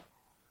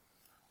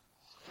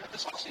 Now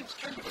this all seems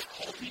kind of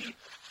occulty.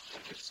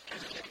 Like it's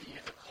kind of maybe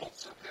the cult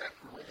subject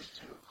related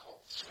to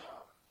occult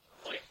stuff.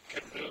 Like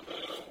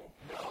Cthulhu?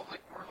 No,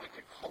 like more like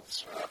occult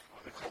stuff,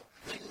 or the cult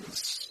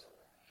things,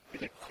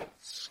 with occult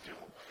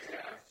skill. Yeah.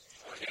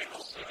 Okay,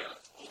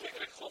 I'll make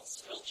an occult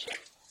skill check.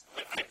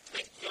 But I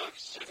think Yog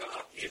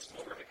Sothoth is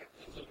more of a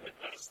Cthulhu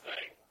Mythos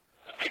thing.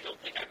 I don't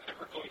think I'm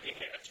ever going to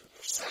get a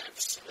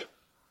 2%.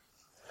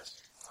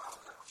 That's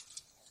power.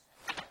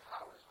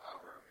 Power is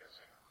power, I'm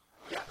guessing.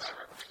 Yeah, that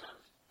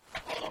represents.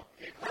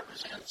 It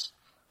represents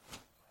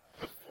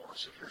the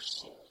force of your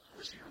soul,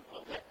 towards your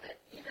will, that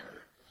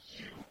inner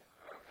you,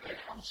 and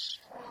how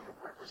strong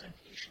a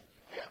representation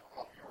you have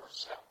of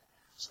yourself.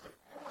 It's the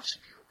force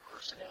of your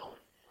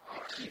personality.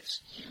 It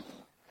keeps you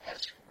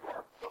as you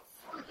are, but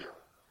further,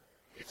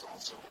 it's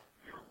also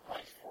your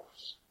life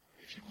force.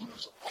 If you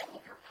lose all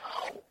of your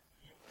power,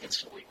 you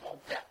instantly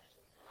fall dead,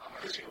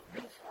 because you have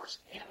no force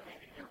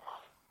animating your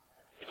body.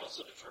 It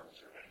also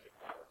determines your negative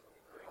power from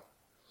the brain.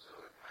 So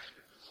it kind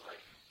of is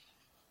like,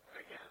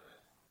 again,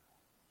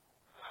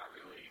 not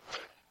really,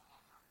 but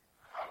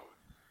how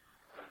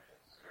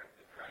Strength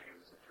of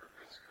Dragons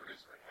interprets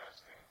charisma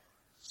casting.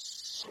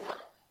 Sort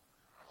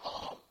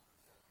of.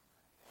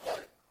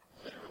 But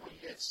literally,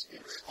 it's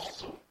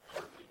also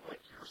partly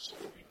like your soul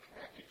being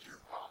connected to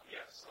your body.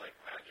 Yes, like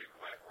magic,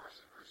 life force,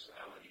 and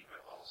personality, but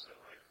also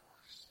life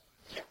force.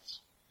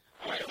 Yes.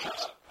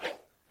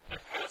 I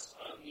passed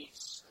on the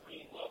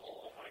extreme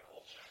level of my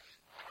culture.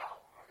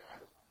 Oh, okay.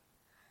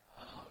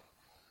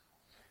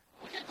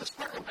 Looking at the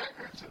sparkle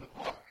background to the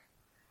book,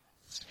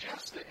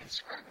 suggests that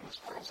inscribing the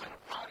sparkles on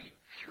a body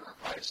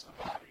purifies the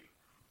body,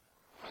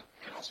 but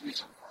can also be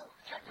some form of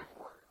protective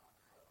word.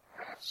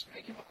 Perhaps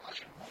making the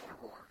flesh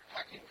invulnerable or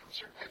protecting from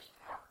certain types of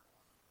harm.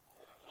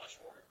 Flesh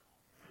ward.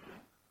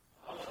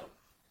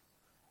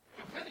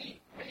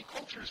 Many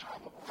cultures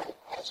around the world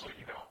also,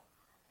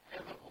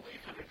 have a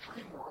belief in a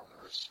dream world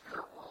or a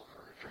spirit world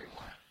or a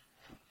dreamland.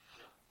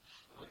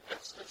 Like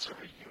that's sort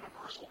of a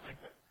universal thing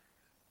that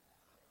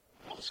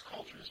most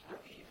cultures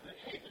believe that,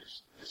 hey,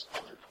 there's this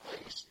other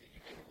place that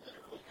you can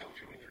literally go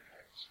to in your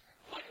dreams.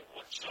 Like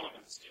what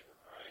shamans do,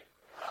 right?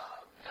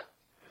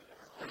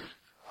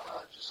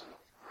 Just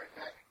right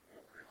back,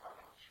 pretty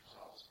popular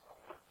results.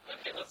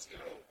 Okay, let's go.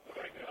 Where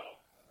do I go?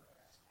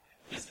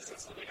 This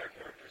isn't something our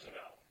characters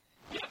know.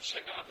 Yog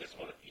Sothoth is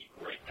one of the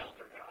great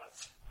elder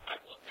gods. I've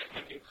looked at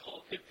him in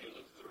Call of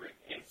Cthulhu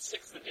 3 in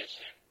 6th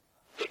edition.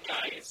 The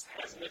guy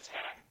has an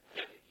attack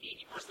that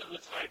 80% of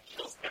the time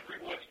kills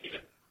everyone in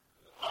a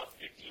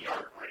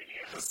 50-yard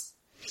radius.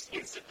 Just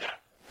instant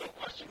death. No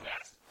questions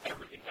asked.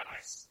 Everything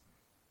dies.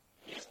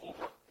 He has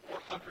over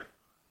 400,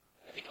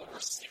 I think over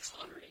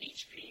 600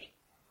 HP.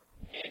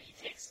 And he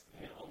takes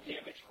minimal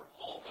damage from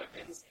all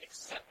weapons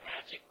except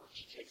magic,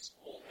 which he takes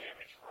full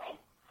damage from.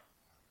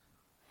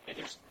 And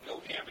there's no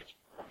damage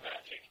from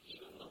magic.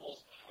 Even the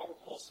most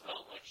powerful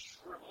spell like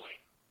Shriveling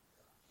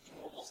do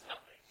almost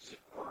nothing. Because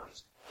it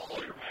burns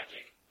all your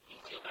magic. You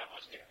deal that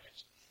much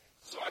damage.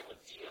 So I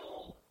would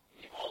deal,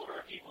 if all of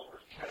our people were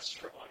to cast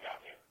Shriveling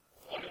on him,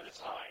 one at a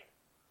time,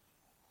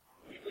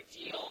 we would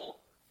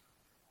deal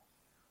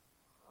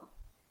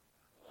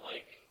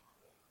like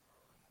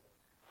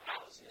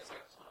Alice has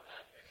got some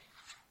magic.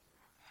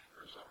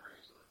 For some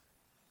reason.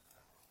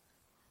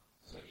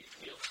 So you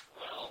deal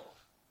 12,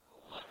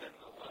 11,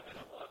 11,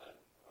 11,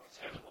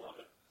 10,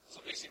 11. So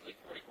basically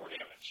 44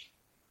 damage.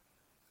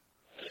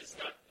 And it's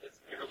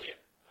barely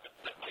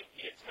that might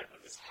be a tenth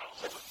of his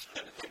health.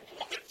 And the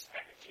one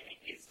attack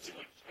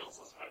instantly kills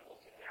us by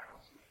looking down.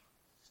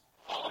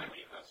 I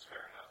mean, that's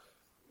fair enough.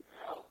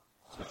 Well,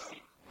 so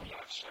see,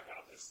 Yog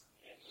Sothoth is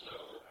in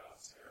low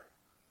gods here.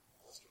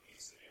 Let's get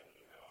these in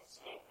the gods.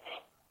 So,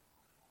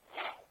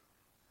 wow.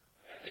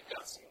 And they've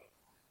got some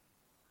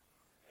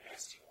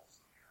nasty ones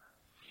in here.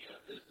 Yeah,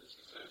 business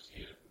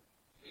associate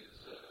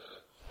is,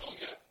 Oh,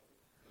 yeah.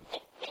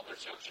 Well,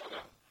 there's Yog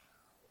Sothoth.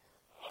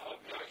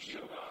 Yog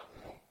Sothoth.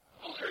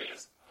 Oh, there he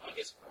is. He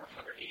has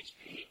 400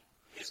 HP.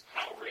 His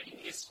power rating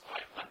is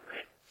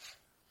 500.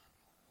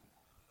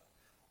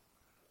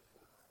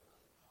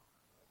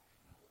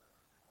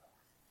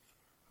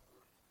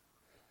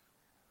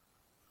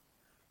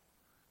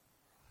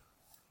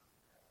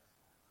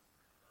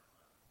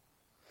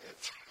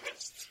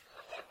 It's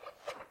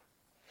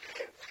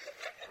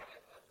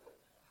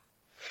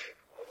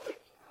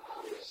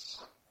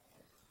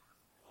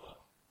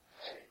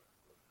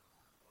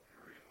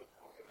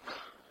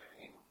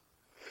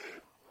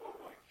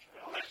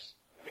gosh.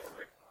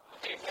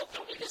 Okay, well,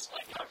 don't we just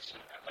like Yog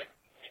Sothoth? Like,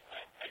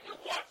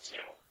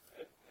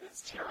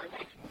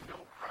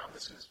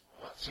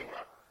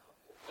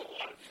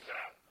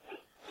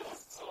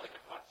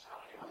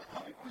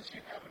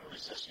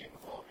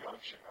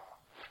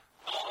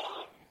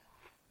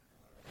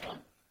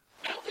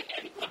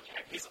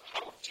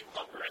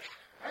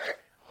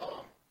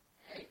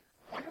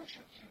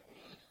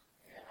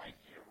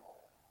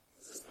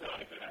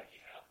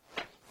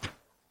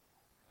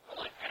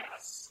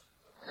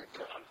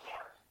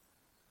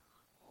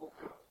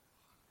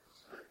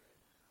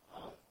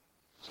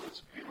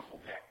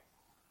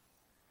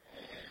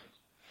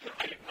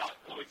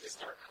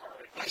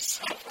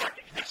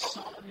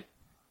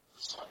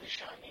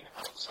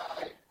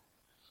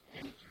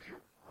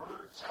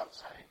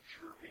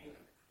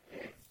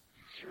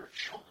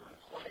 children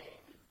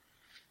playing,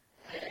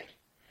 and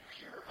you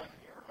hear a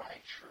nearby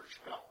church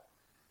bell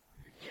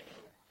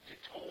beginning to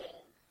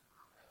toll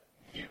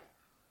you.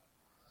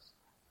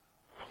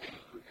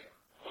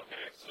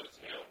 Okay, so it's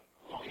him.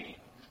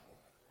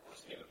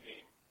 What's he gonna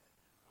mean?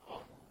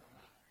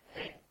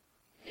 And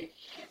it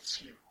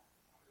hits you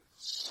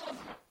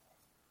suddenly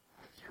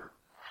with your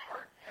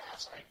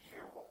hard-pass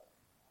idea roll.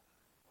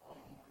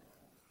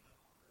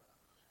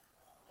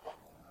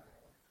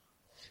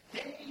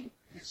 Today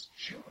is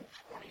June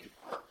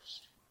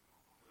 21st.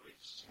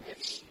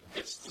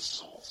 It's the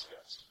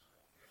solstice.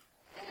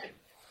 And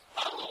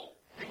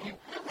and you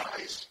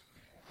realize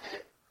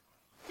that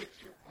with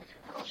your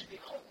girls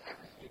being home and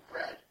everything you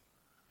read,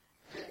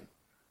 then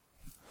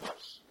what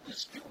he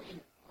was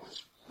doing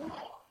was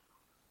wrong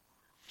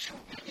 2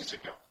 days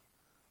ago.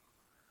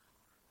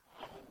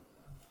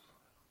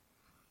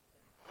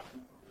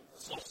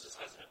 Solstice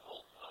has been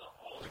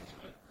holding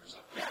to it or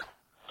something. Yeah.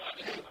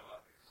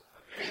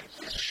 And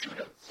he should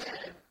have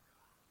then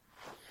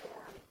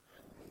performed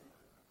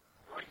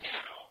Right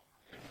now.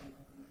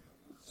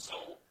 So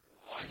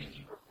why did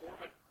he perform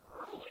it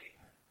early?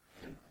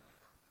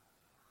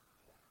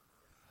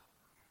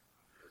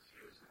 Because he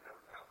was in that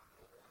house.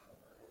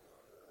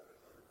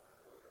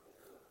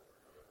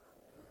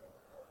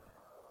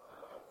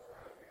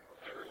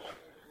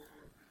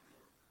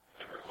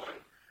 Everyone.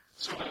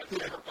 so that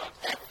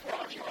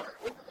you are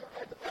over there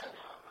by the bed.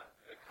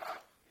 The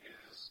cop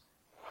is,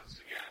 once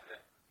again,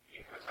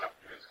 because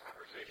after his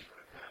conversation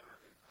with him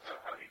about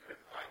how he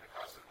couldn't find the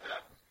cause of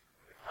death,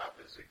 the cop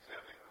is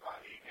examining the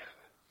body again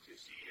to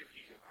see if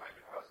he can find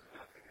the cause of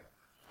death again.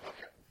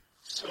 Okay.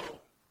 So,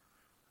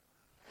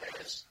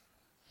 as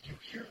you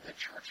hear the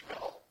church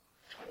bell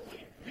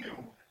tolling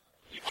noon,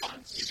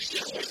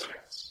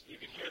 You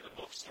can hear the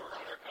bookstore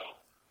owner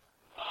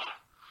go,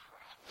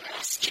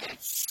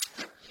 baskets,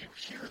 you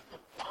hear the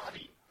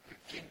body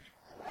begin to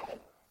grow.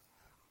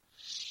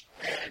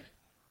 And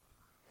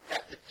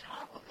at the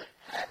top of the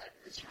head,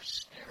 as you're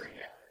staring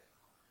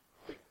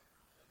at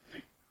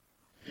it,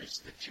 there's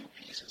the two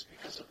pieces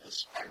because of the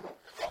spiral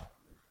cut.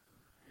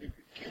 They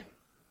begin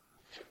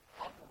to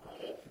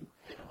unroll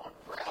and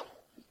unravel,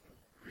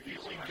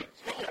 revealing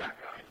the bone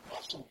and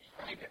muscle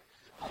behind it.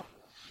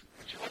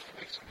 Would you like to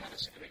make some kind of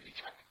sanity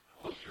check?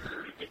 well, you're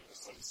already making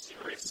some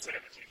serious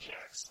sanity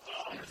checks.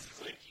 This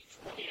is a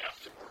D20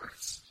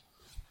 afterwards.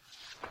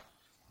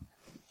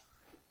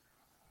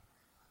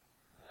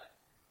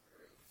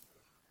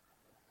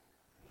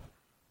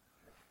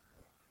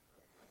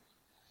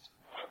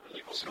 I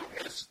really hope So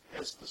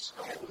as the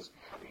skull is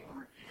becoming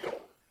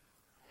revealed,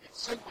 it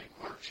simply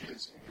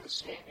lurches into a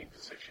standing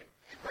position.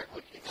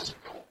 Directly, it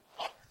doesn't go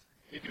up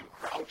into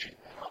crouching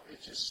and up.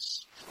 It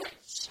just straight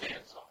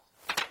stands up.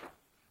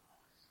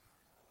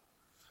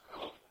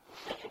 No,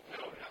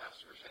 ask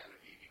for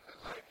sanity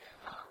because I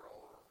cannot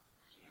roll,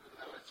 even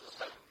though it's a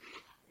 70.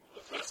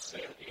 the best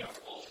sanity out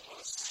of all of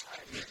us.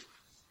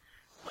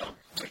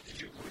 Wait,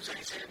 did you lose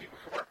any sanity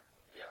before?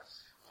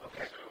 Yes.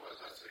 Okay. So it was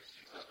a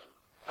 67.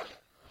 Okay.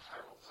 I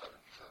rolled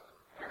 77.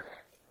 All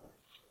right.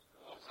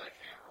 Looks like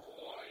I can't roll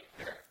wide.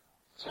 There.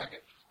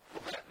 Second.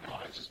 No,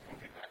 I was just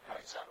moving that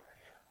dice out of my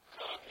hand.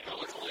 Okay, no,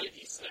 it's only a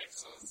D6,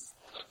 so it's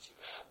not too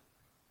bad.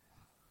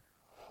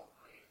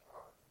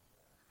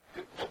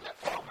 Well, that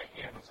fell in my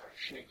hand as I was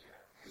shaking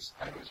it, because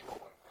I was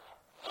rolling.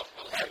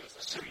 Okay.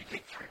 So you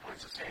take 3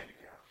 points of sanity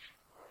damage.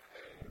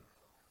 Okay.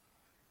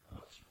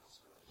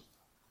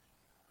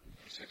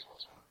 6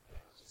 plus 1.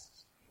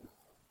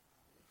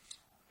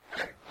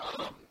 Okay,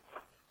 what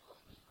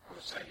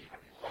was that even?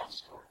 You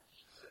lost or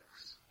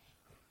 6?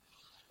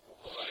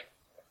 Boy,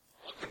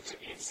 welcome to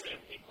the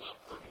Insanity Club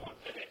for 1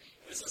 minute.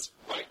 This is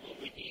right when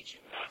we need you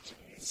not to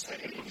be insane.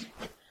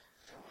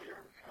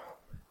 Layer cop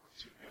with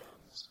 2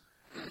 guns.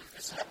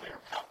 It's that layer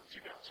cop with 2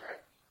 guns,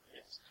 right?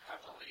 It's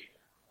heavily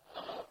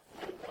Roll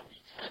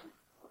 1d10.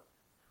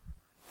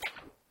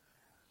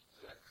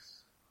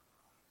 6.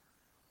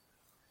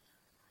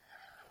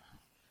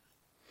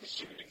 The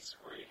shooting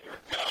spree, here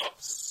it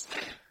goes.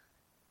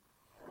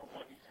 Roll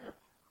 1d10. 9.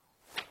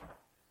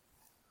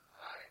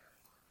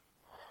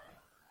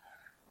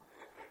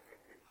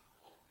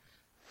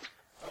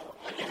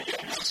 I give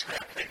you a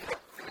scrap paper.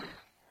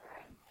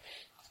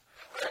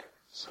 Okay,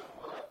 so,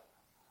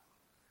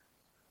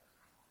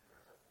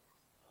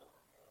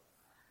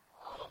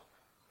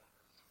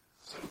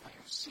 so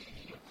you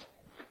see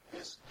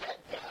this dead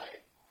guy,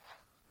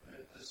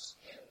 the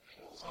skin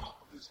peels off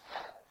of his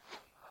head.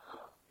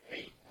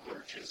 He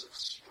lurches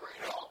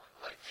straight off,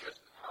 Like just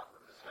the top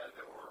of his head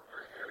or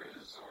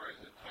areas or his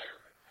entire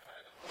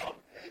head.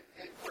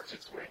 It works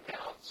its way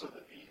down so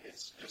that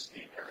it's just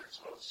the entire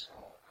exposed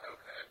skull.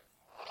 Okay.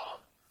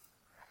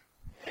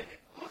 And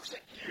it looks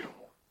at you,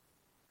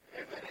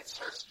 and then it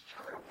starts to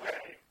turn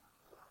away,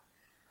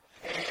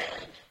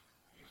 and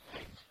you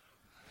think,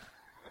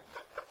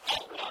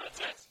 Oh, God,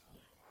 that's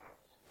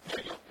yeah,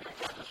 you'll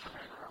got this from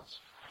anywhere else.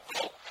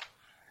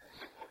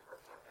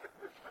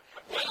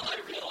 well, I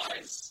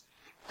realize.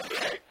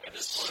 Okay, At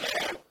this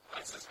point,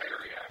 That's his high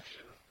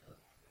reaction.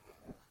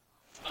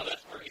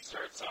 that's where he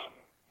starts,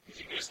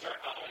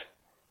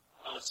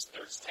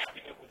 starts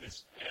tapping him with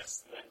his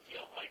fist, and then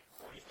deal like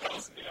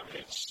 40,000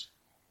 damage.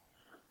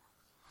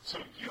 So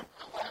you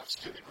collapse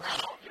to the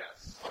ground.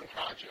 Yes.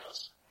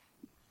 Unconscious.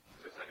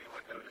 Does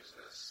anyone notice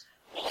this?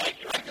 Well, I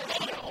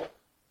can No.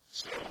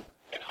 So,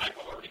 and I'm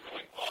already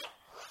going, oh,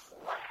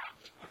 crap.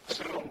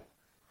 So,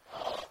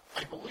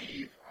 I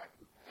believe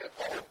that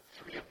all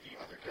three of the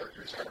other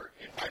characters are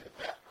in by the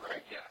bed,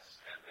 right? Yes,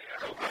 and they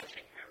are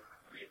watching him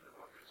read the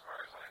book as far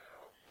as I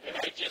know. And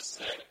I just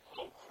said,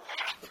 oh,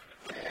 crap.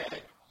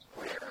 And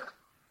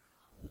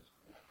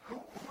who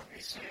would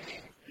be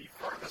standing the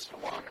farthest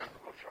along on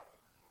the bookshelf?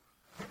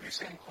 Who would be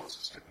standing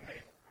closest to the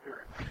main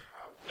period?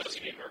 Does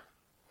he neighbor?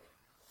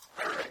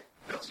 All right,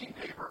 Nosy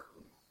Neighbor.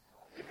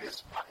 It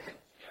is fine.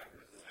 Yeah,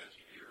 because the Nosy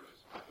Neighbor was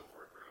by the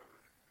wardrobe.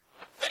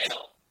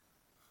 Fail.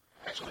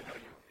 Actually, no,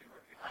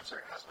 I'm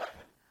sorry, that's fine.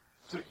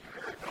 So you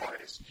heard a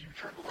noise. You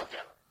turn to look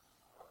at him.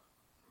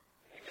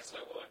 I guess I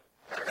would.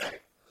 All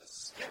right,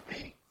 give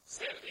me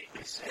Sanity.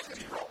 a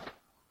sanity roll.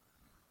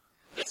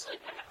 This I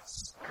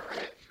pass. All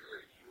right,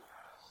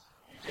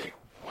 you take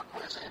 1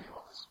 class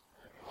annuals.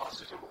 You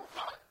lost a total of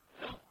 5.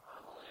 No,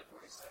 I'm only at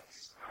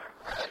 46.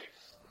 All right.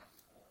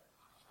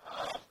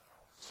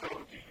 So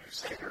do you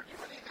say or do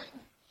anything?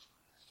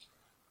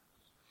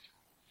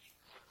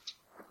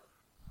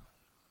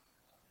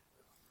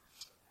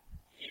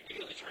 He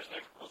immediately turns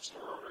back to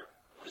bookstore order.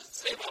 What does it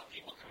say about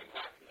people coming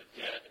back from the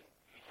dead and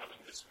becoming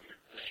this weird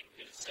thing?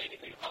 Did it say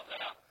anything about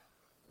that?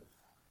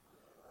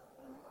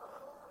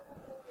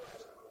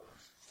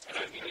 And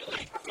I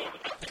immediately go to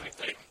that thing and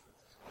think,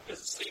 does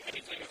it say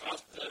anything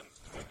about them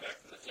coming back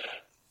from the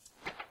dead?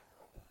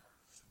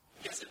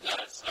 Yes, it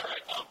does. All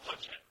right, I'll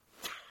punch it.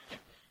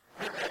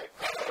 All right.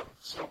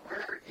 So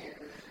where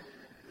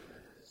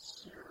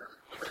is your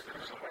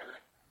character somewhere?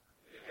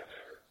 Yeah,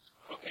 there.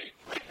 Okay,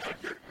 right now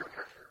your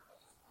character.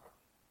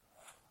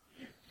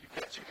 You've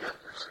got 2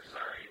 characters.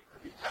 Sorry,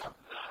 At the top,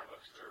 not a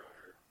bookstore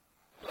owner.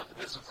 not the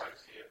business I side.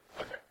 see it.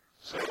 Okay.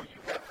 So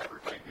you've got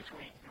everybody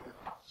between you and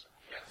the monster.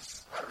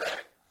 Yes. All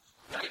right.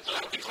 So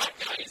the black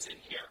guy is in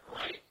here,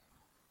 right?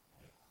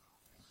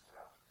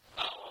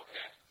 Oh,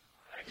 okay.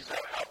 He's out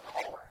in the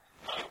hallway.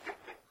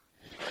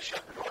 Did you guys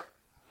shut the door?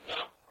 No,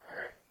 All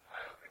right. I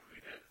don't think we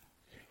did.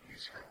 Did you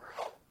scream for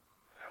help?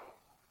 No.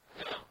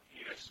 no.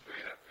 He just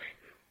straight up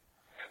fainted.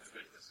 And the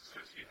business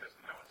associate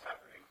doesn't know what's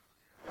happening.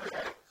 All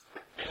right.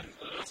 And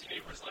the Nazi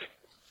neighbor's like,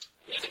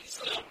 yeah, he's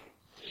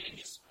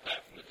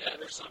back from the dead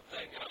or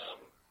something.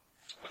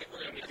 Like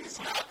we're gonna make this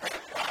up.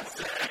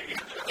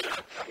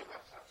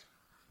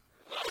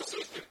 Oh, so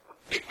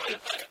they find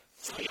out that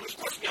somebody was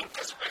working on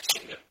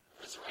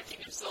resurrecting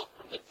himself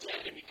from the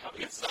dead and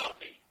becoming a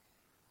zombie.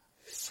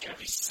 This is gonna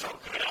be so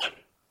good.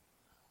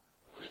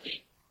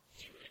 Really,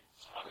 you would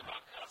talk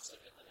about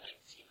concept in the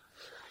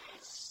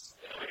 1930s.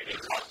 They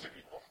talk to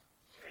people.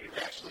 They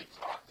actually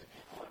talk to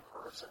people in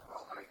person.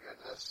 Oh my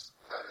goodness.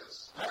 That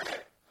is. All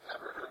right.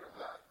 Never heard of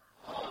that.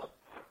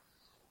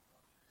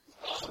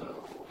 What's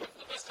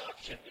the best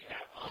option we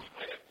have? You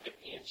might have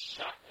 50-inch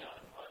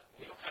shotgun, but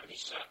we don't have any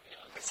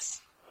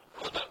shotguns.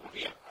 Well, that would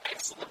be an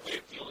excellent way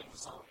of dealing with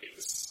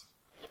zombies.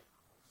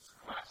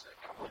 Classic.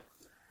 All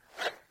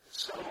right.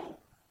 So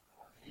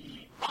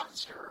the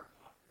monster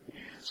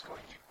is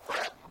going to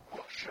grab the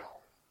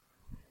bookshelf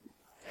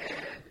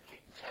and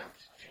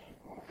attempt to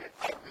move it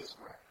out of his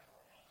way.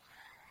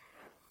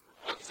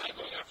 Well, he's not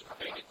going after the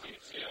fainted dude,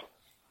 too.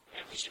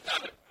 And we should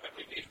not have,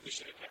 maybe we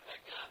should have kept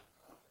that gun.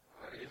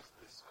 What is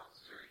this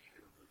monster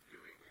even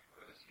doing?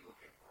 What is he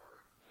looking for?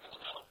 I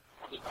don't know.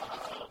 Probably one of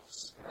the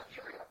tomes. I'm not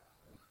sure yet.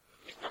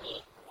 He's probably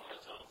looking for one of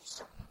the tomes.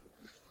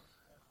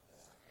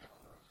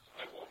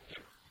 I woke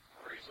him.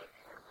 Or he's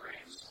looking for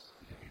brains?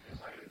 And he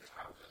decided to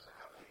count as a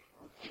healthy.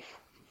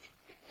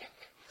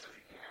 So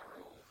he can't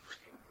roll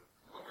freaking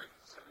lower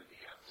than 70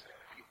 on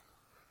sanity.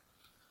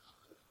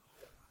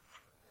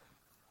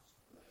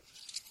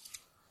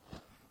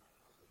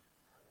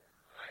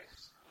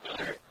 Nice.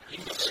 Another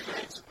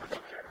experience of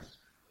productions.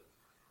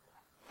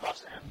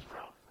 Lots of hands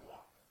around the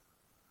wall.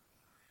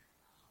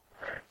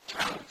 All right.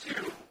 Round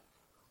 2.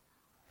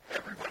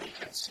 Everybody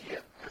can see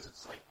it because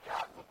it's like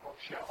got the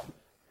bookshelf.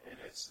 And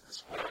it's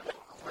this wonderful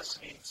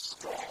glistening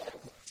skull.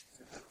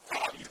 And the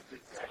body of the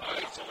dead.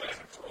 Alright, so I have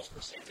controls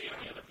for safety on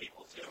the other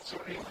people, too. So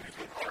anyone who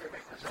can hard to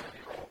make their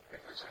sanity roll,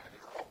 make their sanity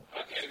roll.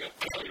 Okay, I got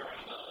failure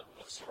on the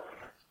bookstore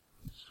owner.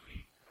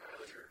 Sweet.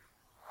 Failure.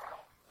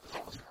 Wow. It's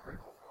almost a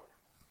critical vote.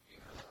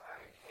 Because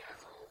I can't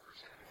roll for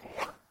sanity.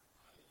 4,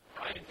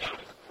 I am down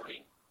to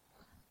 40.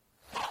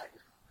 5.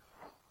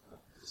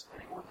 Has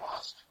anyone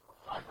lost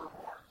 5 or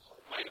more?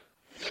 Might have,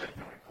 You said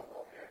no equal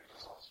roll. Yeah, you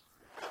just lost.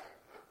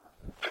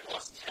 I've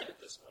lost 10 at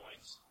this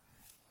point.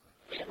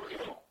 Wait, we're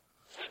going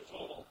 10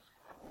 total.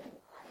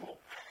 Cool.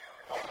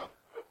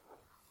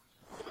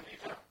 What do you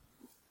do?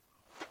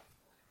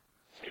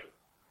 2.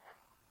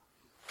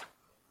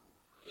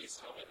 Please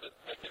tell me that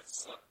I get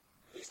some.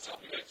 Please tell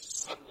me I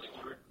just suddenly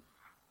learned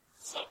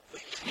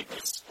something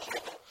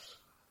useful.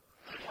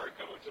 Or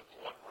go into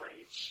blood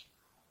rage.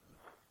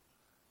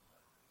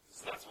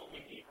 Because that's what we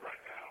need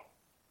right now.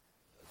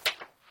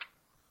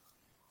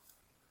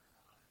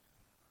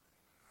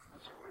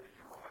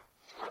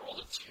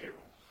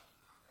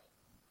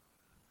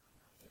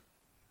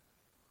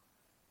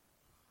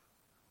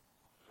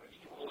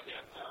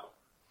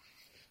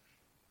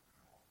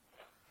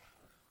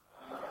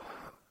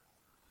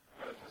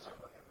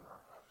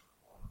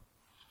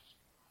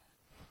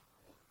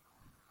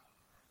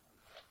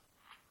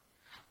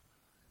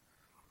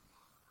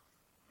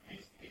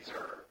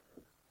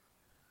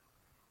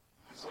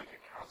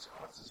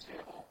 John's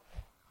stable.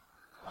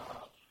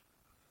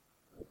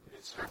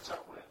 It starts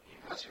out with the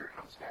investigator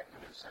comes back to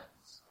their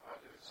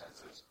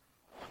senses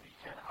 1 to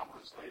 10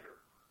 hours later,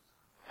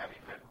 having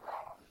been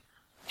robbed.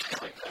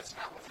 Like, that's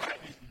not what's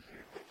happening.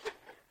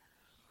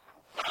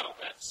 Wow,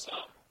 that's,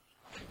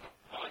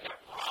 I got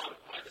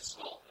robbed by the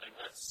skull thing.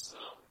 That's,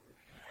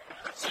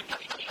 something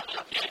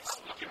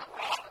we can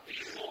rob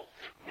people.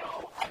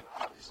 No, I'm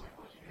obviously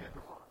looking at the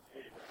wrong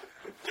page.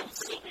 It would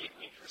still be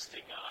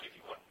interesting if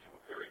you want to do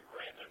a very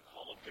random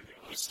Call of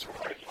Cthulhu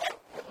story.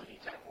 Well,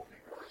 anytime will be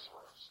yours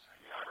first.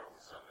 Yeah, I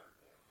rolled 7.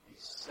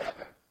 He's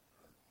 7.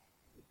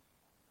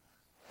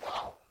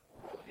 Wow.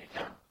 Roll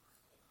anytime.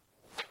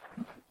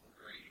 3.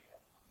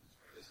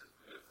 This is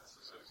business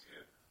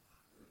associate.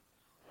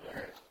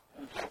 Alright.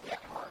 You go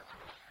back on.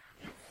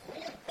 You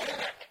flee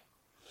back.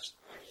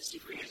 Where is he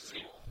for his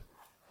zeal?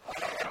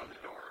 Out the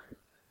door.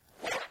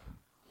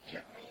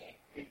 Give me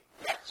a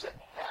dex at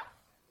half.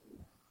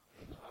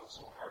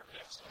 So hard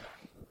next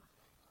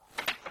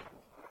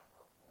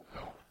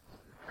No.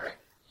 Alright.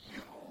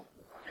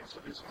 Okay, so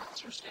there's a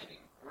monster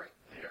standing right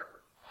there.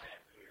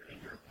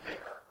 And you're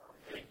there.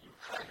 And you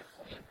try to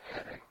flee in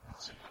panic.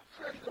 So you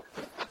try to go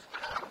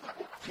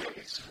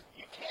okay, so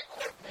you can't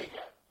quite make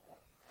it.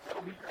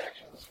 That'll be your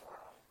action this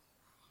round.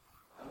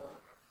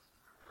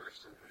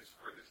 Person who's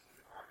furthest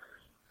in the corner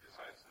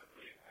decides to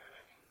be in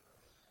panic.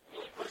 The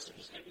only person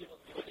who's going to be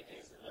able to do anything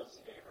is the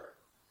nosy neighbor.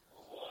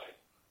 Why?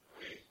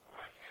 Wait,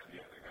 why can't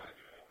the other guy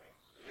do anything?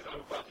 Because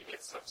I'm about to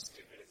get some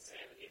stupid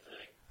insanity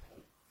thing.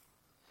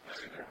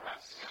 Maybe they're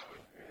passed out.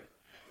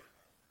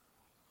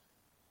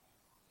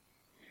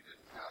 You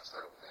didn't pass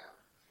out now.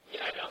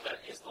 Yeah, I know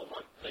that is the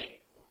one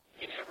thing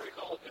in every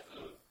Call of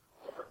Cthulhu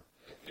or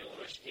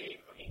Cthulhu-ish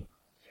game. I mean,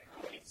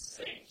 going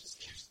insane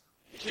just keeps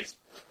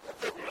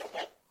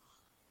brutal.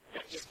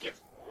 It just gets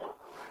more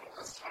brutal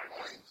as time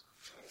went.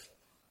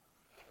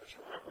 I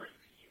remember you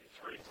could even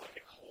turn into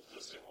like a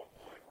cultist at one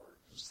point, or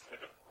just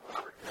like a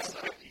murder.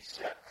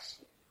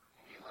 56.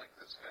 He like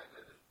this guy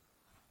did it.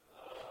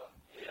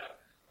 Yeah.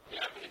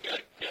 Yeah, I'm gonna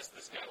guess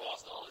this guy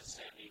lost all his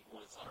sanity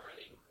points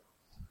already.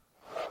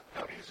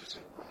 No, he was just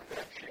in really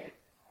bad shape.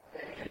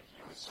 And he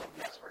was so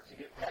desperate to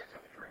get back to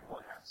the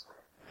Dreamlands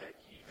that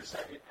he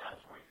decided not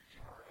to wait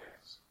 2 more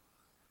days.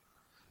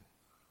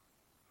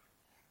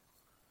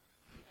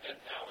 And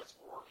now it's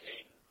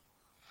working.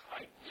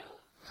 I know.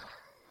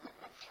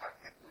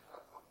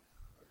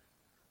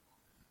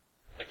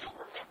 I don't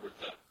remember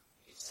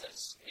it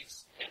says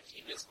it's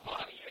empty this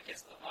body. I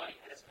guess the body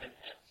has been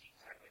empty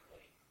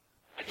technically.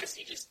 I guess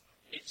it just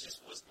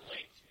was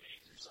delayed 2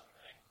 days or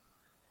something.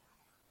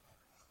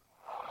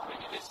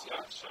 Maybe this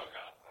young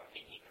Shoga, I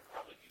mean, he could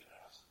probably do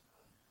that.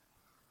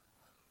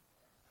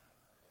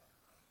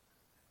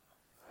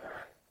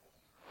 Alright.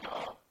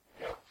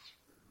 Yep.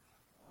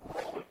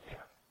 Roll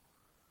again.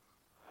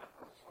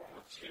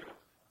 2.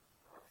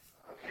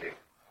 Okay.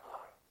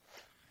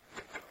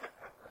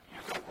 You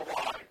go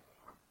blind.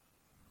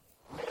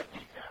 Roll a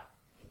d10.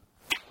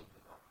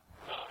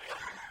 9.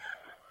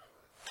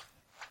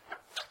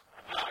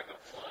 Now I go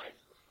blind.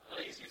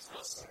 He's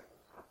useless.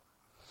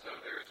 So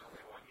there is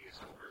only one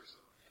useful person.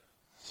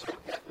 So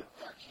at the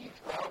 13th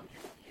round, you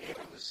will be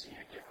able to see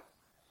again.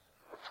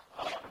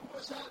 Who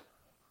was that?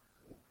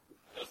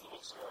 Does the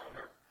bookstore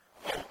owner.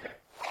 Okay,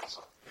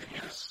 awesome.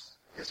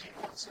 Is he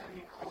the one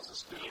standing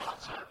closest to the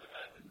outside?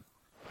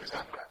 Who's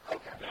on that?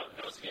 Okay. No,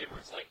 nosy neighbor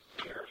is like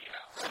here,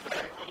 yeah.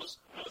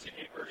 Nosy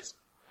neighbor is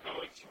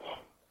going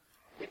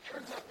to It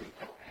turns out they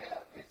don't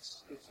have,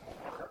 it's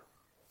more,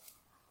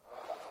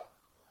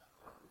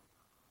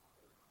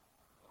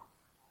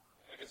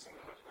 I guess I'm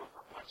going to go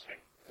for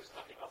punching. There's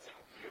nothing else I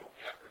can do.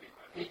 Yeah, pretty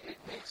much.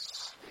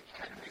 it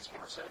kind of makes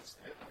more sense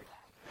that like,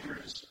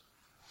 there's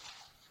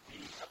the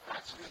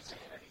effects of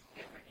insanity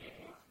in the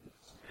game,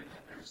 and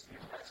then there's the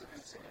effects of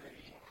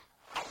insanity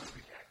out of the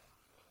game,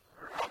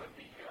 or out of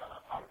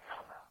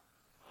combat.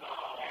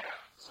 Yeah,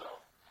 so,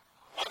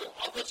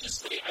 let's just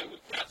say I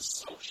got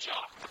so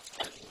shocked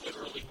that I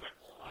literally went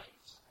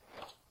blind.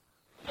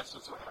 That's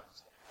what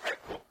happens. Alright,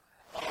 cool.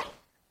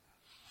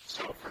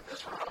 So for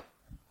this round,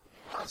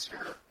 the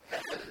monster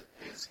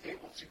is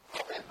able to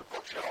upend the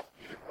bookshelf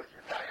even with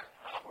your die on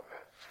top of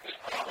it. It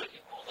probably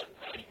can hold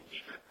a 90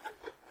 meter.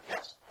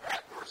 Yes,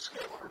 back or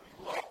skill or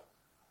below.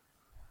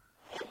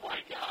 Oh my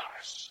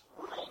gosh,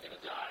 we're all going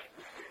to die.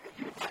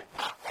 You might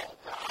not all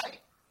die.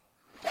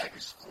 The guy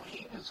who's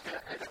fleeing is going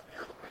to end up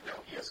near the window.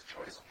 He has a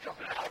choice of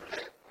jumping out of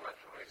it. What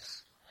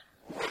choice?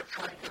 Or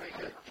trying to make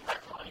a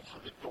direct line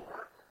for the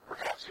door.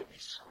 Perhaps he'll be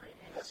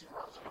screaming as he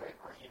runs away,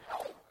 bringing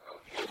help. Oh,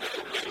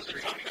 There's a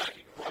zombie guy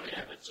who can run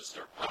in and just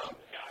start pounding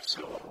the guy.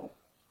 So,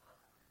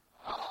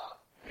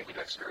 make a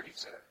dexterity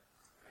set.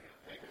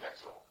 Make a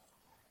dex roll.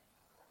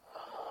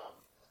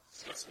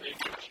 So it's maybe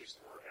I choose to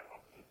work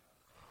out.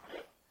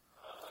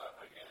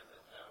 again,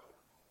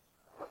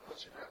 no.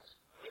 What's your dex?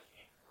 50.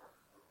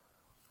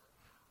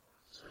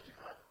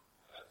 35.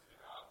 That's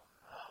enough.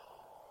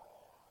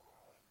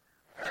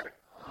 Alright.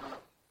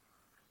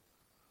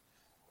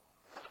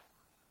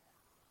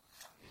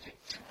 You take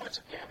 2 points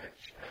of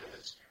damage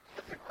as you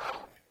hit the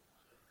ground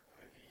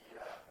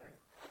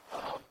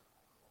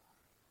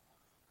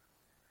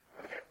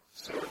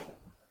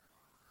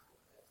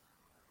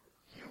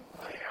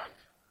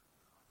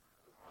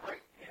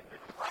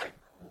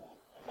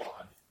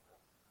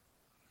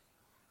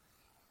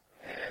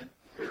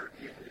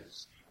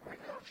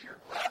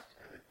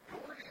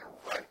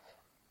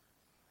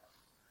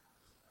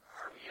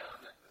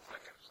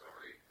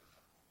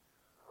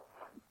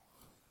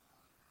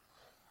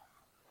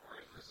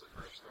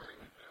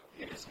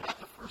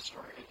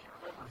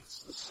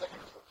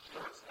second floor. No,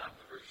 it's not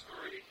the first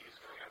story. He's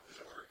going out the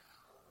door.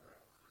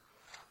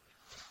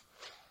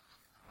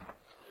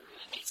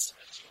 It needs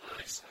some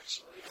nice,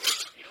 actually.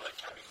 You like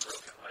having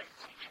broken like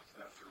TV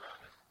stuff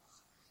around it.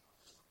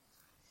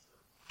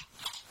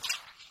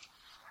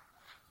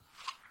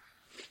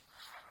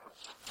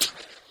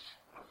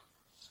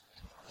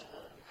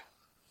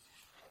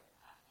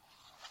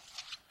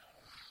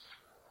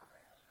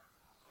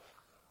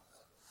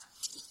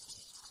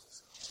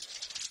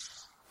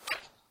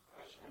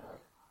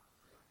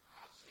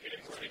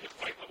 Getting ready to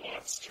fight the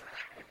monster.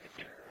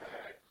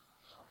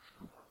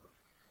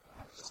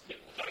 Just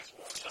getting the dice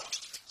warmed up.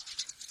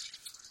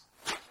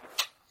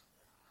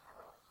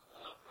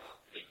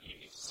 You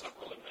need to stop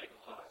rolling mega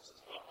fives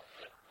as well.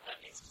 That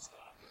needs to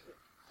stop.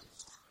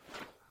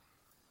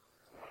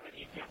 I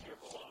need to get your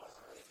below.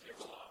 Your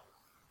below.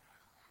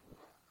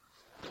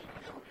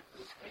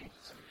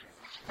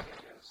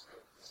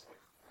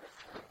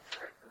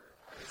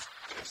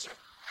 Yes, sir.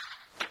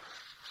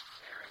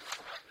 Aaron,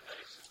 not the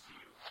nicest to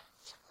you.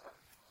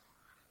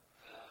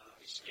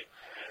 We should get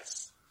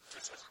past.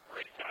 This is a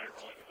great guy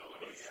rolling the Oh,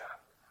 abilities. yeah.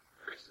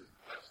 Chris is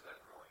best at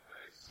rolling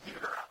dice.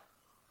 Either out.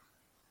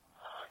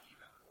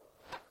 Even.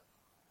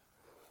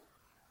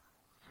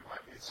 You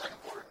might be the second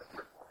floor or the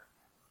third floor.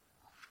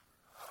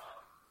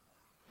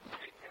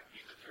 It can't be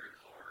the third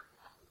floor.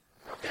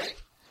 Okay?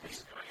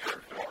 He's going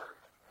out the door.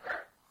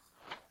 Alright.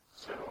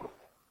 So,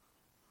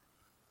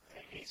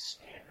 a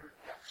standard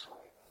dex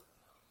roll.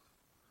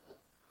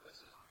 This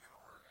isn't going to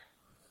work.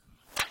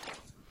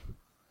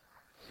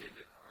 It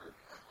didn't work.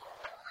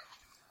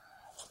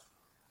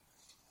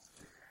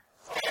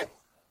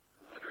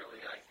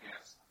 Literally, I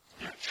can't.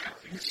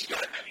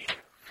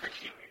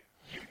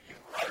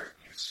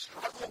 You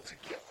struggle to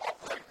get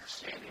upright. You're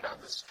standing on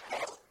this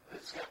tower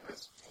that's got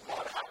this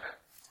blood on it.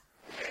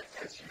 And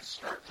as you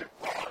start to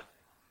run,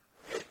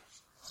 it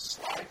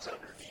slides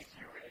underneath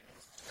you and you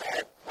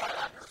fall flat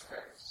on your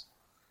face.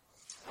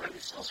 Are you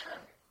still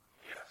screaming?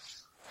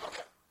 Yes.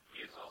 Okay.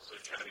 He is also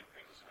chatting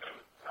things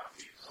about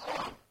copies.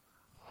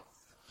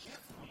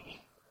 Give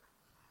me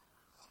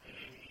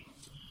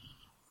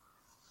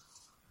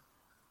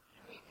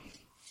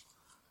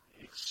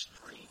a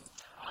extreme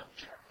con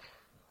check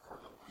for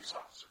the police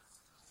officer.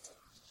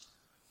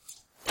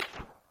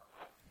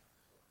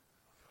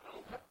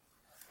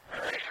 I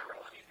can't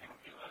roll anything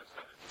with you last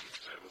time.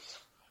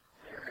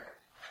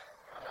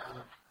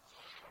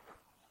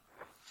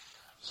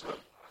 So,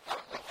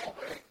 the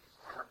hallway,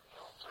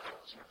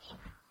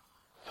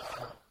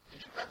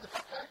 did you grab the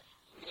top guy?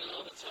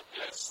 No, the top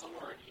guy's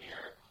somewhere in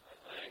here, I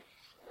think.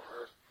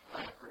 Or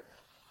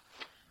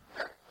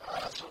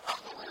So on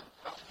the hallway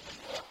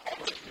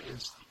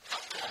is the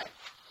top guy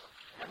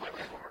and my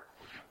landlord.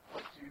 Would you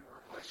like to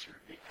replace your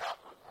big cop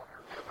with one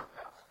or the other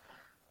cop?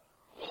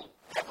 Well,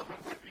 one of them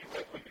would be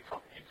likely to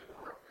come into the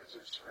room because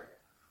they're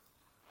screaming.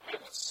 I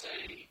would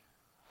say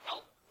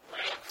I'll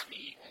grab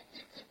the.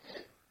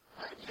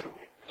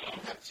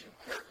 You have two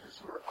characters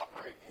who are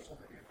upright able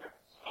to do that.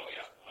 Oh,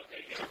 yeah.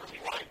 Okay, yeah. Except for the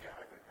blind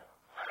guy, but no.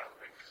 I don't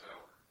think so.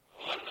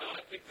 Well, I don't know.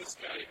 I think this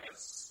guy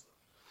has.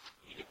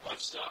 He can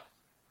punch stuff.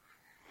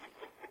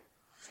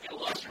 He's got a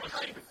lot of You're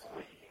trying to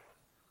flee.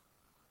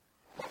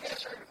 One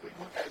guy's trying to flee,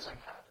 one guy's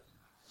unconscious.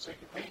 So you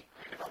can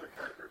pick another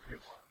character if you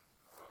want.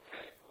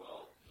 Okay,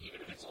 well,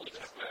 even if it's only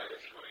This just guy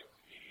is going to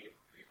be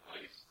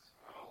replaced.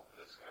 Oh,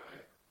 this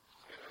guy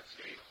is going to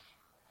escape.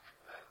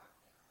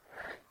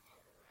 Alright.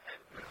 And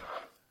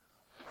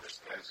this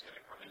guy's going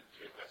to come in to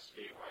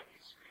investigate why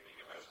he's screaming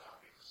about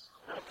zombies.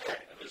 Okay.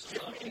 And there's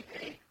Give another. me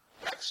a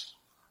dex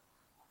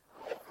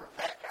roll for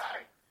that guy,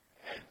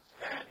 and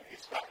then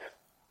it's about it.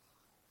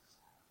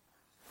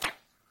 Okay.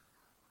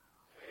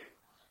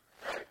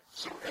 Alright.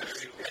 So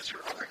as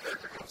your other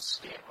character comes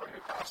scampering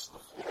across the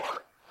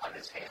floor on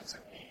his hands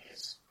and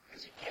knees,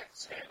 because he can't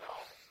stand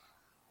up,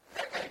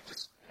 that guy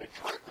just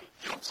adroitly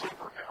jumps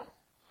over him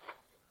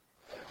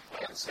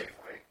and lands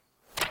safely.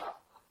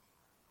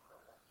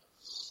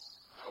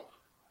 Oh,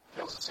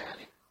 Kills a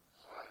Sandy.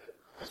 spotted.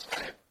 That's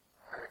fine.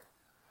 Alright.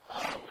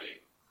 Oh,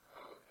 wait.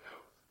 Oh, no.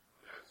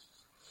 That's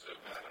so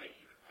bad I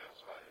even felt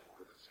spotted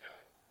for this guy.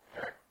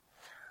 Alright.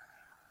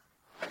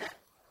 Okay.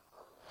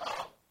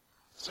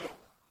 So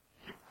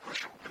you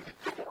push open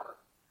the door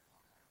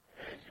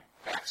and you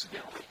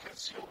accidentally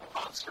conceal the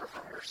monster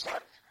from your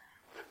sight.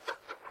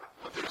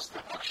 But there's the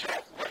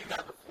bookshelf laying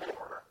on the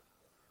floor,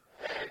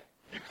 and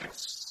you can,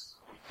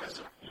 because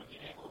of you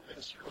being able to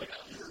minister like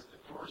here,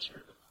 the doors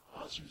here, the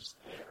monster's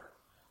there.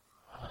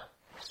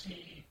 You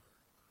see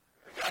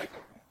the guy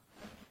come.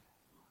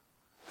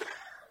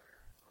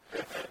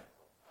 And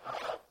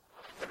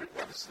then,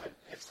 what is the,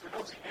 it's the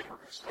nosy neighbor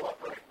who's still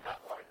upright and not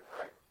blinded,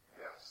 right?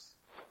 Yes.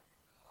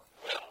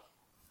 Well,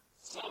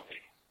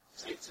 zombie.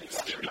 It's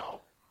yes or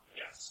no?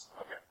 Yes.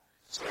 Okay.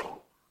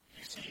 So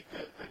you see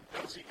the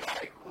nosy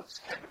guy who looks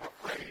kind of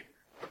afraid,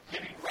 but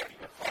getting ready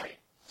to fight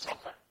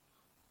something.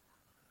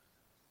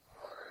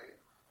 All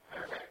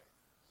right. Okay.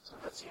 So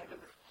that's the end of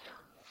it.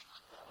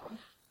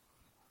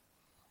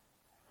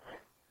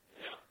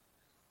 Yeah.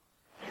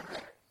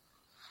 Okay.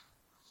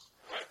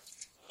 Right.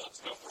 Let's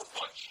go for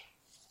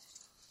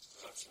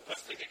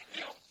think it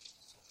can help.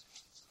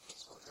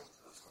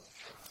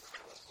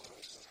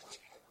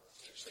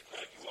 Actually,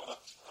 glad you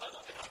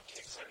nothing on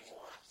kicks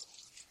anymore.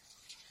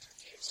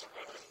 Kicks are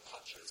better than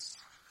punches.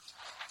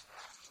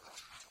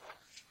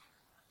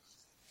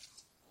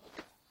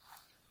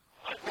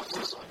 What's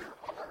this on your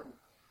arm?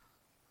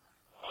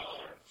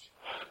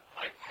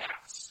 I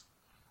pass.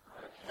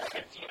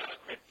 50 out of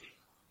 50.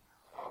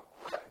 Oh,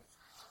 right.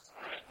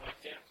 Alright, like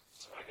that.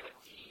 So I got a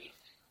D,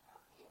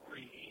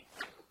 3,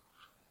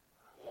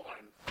 1.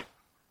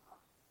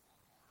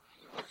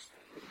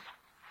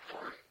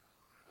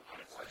 How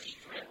does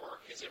D3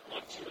 work? Is it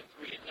 1, 2, and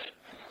 3 and then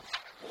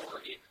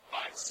 4, 8,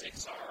 5,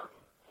 6 are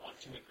 1,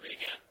 2, and 3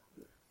 again?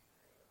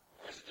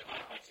 Or is it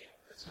divided by 2?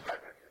 It's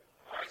divided by 2.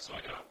 Alright, so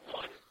I got a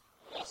 1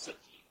 plus a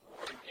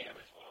D4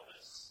 damage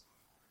bonus.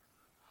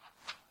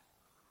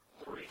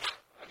 3.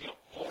 I deal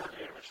 4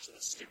 damage to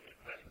the stupid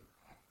thing.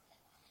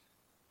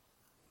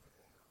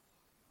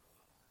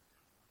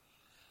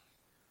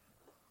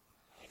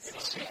 It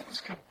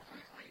seems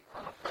completely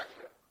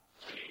unaffected.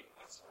 Gee,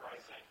 that's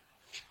surprising.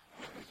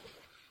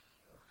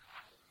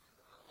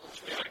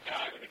 We had a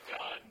guy with a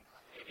gun,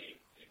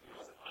 maybe if he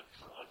wasn't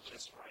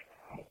unconscious right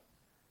now.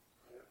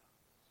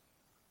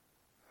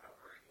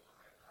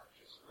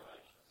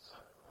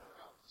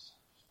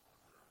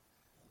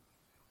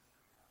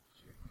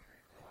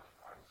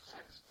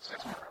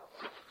 Six more.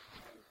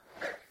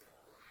 Okay.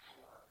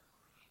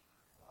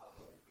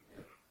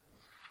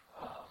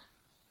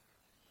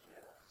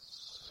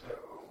 So,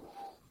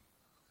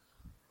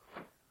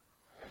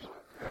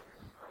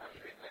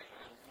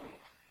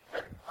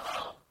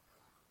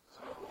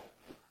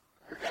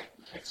 your guy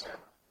kicks him.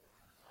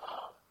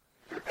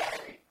 Your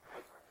guy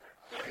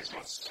is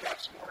going to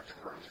steps more to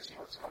the room to see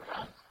what's going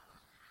on.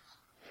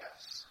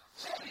 Yes.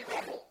 Zombie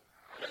bubble.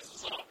 That's a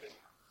zombie.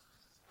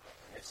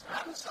 It's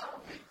not a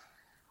zombie.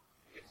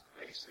 It's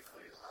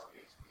basically a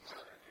zombie. He's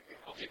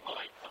unentertained. Okay,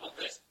 fine. How about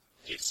this?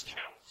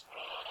 Discount.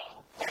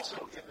 Also,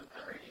 in the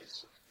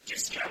 30s,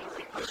 Discount.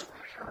 this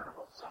return of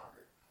a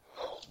zombie.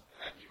 Oh,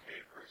 and you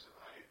paid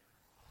personally.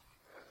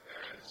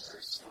 There is.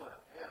 Very slim.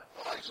 Yeah.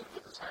 Well, I should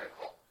put the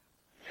title.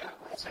 Yeah,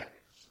 what's that?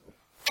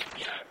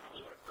 Yeah, I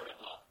probably would have heard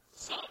of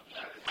zombie.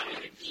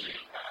 I didn't hear.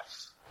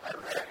 Yes. I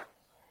read it.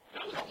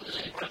 That was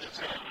only for the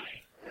time.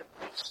 It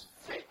looks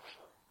fake.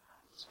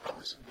 It's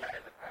probably some guy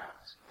in the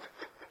past.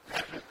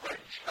 Everybody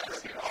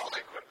tries to get all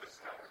like what this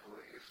guy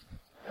believes.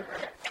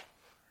 Right.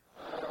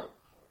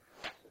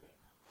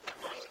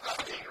 It's not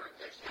being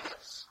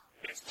ridiculous.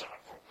 It's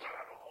time for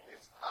battle.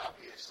 It's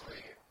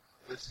obviously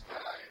this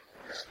guy,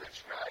 this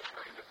rich guy,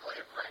 trying to play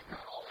a prank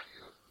on all of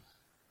you.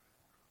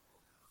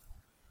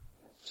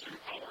 So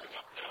you're powering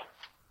up now.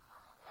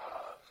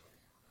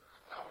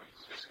 Now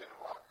he's just going to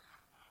walk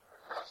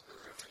across the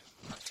room and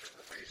punch her in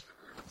the face. The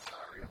room is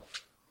not real.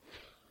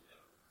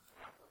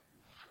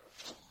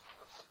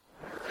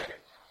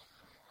 Right.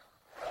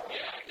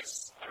 Yeah, I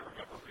guess I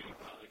remember reading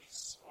one of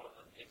these. One of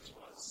the things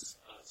was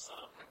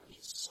zombie, which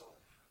is so.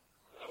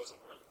 That was a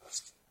word that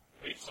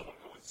made someone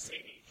go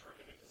insane and turn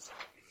them into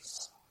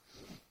zombies.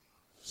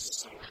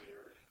 So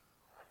weird.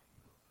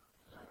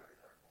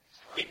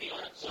 In the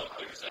old book,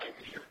 there's that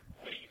weird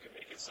way you can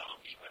make a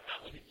zombie, but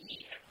not with an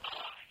E and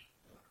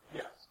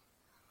I. Yes.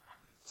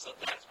 So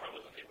that's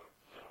probably what they were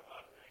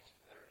about in the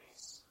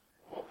 1930s.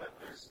 Well, then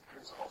there's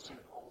also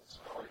an old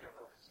spell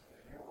universe and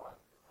a new one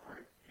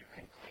where you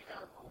can take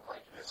on the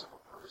likeness of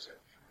a person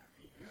through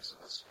the use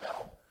of a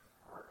spell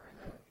or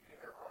in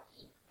air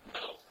quotes.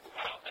 Oh,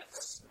 wow,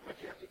 that's. But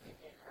you have to keep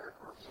in air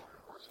quotes over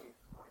the course of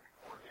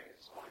 44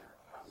 days while you're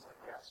constantly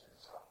casting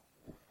stuff.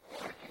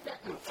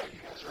 Effectively,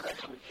 you guys are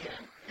actually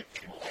can.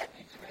 You will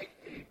need to make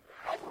a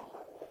power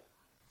roll.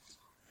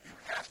 You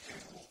have to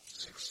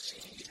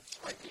succeed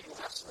by being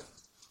less than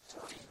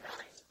 49.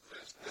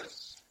 Does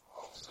this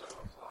also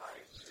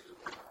apply to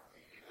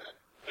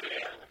the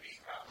enemy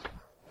cop?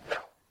 No.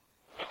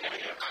 Okay,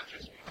 yeah. Not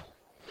just people.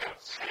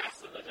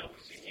 Half of the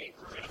WCG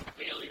were a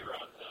failure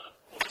on the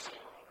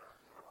voiceover.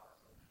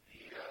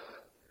 The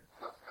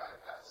tough guy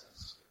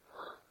passes.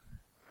 Or,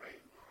 wait,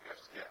 you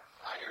have to get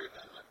higher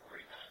than the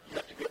 49. You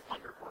have to get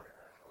under 49.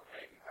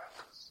 Okay, he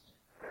passes.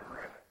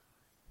 Never in it.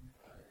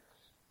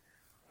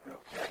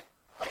 Okay.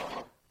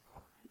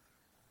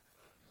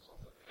 So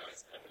the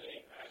guy's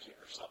emanating magic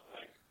or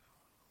something.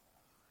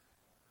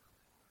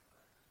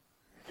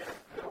 You get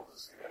build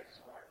this guy's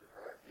mind,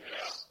 right?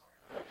 Yes.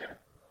 Okay.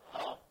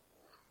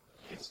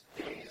 He's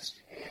dazed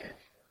and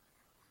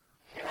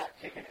cannot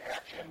take an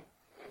action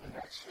in the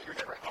next 3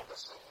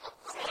 rounds.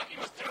 Well, he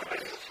was doing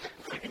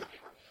it.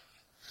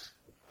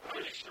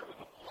 Pretty sure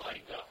with a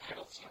blind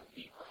penalty would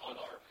be for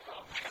unarmed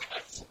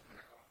combat.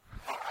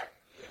 Alright.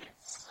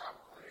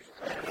 Probably.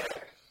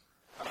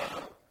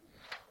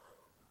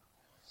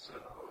 So,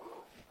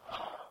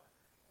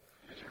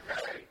 is your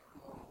guy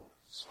who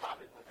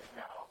spotted the thing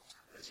now,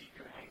 is he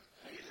doing anything?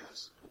 He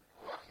is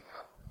walking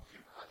up to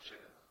punch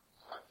it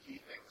on key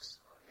things.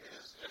 It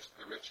is just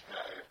the rich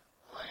guy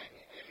playing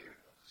a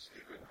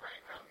stupid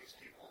prank on these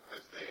people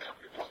because they have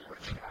to do the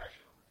rich guy.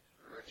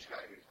 The rich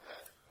guy who's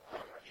dead.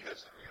 He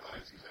doesn't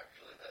realize he's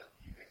actually dead.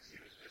 He thinks he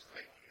was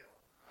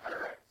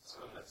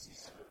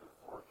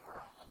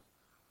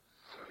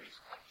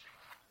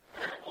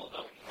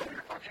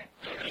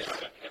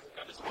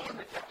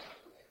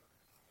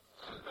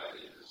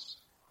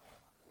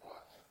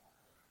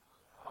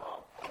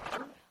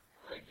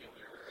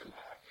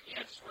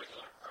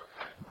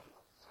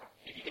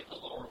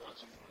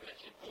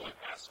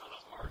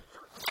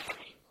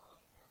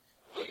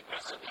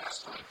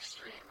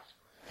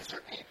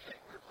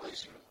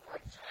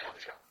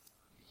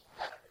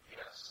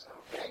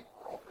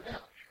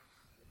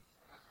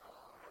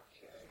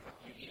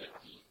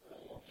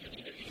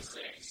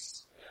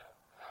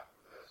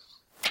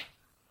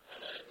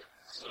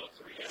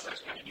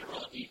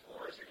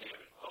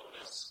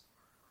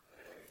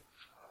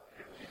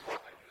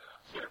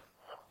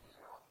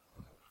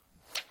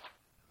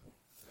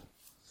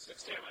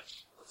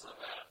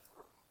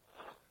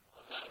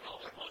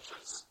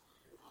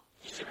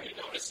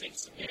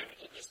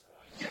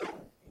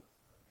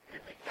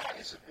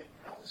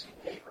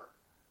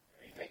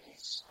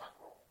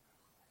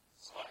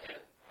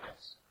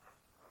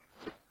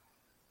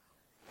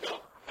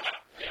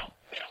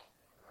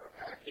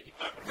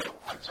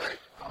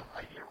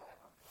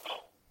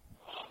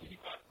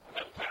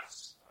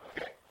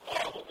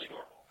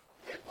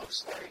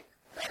looks like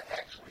that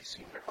actually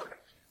seemed to hurt him.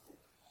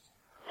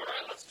 All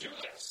right, let's do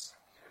this.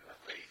 In the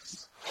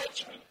face.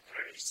 Punch him in the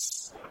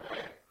face.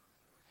 Okay.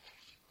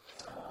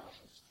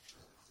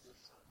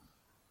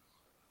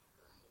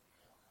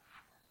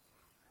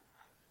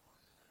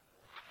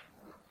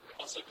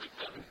 Also, we've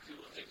done a few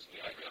things.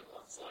 We got young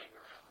ones lying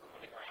around,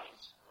 running around.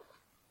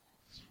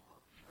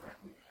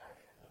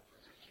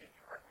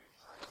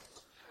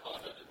 Oh,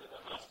 no.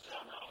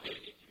 If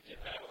you did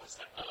that, it was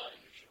like,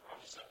 you should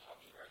probably stop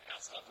talking right now.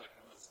 Stop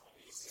talking about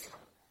zombies.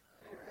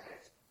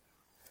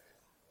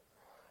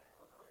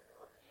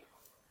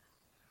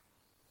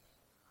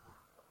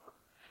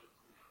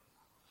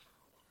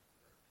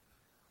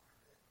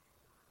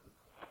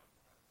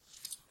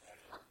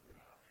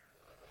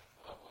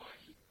 Oh boy,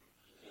 he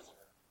feels a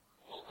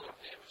little bit of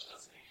damage,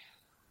 doesn't he?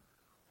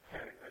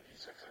 Having the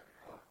D6 in.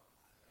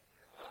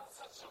 That's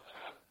not so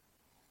bad.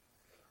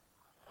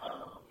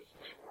 There's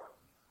way more.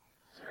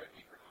 Is there a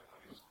deeper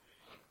damage?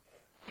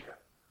 Yeah.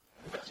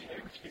 That's the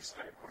damage. He's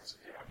 9 points of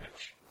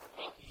damage.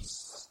 Well, he's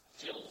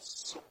still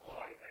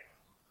surviving.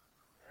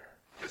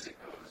 Because it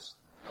goes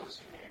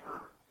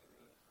neighbor,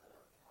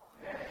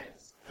 and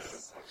this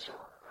is like sort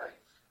of right.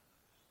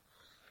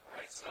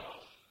 Right, so,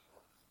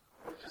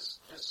 Or just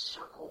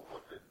circle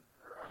within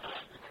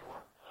the door.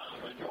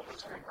 And you'll put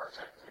screen marks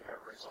after you got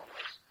to erase all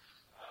those.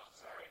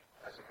 sorry.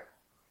 That's okay.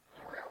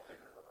 Don't worry, I'll take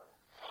it about it.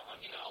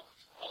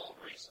 I'll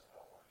reason.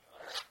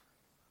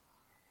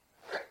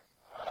 Okay.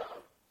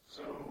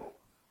 So,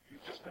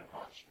 you've just been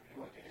punched. Would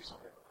you like to do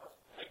something with that?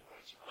 I'm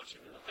going to punch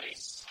him in the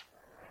face.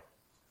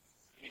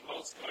 He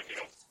both going to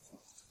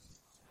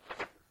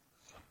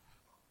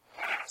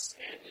pass,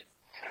 and it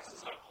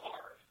passes out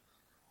hard.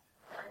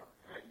 Alright,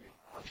 okay, you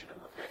punch it in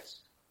the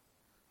face.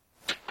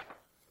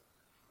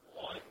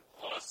 1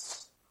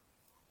 plus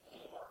 4.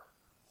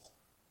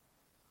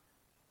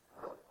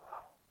 Really?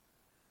 Wow.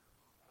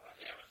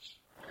 Damage.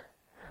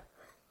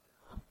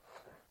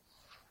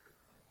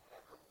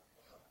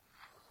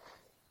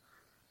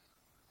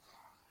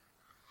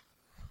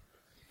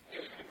 Yeah,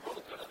 we can roll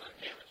good on that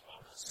damage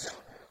bonus.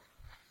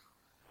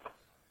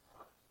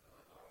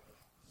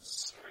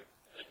 Strength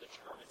that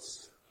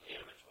determines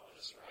damage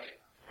bonus, right?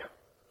 Yep.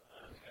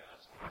 Okay,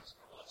 that's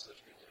love such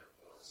good damage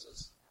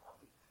bonuses.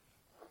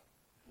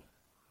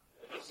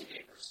 Those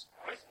neighbors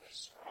surprisingly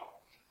strong.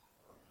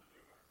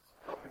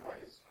 Probably why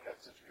he's got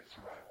such good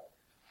survival.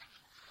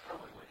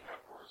 Probably when he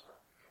got charisma.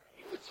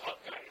 He's a tough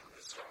guy who's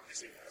as strong as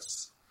he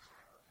is,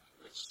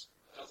 which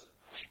doesn't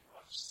make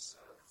much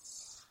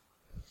sense.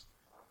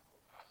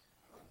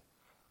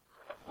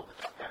 Well, the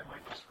tough guy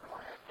might just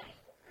rely on being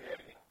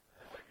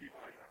and like people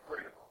are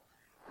afraid of him.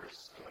 Whereas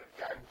the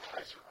guy with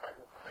high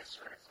survival, high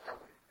strength,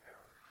 probably,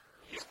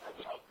 he's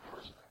probably out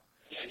charisma.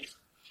 Yeah, he's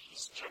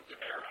choked a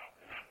bear out.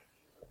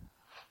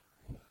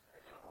 I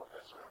don't know what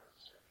that's what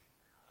it's.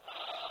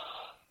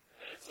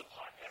 It's a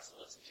podcast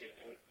to listen to.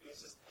 It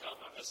was this dumb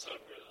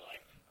episode where they're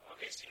like,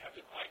 okay, so you have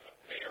to fight a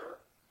bear,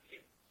 a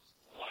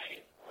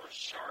lion, or a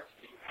shark,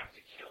 and you have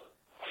to kill it,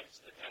 fight to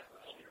the death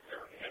with all your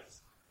bare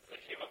hands. So they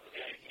came up with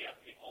the idea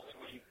that the only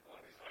way you can win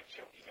is by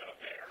choking out a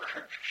bear.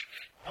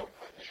 How would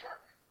fight the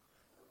shark?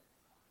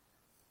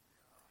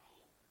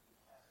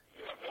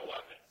 You have no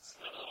weapons,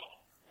 none at all.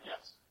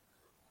 Yes.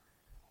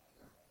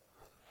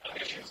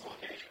 Okay, choose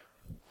location.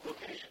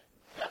 Location.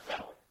 Death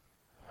Valley.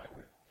 I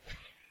would.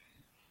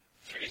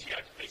 Because you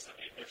have to face them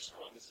in their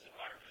strongest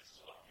environments as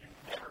well. You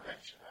never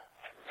mentioned that.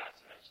 I forgot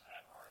to mention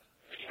that part.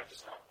 But you have to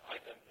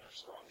fight them in their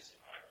strongest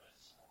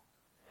environments.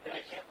 And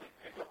I can't like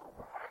pick up a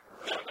rock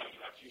or No, you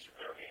have to use your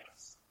bare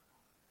hands.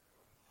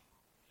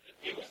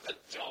 It was a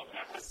dumb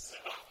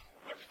episode,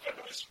 but it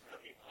was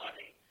really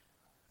funny.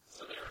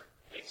 So they're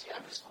yeah,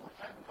 I'm just only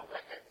time until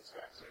that guy gets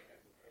back.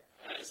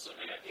 so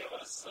the idea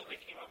was, so they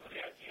came up with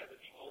the idea that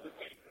the only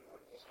way you could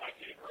win was by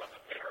getting rid of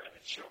the bear and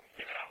then choking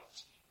it out.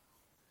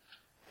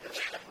 It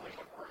definitely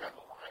would work on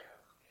the lion.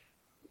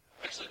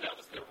 Actually, that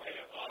was their way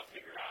of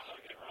figuring out how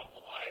to get around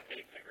the lion.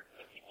 They figured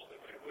that the only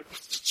way it would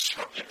was to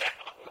choke it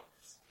out.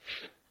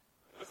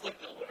 It was like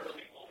the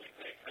literally only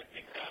thing. I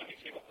think they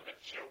came up with a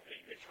joke that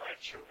you could try and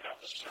choke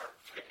out the shark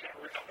to get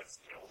rid of its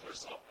gills or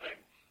something.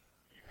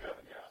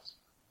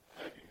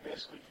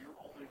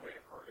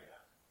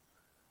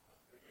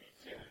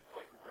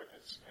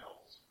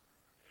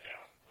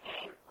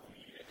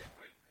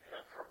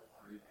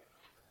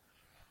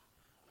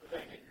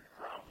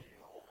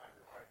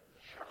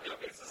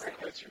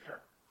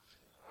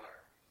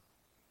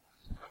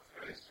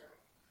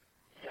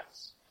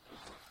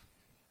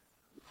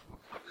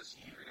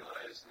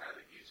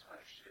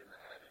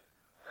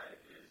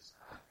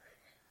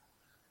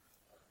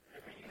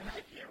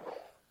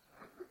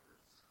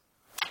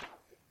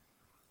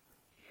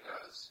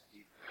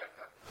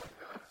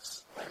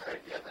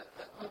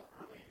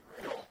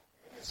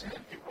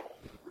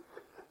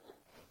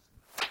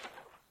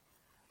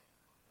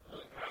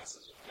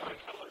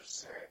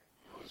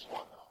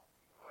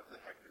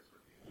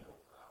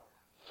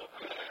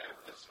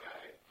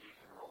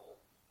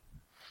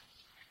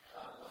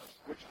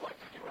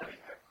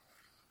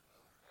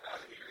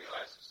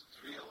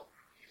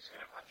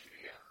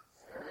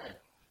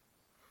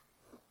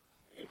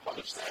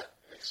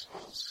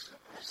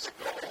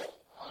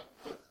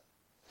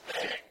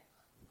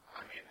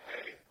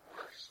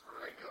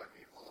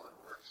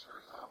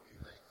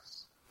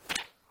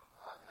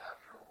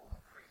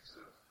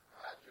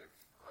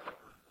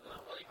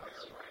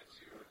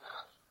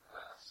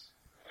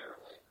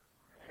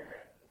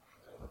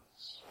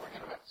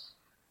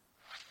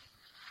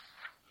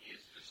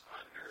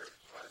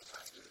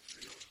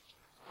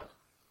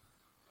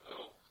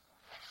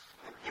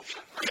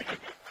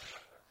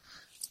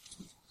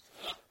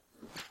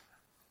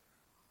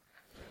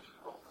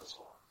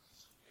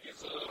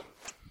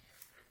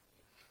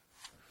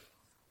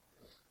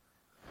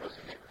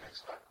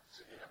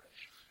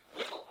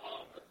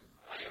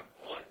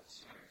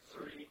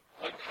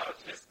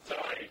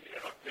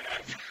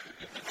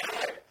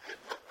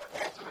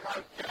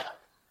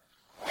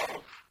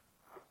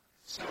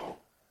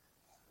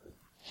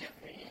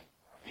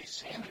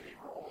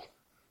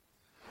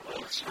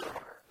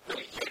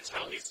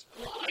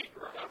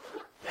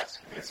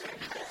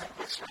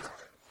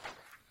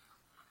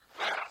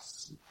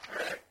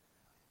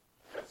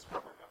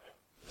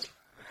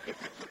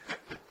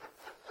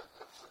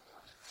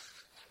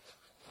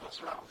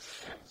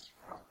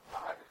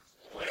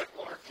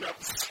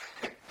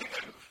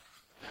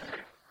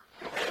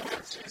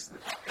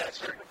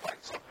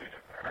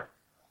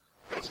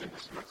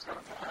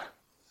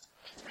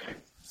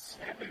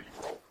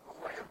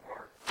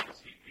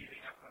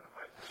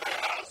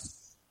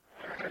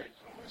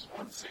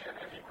 doesn't say it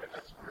anyway.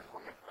 That's worth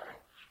looking at.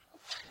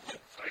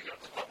 I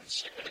got the one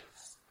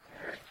chance.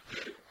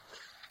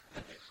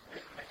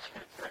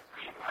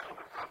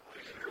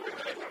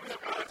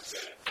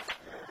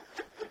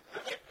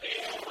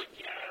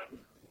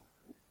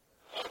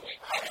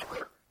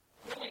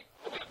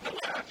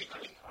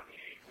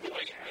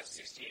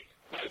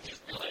 I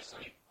just realized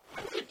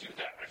I would do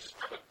that. I just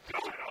put a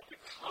gun out the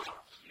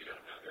cop. You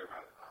don't know they're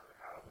about to come to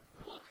have.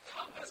 Well, the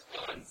cop has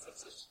guns.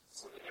 That's just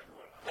something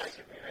everyone That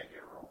could be an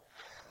idea roll.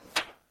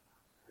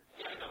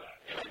 Yeah, I know that.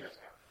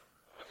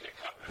 Yeah. Okay,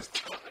 cop has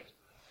gun.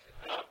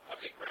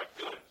 Okay, grab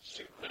gun.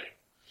 Shoot the thing.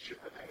 Shoot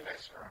the thing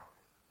next round.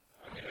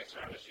 Okay, next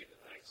round I shoot the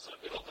thing. So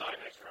it'll die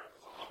next round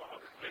because I'll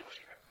have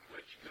 100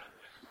 Which gun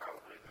is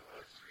probably the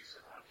most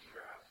recent one you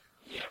have?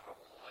 Yeah,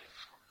 probably.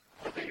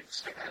 Well, they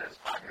stick that in his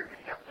pocket and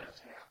he have it in his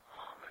hand.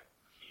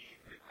 He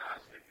did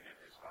not stick it in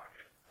his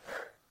pocket.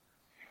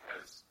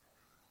 Because,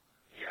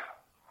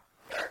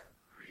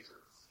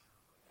 reasons.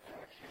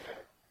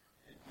 Okay.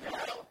 And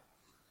now,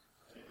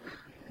 it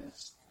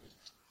is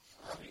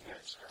the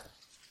next turn.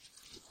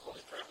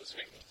 Holy crap, this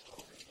thing is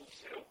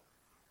too.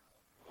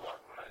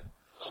 What?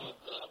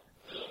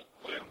 The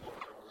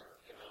landlord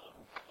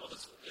or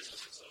this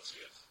business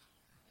associate.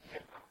 Yeah.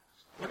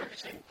 What are you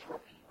saying for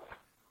people?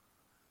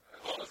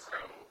 Well, it's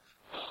from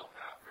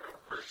After a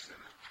person.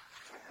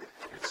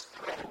 It's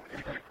throw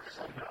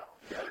 80% now.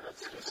 Yeah,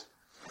 that's just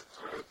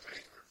Throw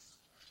things.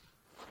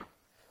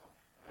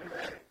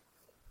 alright.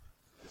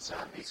 The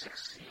zombie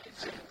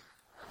succeeds in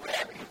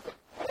grabbing the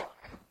book.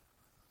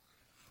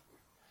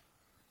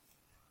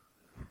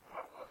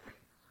 What book?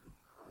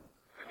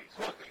 And he's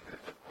looking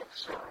at the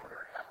bookstore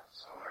owner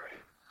has.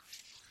 Alright.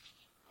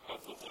 of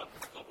the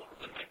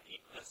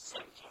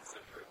 17th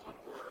century one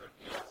word.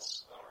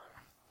 Yes.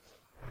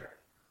 Alright.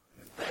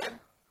 And then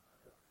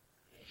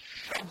he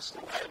shoves the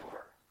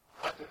landlord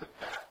onto the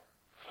bed.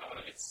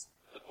 It's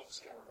the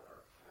bookstore.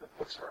 The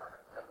bookstore owner,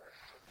 rather.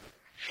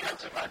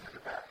 Shoves him onto the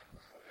bed.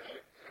 Okay.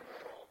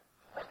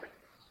 Nothing.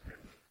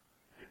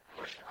 You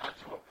push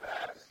onto a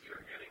bed.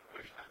 You're getting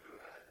pushed onto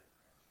that.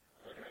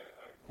 Okay.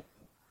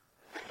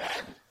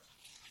 Then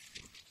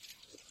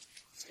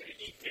It's going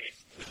to eat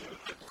taste.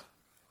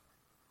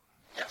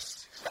 yes,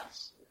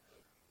 success.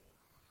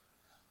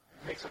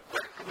 He makes a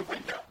break for the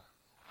window.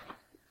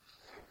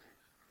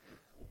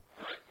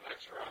 Right,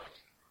 next round.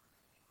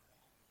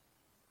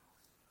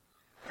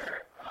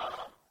 There,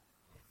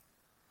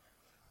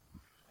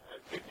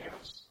 good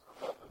news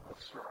about the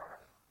bookstore owner.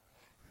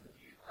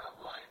 You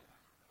outline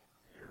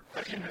your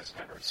vision has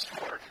been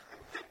restored.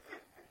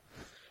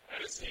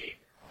 And it's the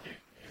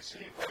You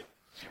see that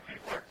two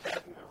people are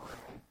dead in the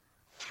room.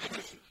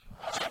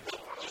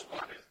 Just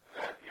one is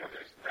dead, the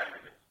other's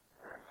dead.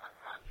 Or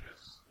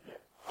unconscious.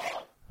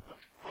 The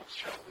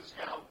bookshelf is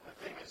down. The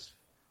thing is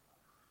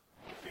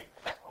moving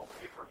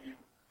away from you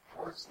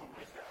towards the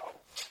window.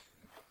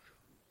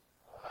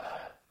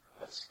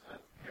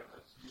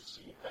 You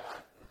see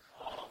that.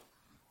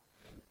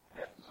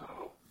 And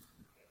so,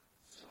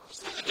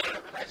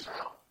 the next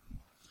round.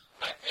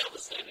 I failed the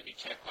sanity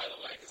check, by the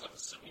way, because I'm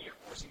assuming you're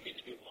forcing me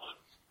to do one.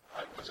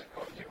 I wasn't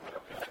going to, but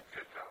I'm not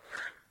good out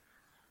there.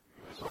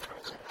 He was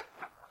organizing.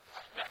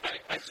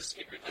 I just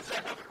figured Is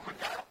that another one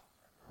down?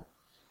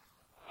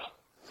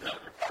 Is that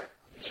another fight?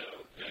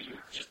 no, you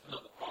just know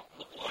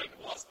the blind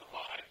was the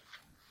five.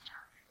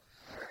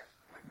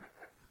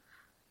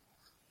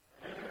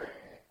 Anyway,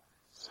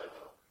 so,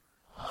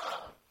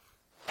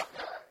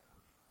 okay.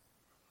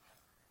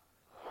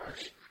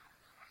 Alright.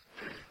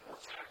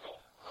 Tackle.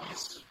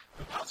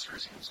 The monster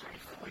seems to be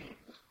fleeing.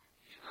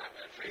 I'm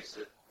going to trace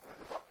it.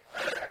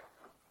 Alright.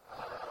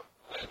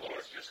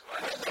 Landlord's just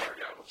glad to start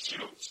out.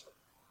 Shoot.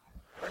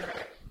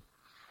 Alright.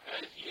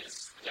 And he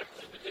is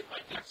definitely within my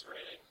dex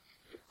rating.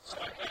 So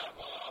I have,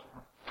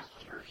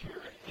 You're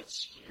here and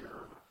it's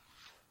here.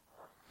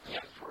 yeah,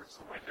 Towards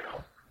the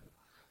window.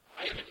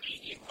 I have an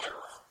 80 in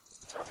firearm.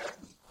 Okay.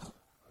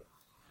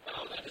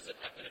 That is a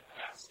definite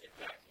pass. In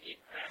fact, it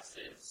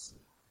passes.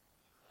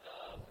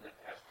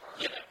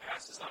 Yeah, that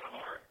passes on a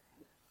hard.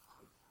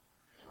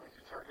 We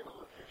can target a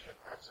location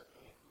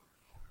approximately.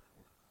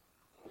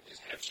 Which is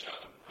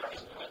headshot.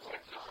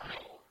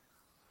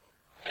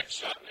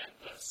 Headshot and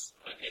this.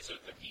 Okay, so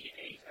it's a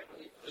D8, I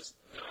believe, for this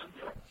gun.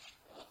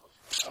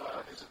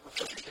 Is it the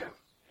 32?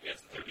 Yeah,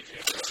 it's a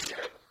 32.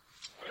 Yeah.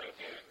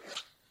 Okay.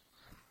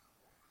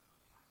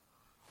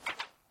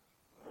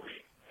 3.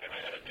 And I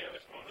had a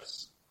damage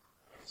bonus.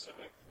 I'm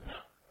assuming. No.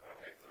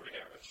 Okay, 3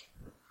 damage.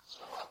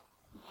 So,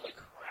 Holy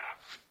crap.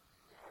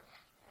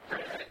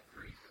 alright.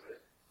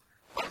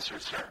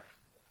 Monster's turn.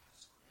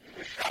 You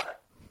just shot it.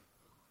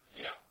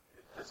 Yeah.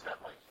 It does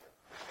not like you.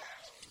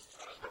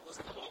 What was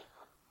the whole?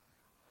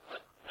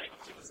 But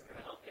 92 isn't going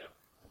to help you.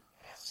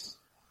 Yes.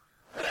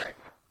 Alright.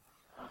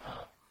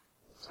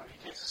 So he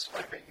takes a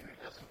swipe at you, he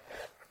doesn't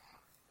hit.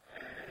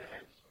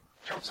 And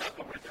jumps out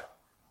the window.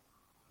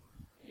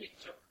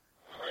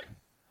 Alright.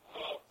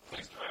 Well,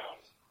 next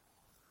round.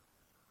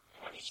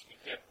 How much should we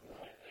get for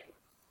anything?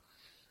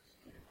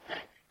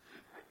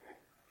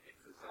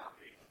 It's a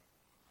zombie.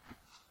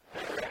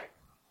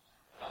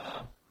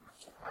 Alright.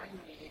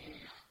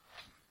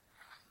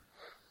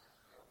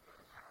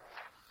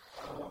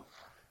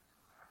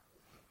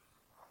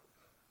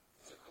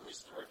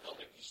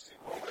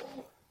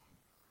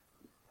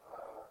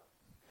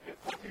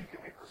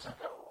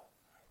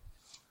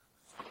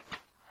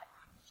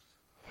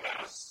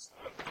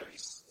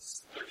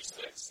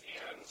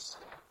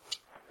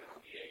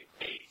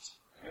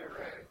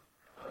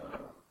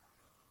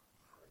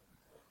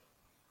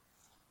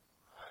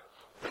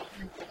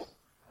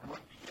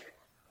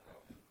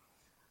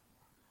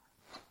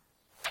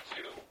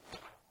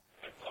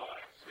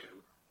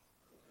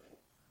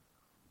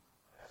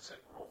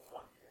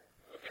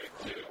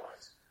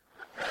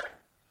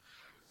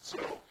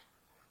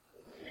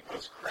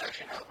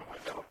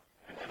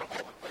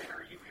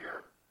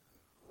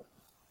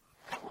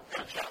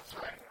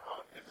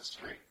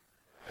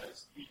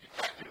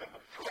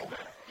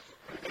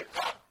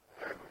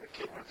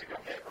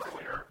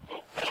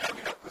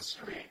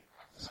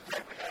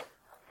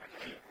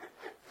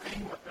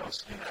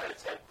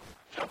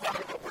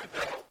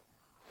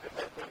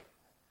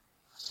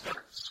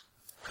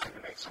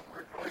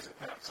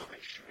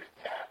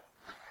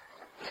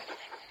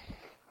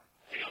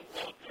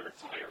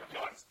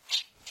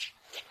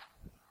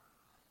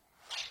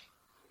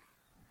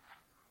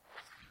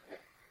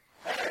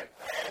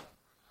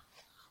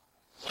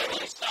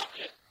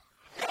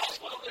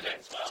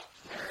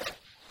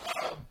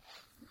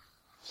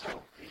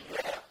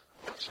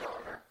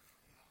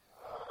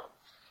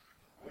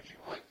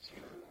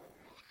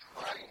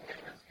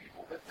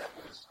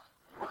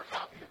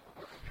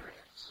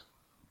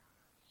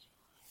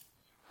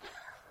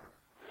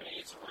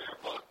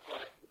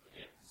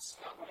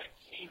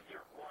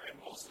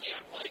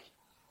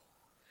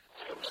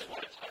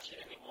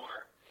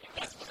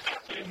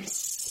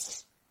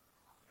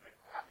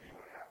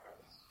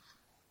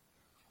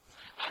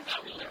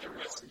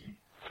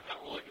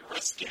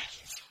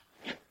 Yes.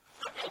 I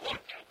want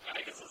to count that.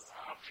 I guess it's a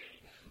hobby.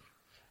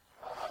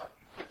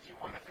 But you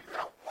want to figure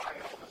out why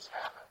all this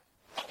happened.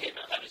 Okay,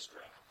 now that is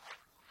correct.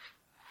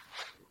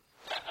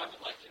 I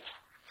would like to know.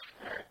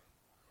 All right.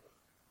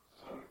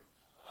 So,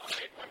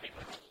 I mean,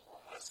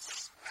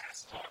 let's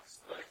fast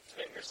talks like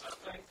thing or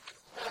something.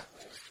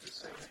 just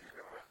say what you're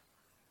doing.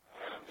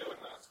 I'm doing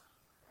that.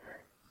 All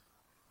right.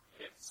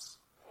 It's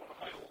one of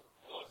my old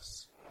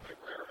books, one of my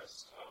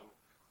rarest.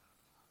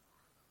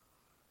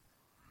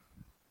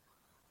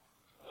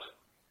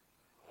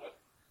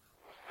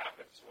 What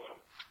happened to him?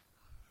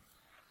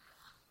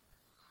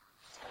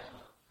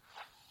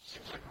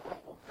 Seems like the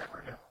world will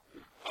never know.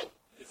 Oh,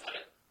 is that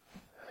it?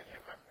 I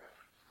can't remember.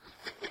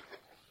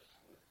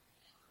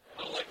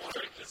 Oh, like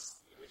wondering,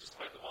 we just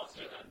fight the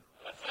monster then?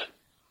 That's it?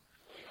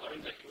 We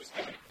learned that he was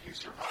going to. You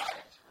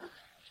survived.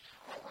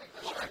 Oh, wait,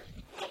 that's right.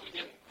 No, we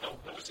didn't. No,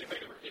 we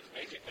didn't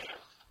make it there.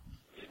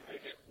 We didn't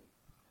make it.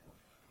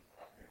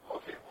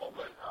 Okay, well,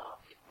 but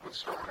what's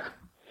story?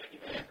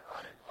 And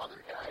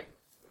another guy,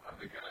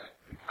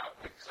 the cop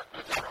picks up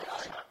the guy.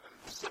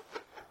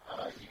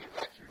 You get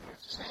back to your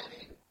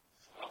sanity,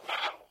 Oh,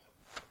 wow.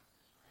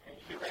 and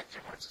you get back to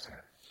your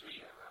sanity. So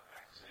you have that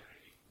back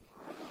sanity.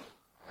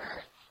 All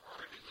right. Or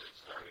is it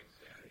starting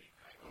sanity?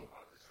 I know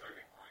about the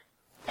starting point.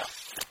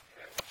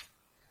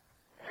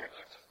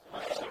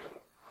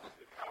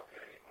 The cop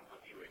guy,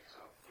 when he wakes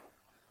up.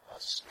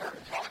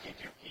 Started talking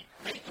to he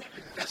may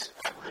do this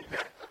every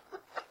day.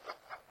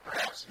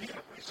 Perhaps being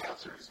a police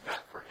officer is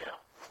not for him.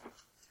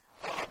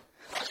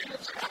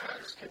 Questions,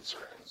 comments,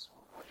 concerns.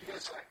 What do you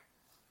guys think?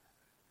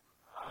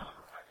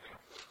 I think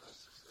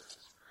this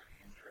is pretty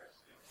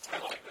interesting. I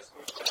like this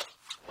movie.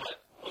 But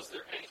was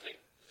there anything,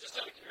 just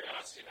out of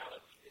curiosity, now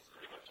that it's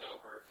pretty much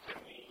over, can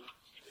we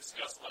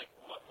discuss, like,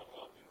 what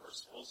we were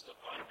supposed to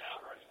find out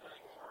or anything?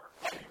 Or,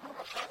 You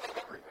want to talk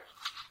about everything.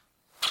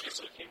 okay,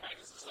 so it came back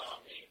as a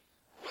zombie.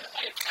 What if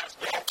I had passed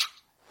back?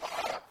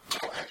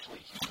 No,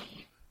 actually,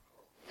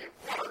 it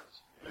worked.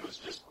 It was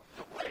just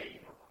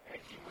delayed, and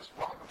he was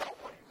wrong about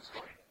what he was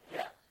going to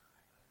get.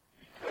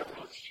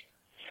 Because,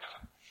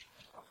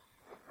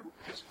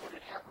 because what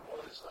had happened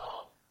was,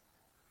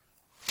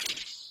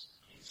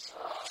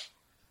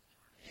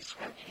 he's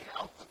emptying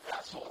out the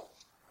vessel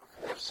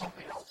for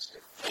something else to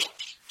fill.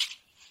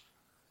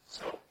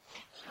 So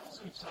he kills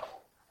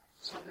himself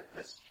so that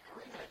this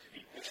dream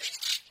entity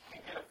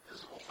can get a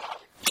physical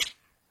body.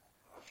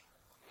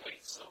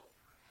 Wait, so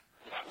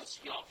that was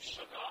y'all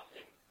shook off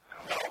and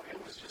No,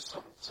 it was just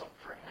some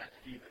dream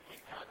entity that he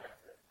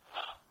contacted.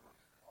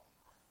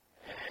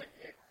 And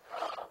it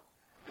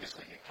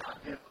basically it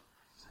conned him.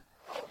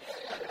 Oh,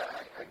 yeah,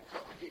 I can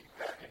totally get you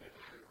back into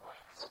the dream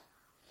lands.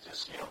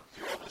 Just, do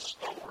all this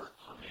spell work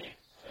for me,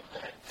 and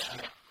then,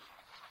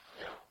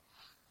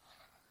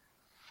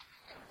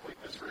 complete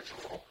this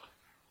ritual,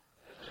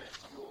 and then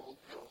you'll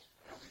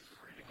be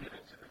free to get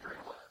into the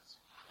dream lands.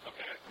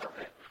 okay.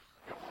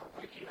 And we're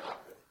waking up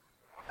and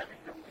having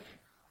to leave,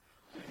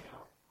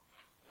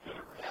 the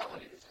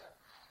reality is that.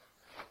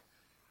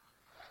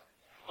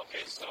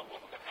 Okay, so what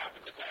would have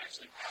happened if I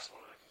actually passed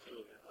one of the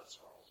Cthulhu Mythos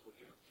rolls? Would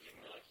you give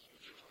me, like,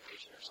 huge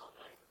information or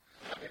something?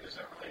 I mean, there's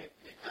not really,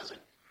 it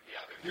doesn't,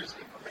 there's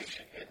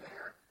information in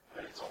there,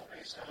 but it's all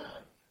based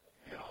on,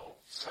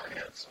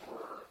 science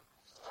or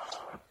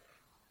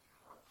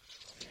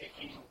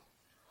making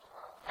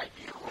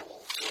idea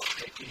rolls or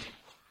making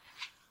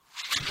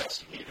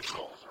investigative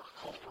rolls or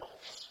cult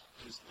rolls.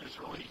 There's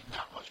really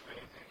not much of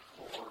anything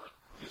for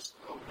this,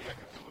 I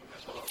can do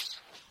this mythos.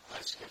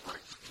 I skip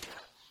right to the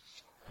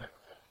end.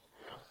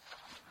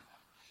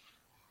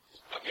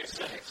 Okay,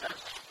 so That makes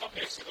sense.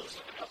 there was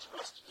nothing else for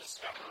us to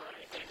discover or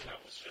anything. That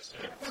was just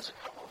it. There was a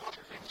couple of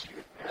other things you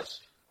had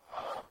missed.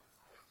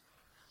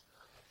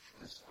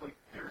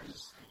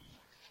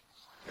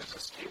 There's a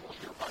stable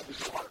here by the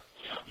door.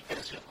 Yeah. You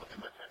guys didn't look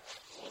in the tent.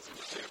 What's in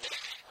the table?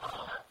 A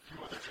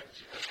few other things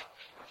you guys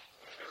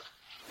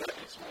but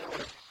it's more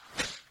like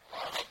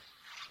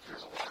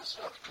there's a lot of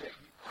stuff that you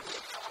could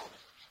have found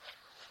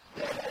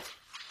that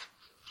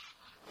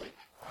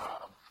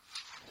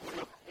would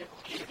have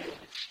implicated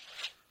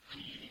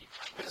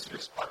the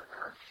business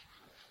partner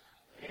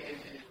in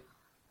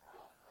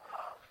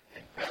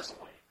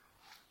embezzling.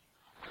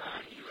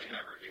 You would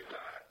never do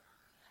that.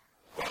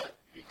 But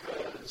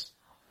because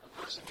the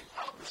person who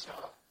found the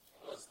stuff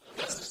was the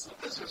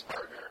business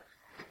partner,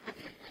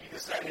 he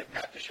decided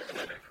not to share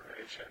that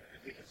information and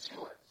to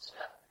conceal it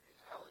instead.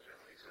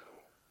 Intelligently so.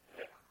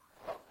 Yeah.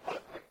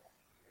 But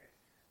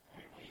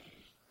we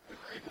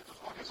agreed that the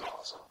book is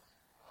awesome.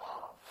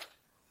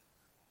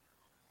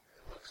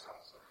 It looks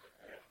awesome.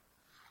 Yeah.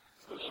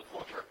 The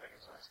culture thing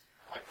is nice.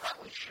 I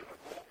probably should have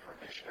rolled for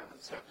initiative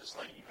instead of just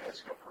letting you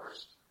guys go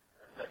first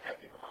and then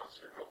having the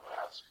monster go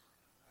last.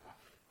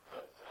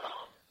 But,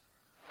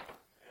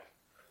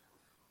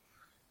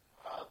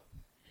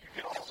 you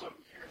can also,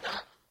 you're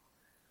not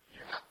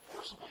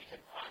forcibly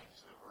confined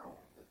to the room.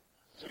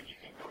 So you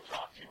can go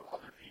talk to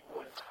other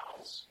people in the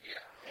house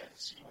and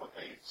see what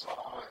they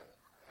saw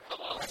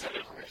and get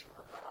information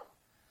from them.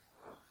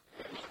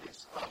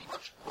 It's a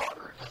much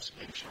broader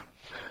investigation.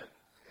 And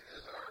it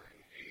is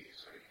RPG,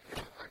 so you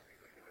can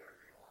technically do whatever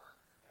you want.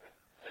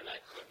 And that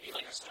could be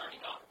like a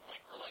starting off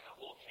point for like a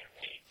whole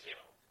campaign, too.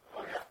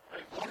 Oh, yeah.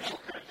 Like, Colonial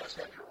kind of does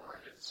have your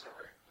origin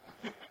story.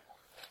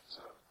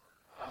 So,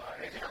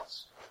 anything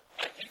else?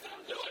 I think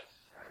that'll do it.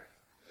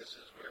 This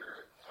is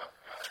where Tough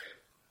Guy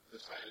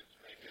decided to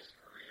make his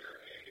career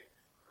a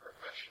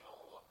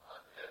professional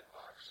undead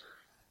boxer.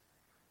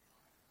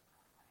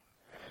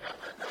 And on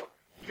that note,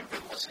 you've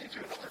been listening to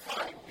another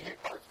fine week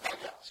of